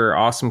worker,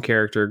 awesome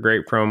character,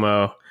 great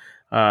promo.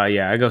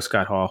 I go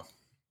Scott Hall.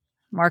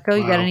 Marco,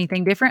 you got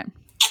anything different?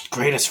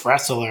 Greatest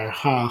wrestler,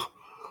 huh?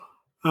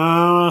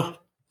 I'll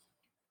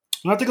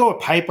have to go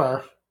with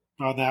Piper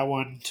on that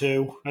one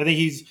too. I think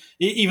he's,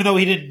 even though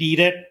he didn't need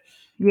it,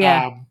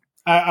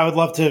 I would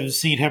love to have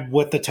seen him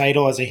with the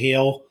title as a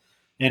heel,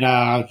 and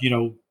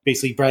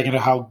basically bragging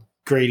about how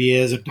great he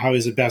is and how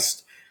he's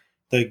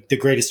the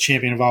greatest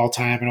champion of all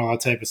time and all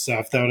that type of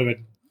stuff. That would have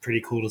been pretty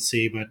cool to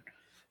see. But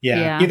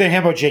either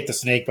him or Jake the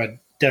Snake, but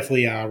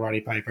definitely Roddy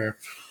Piper.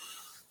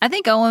 I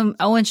think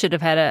Owen should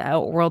have had a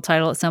world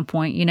title at some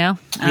point,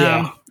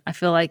 I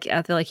feel like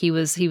he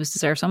was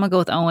deserved. So I'm gonna go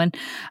with Owen.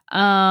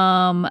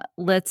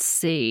 Let's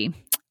see.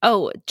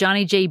 Oh,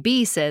 Johnny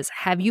JB says,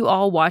 have you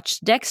all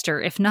watched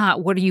Dexter? If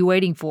not, what are you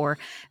waiting for?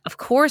 Of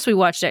course we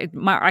watched it.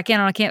 I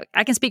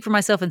can speak for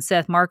myself and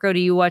Seth. Marco,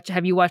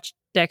 have you watched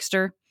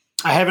Dexter?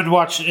 I haven't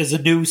watched. Is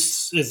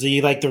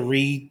he like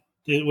the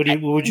what would you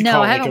call it?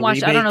 No, I haven't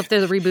watched. I don't know if the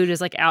reboot is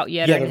like out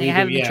yet or anything. I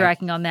haven't been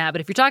tracking on that. But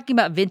if you're talking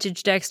about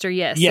vintage Dexter,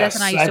 yes. Seth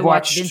and I used to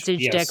watch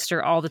vintage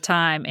Dexter all the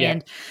time. Yeah.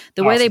 And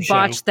the way they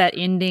botched that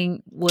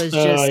ending was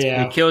just...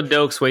 They killed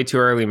Dokes way too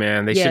early,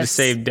 man. They should have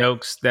saved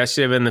Dokes. That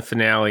should have been the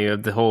finale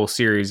of the whole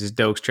series, is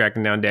Dokes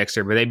tracking down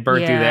Dexter. But they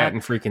burnt through that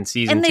in freaking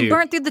season 2. And they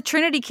burnt through the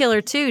Trinity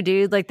Killer too,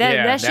 dude. Like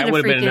that. That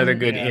would have been another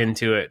good end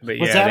to it. But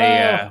was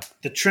that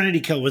the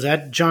Trinity Killer? Was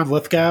that John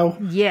Lithgow?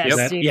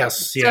 Yes. Yep.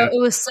 Yes. Yeah. So it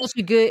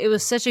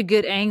was such a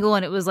good angle,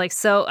 and it was like,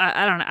 so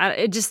I don't know.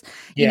 It just,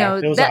 it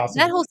was awesome.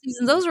 That whole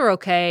season, those were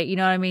okay. You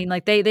know what I mean?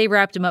 Like they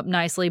wrapped him up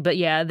nicely, but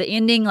the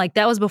ending, like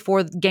that was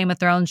before Game of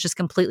Thrones just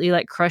completely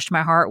like crushed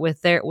my heart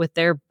with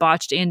their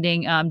botched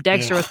ending.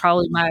 Dexter was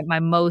probably my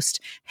most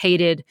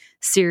hated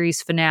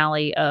series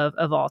finale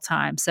of all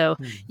time. So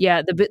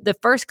the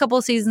first couple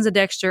of seasons of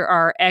Dexter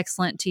are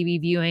excellent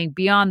TV viewing.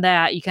 Beyond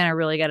that, you kind of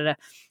really got to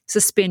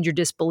suspend your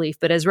disbelief.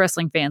 But as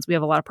wrestling fans, we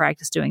have a lot of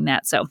practice doing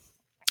that. So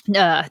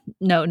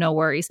no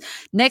worries.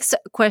 Next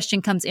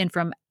question comes in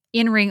from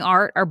In-Ring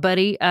Art. Our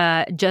buddy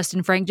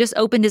Justin Frank just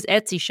opened his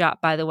Etsy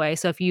shop, by the way.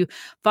 So if you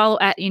follow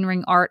at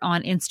In-Ring Art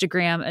on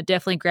Instagram,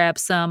 definitely grab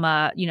some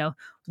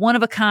one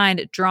of a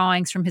kind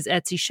drawings from his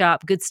Etsy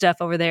shop. Good stuff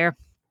over there.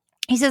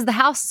 He says the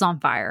house is on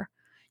fire.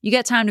 You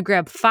got time to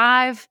grab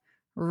 5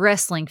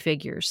 wrestling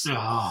figures.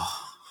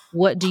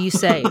 What do you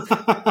save?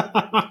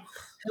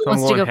 Who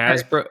wants to go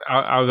Hasbro?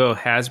 I'll go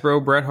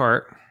Hasbro Bret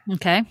Hart.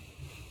 Okay.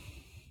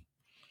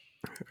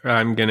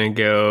 I'm going to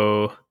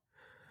go...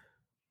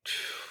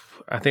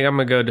 I think I'm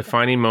going to go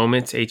Defining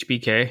Moments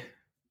HBK.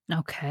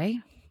 Okay.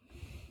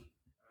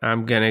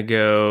 I'm going to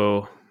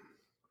go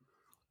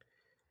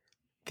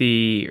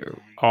the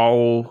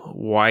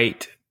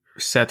all-white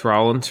Seth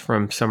Rollins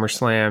from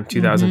SummerSlam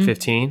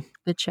 2015.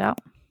 Good shout.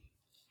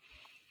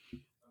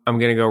 I'm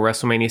going to go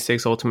WrestleMania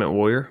 6 Ultimate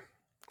Warrior.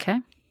 Okay.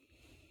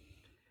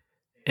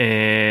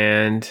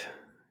 And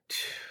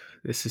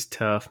this is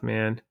tough,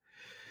 man.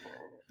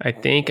 I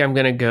think I'm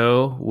going to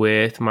go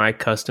with my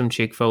custom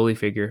Chick Foley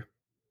figure.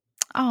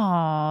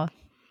 Oh,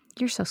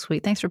 you're so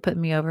sweet. Thanks for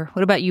putting me over.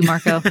 What about you,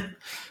 Marco?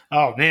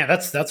 Oh, man,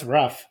 that's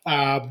rough.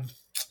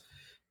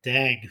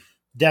 Dang.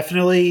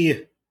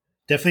 Definitely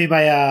my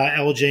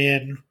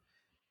LJN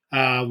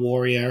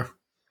Warrior.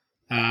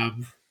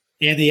 And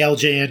the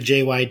LJN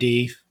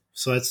JYD.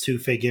 So that's 2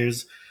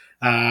 figures.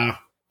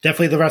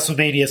 Definitely the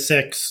WrestleMania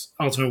 6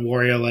 Ultimate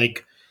Warrior,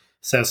 like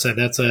Seth said,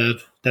 that's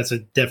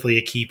definitely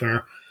a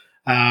keeper.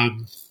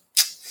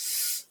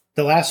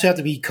 The last 2 have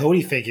to be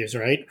Cody figures,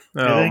 right?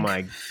 Oh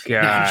my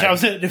god!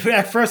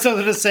 At first, I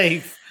was going to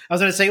say,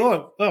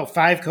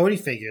 5 Cody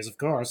figures, of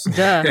course.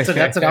 That's what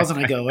I was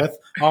going to go with.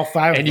 All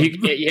 5. And of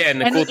them.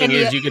 And the cool thing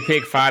is, you could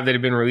pick 5 that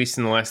have been released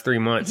in the last 3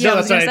 months. Yeah, I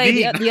was going to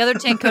say the other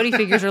 10 Cody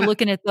figures are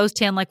looking at those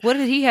 10 like, what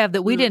did he have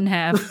that we didn't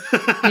have?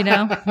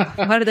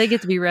 Why did they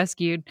get to be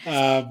rescued?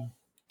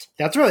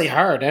 That's really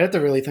hard. I have to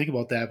really think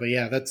about that. But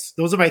yeah,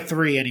 those are my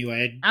 3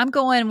 anyway. I'm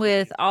going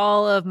with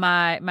all of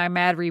my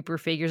Mad Reaper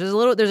figures.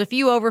 There's a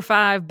few over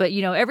 5, but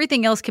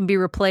everything else can be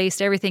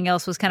replaced. Everything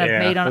else was kind of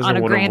made on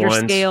a grander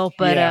scale.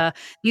 But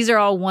these are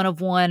all one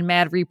of one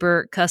Mad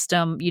Reaper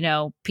custom,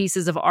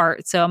 pieces of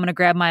art. So I'm gonna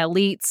grab my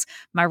Elites,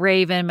 my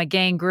Raven, my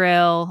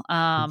Gangrel,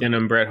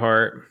 Denim Bret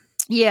Hart.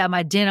 Yeah,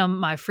 my denim,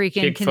 my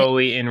freaking Chick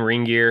Foley in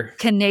ring gear,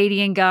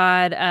 Canadian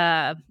God,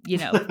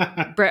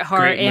 Bret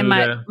Hart, and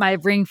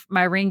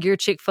my ring gear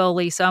Chick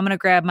Foley. So I'm gonna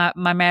grab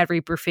my Mad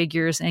Reaper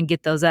figures and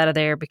get those out of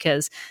there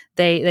because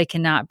they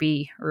cannot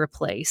be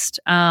replaced.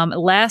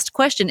 Last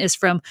question is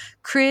from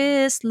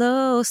Chris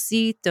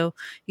Losito.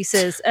 He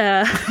says,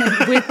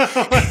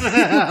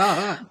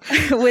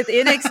 with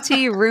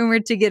NXT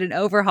rumored to get an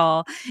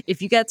overhaul,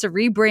 if you got to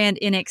rebrand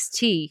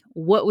NXT,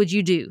 what would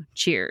you do?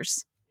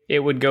 Cheers. It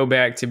would go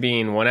back to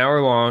being 1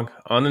 hour long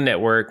on the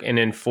network and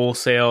in Full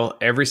Sail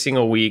every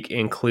single week,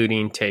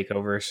 including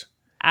takeovers.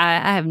 I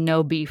have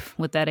no beef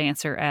with that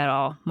answer at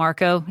all.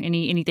 Marco,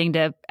 anything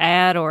to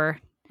add or?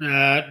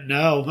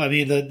 No. I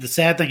mean, the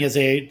sad thing is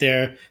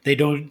they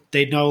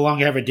no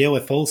longer have a deal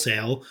with Full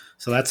Sail,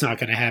 so that's not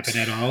going to happen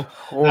at all.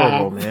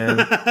 Horrible,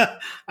 man.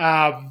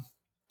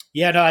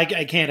 Yeah, no, I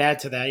can't add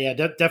to that. Yeah,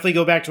 definitely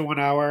go back to 1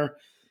 hour.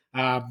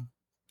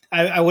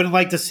 I wouldn't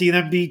like to see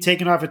them be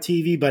taken off of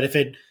TV, but if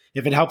it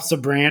helps the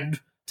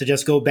brand to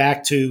just go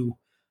back to,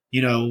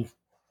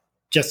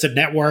 just a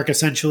network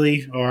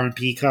essentially or on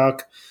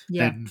Peacock,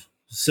 then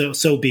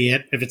so be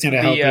it. If it's going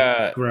to help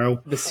it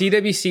grow. The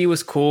CWC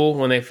was cool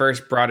when they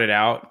first brought it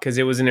out because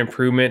it was an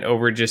improvement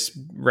over just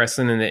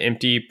wrestling in the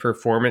empty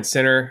performance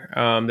center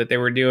that they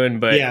were doing.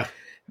 But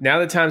now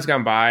that time's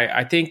gone by,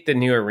 I think the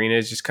new arena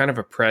is just kind of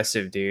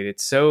oppressive, dude.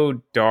 It's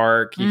so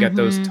dark. You got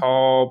those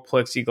tall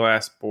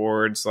plexiglass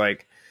boards,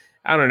 like.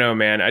 I don't know,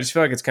 man. I just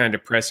feel like it's kind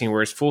of depressing.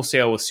 Whereas Full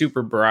Sail was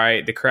super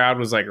bright. The crowd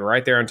was like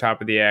right there on top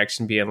of the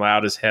action, being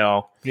loud as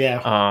hell.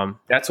 Yeah.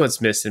 That's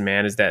what's missing,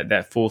 man, is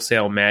that Full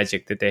Sail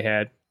magic that they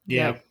had.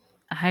 Yeah.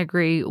 I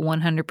agree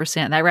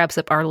 100%. That wraps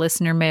up our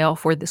listener mail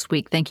for this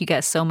week. Thank you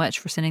guys so much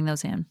for sending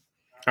those in.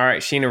 All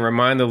right, Sheena,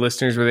 remind the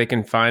listeners where they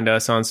can find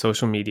us on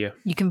social media.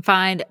 You can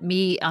find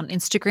me on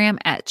Instagram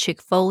at Chick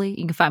Foley.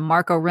 You can find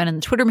Marco running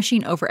the Twitter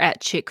machine over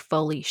at Chick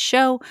Foley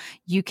Show.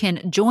 You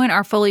can join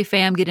our Foley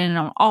fam, get in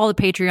on all the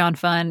Patreon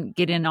fun,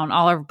 get in on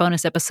all our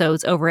bonus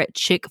episodes over at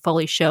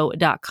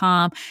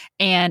chickfoleyshow.com.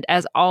 And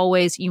as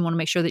always, you want to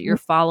make sure that you're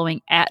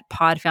following at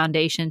Pod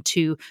Foundation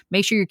to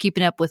make sure you're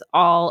keeping up with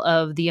all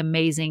of the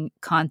amazing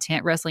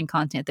content, wrestling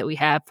content that we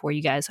have for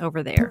you guys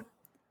over there.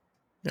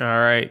 All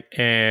right.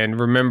 And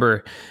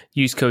remember,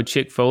 use code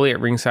ChickFoley at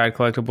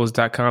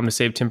ringsidecollectibles.com to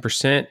save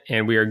 10%.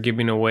 And we are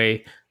giving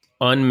away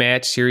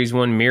Unmatched Series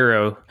 1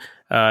 Miro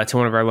to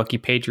one of our lucky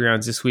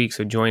Patreons this week.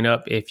 So join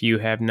up if you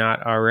have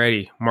not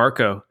already.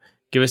 Marco,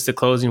 give us the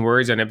closing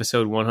words on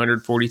episode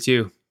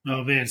 142.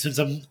 Oh, man. Since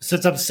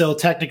I'm still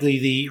technically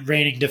the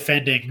reigning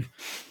defending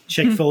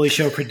Chick Foley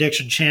Show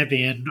prediction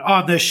champion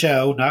on this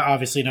show,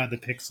 obviously not the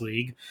Picks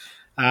League.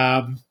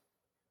 Same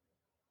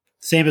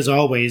as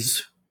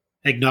always.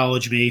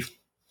 Acknowledge me.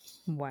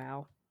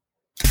 Wow.